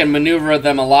here, I can maneuver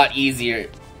them a lot easier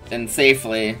and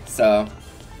safely, so...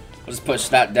 I'll just push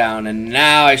that down, and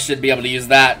now I should be able to use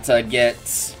that to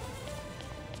get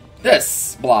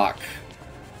this block.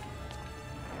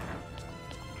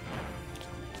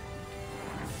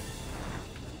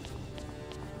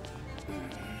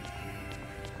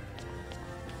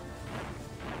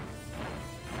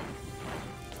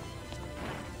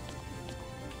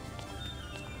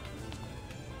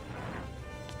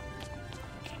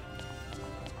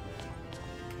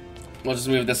 We'll just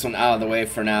move this one out of the way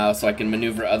for now so I can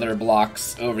maneuver other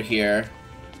blocks over here.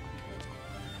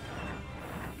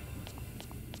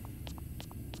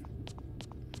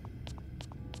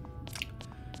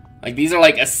 Like, these are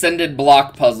like ascended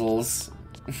block puzzles.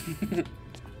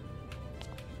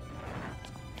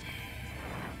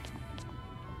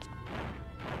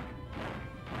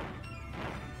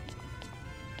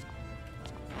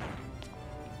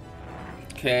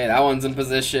 Okay, that one's in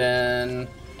position.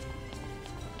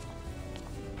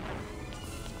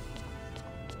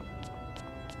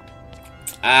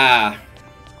 Ah.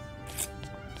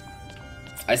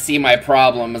 I see my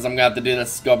problem, is I'm gonna have to do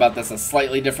this, go about this a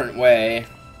slightly different way.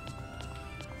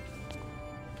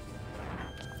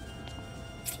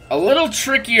 A little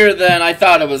trickier than I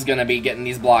thought it was gonna be getting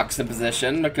these blocks in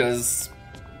position, because,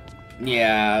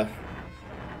 yeah.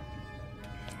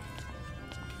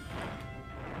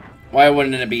 Why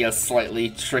wouldn't it be a slightly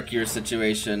trickier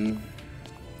situation?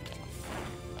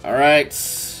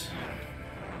 Alright.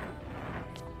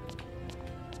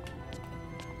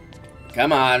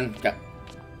 Come on.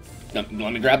 Let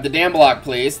me grab the damn block,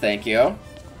 please. Thank you.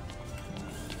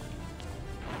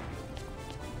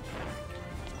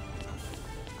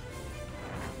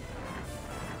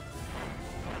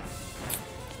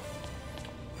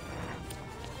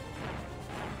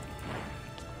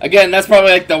 Again, that's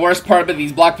probably like the worst part about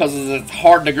these block puzzles, is it's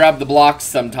hard to grab the blocks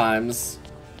sometimes.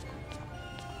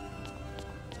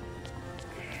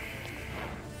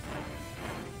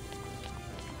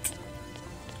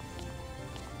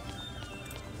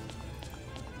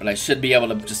 But I should be able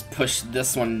to just push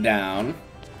this one down.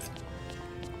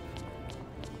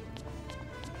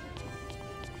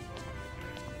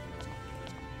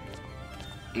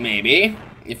 Maybe.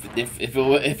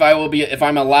 If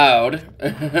I'm allowed.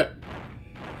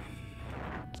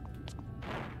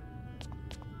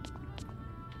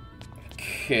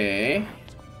 Okay,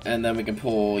 and then we can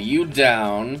pull you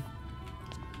down.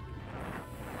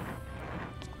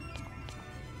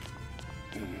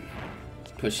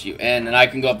 Push you in, and I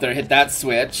can go up there and hit that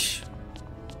switch.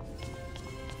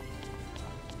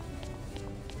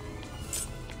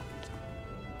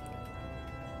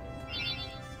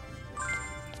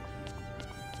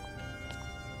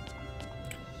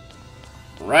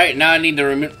 Right, now I need to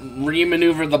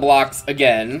re-maneuver the blocks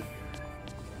again.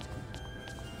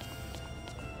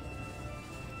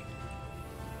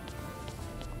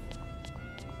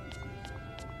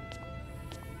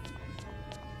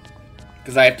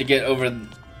 Because I have to get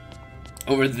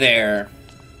over there.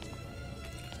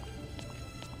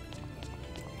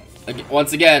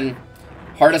 Once again,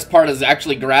 hardest part is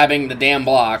actually grabbing the damn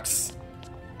blocks.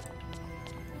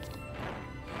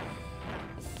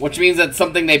 Which means that's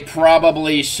something they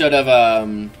probably should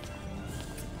have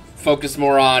focused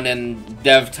more on in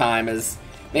dev time, is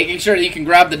making sure that you can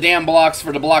grab the damn blocks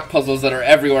for the block puzzles that are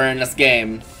everywhere in this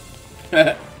game.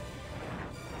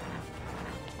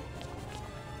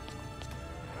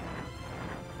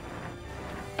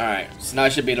 Alright, so now I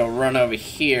should be able to run over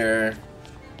here.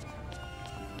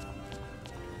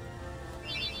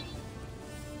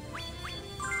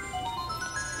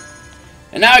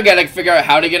 And now I gotta figure out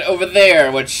how to get over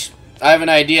there, which I have an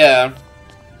idea.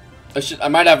 I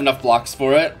might have enough blocks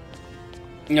for it.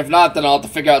 And if not, then I'll have to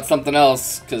figure out something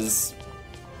else, because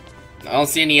I don't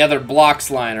see any other blocks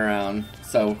lying around.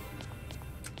 So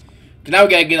now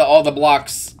we gotta get all the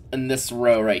blocks in this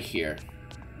row right here.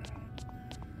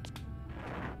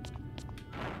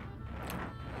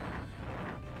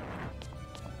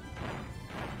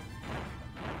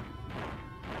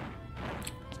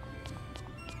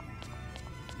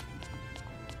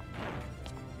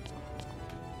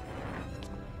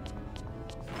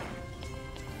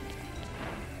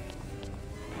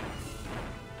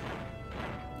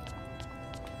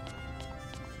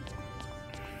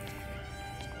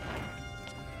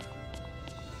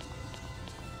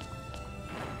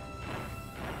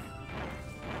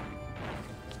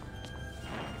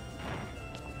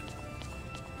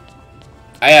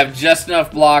 I have just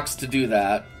enough blocks to do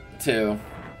that, too.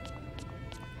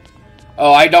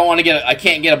 Oh, I don't want to get... I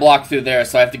can't get a block through there,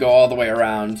 so I have to go all the way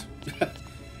around.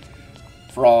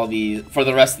 For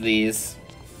the rest of these.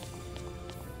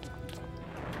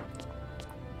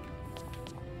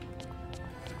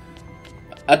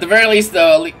 At the very least,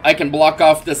 though, I can block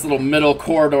off this little middle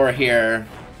corridor here.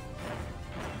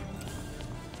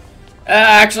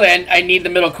 Actually, I need the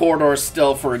middle corridor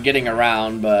still for getting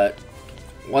around, but...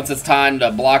 once it's time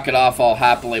to block it off, I'll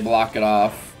happily block it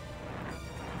off.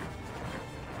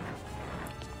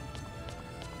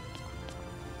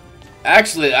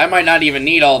 Actually, I might not even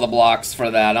need all the blocks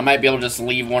for that. I might be able to just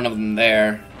leave one of them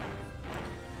there.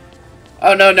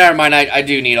 Oh, no, never mind. I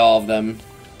do need all of them.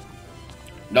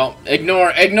 Don't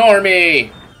ignore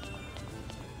me.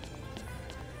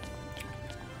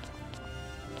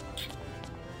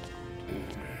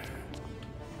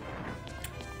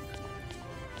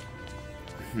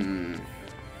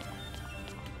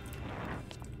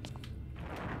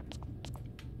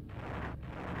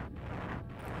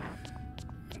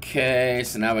 Okay,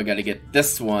 so now we gotta get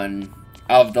this one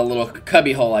out of the little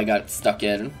cubby hole I got stuck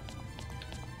in.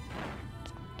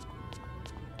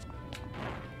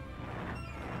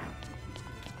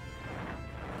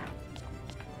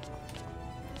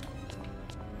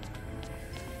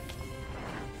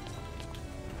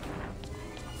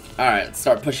 Alright, let's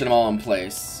start pushing them all in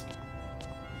place.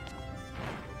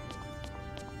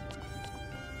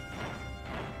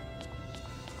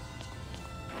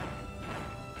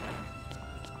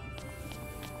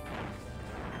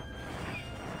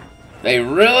 They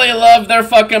really love their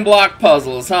fucking block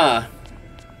puzzles, huh?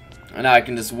 And now I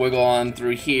can just wiggle on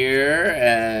through here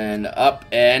and up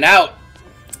and out.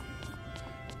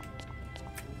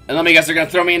 And let me guess, they're gonna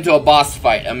throw me into a boss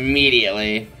fight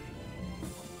immediately.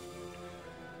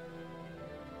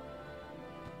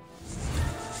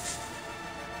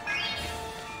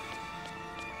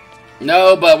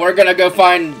 No, but we're gonna go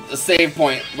find the save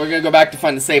point. We're gonna go back to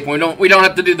find the save point. We don't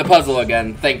have to do the puzzle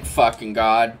again. Thank fucking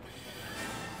God.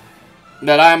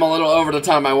 That I'm a little over the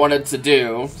time I wanted to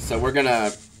do. So we're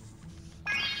gonna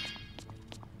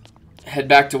head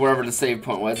back to wherever the save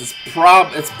point was. It's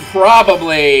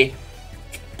probably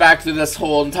back through this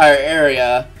whole entire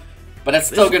area, but it's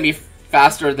still gonna be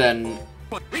faster than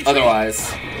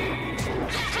otherwise.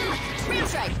 Ram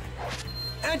strike.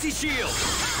 Anti-shield.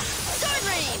 Sword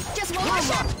rain. Just one more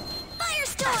shot.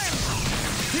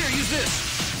 Firestorm. Here, use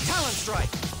this. Talon strike.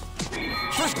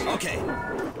 First, okay.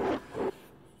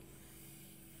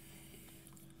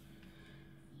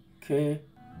 Okay.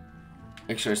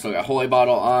 Make sure I still got Holy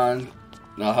Bottle on.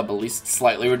 That'll help at least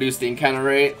slightly reduce the encounter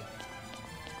rate.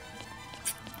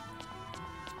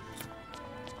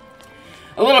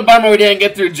 A little bummer we didn't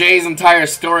get through Jay's entire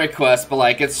story quest, but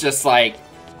like, it's just like,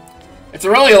 it's a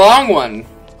really long one.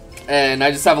 And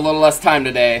I just have a little less time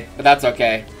today, but that's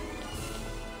okay.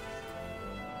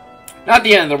 Not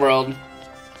the end of the world.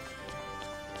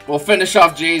 We'll finish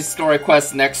off Jay's story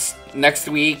quest next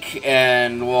week,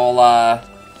 and we'll,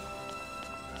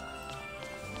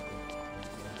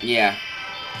 yeah.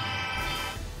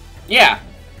 Yeah.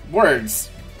 Words.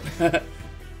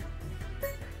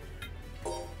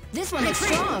 This one looks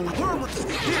strong.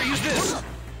 Here, use this.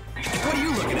 What are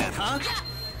you looking at, huh?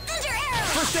 Thunder arrow.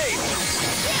 First aid.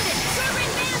 Bandit. Sword rain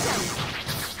phantom.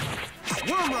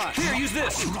 Worm rod. Here, use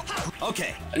this.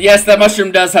 Okay. Yes, that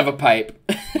mushroom does have a pipe.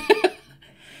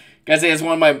 Guys, it's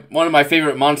one of my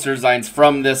favorite monster designs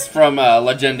from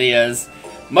Legendia's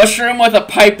mushroom with a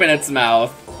pipe in its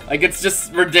mouth. Like, it's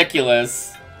just ridiculous.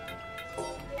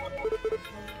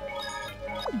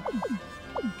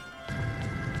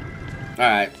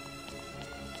 Alright.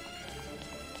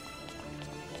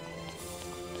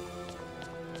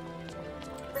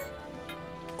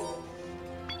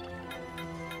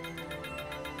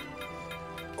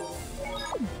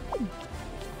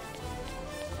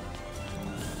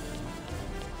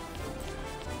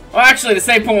 Well, actually, the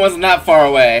save point wasn't that far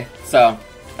away, so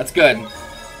that's good.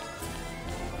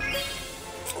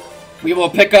 We will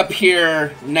pick up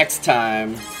here next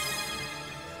time.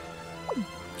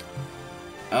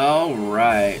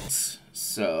 Alright.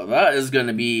 So, that is going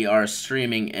to be our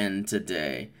streaming end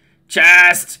today.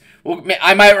 Chest! Well,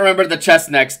 I might remember the chest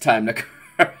next time.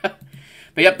 But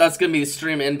yep, that's going to be the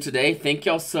stream end today. Thank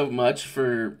y'all so much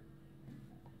for...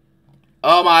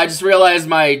 Oh my, I just realized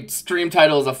my stream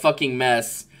title is a fucking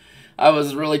mess. I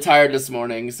was really tired this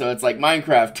morning, so it's like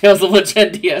Minecraft, Tales of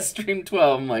Legendia, Stream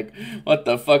 12. I'm like, what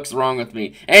the fuck's wrong with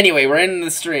me? Anyway, we're in the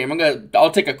stream.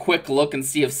 I'll take a quick look and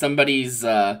see if somebody's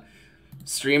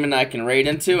streaming I can raid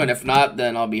into, and if not,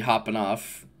 then I'll be hopping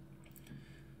off.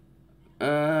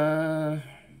 Nah,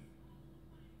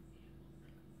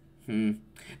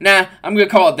 I'm gonna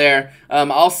call it there.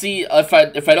 I'll see if I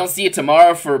don't see you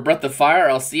tomorrow for Breath of Fire.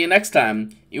 I'll see you next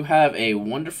time. You have a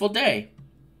wonderful day.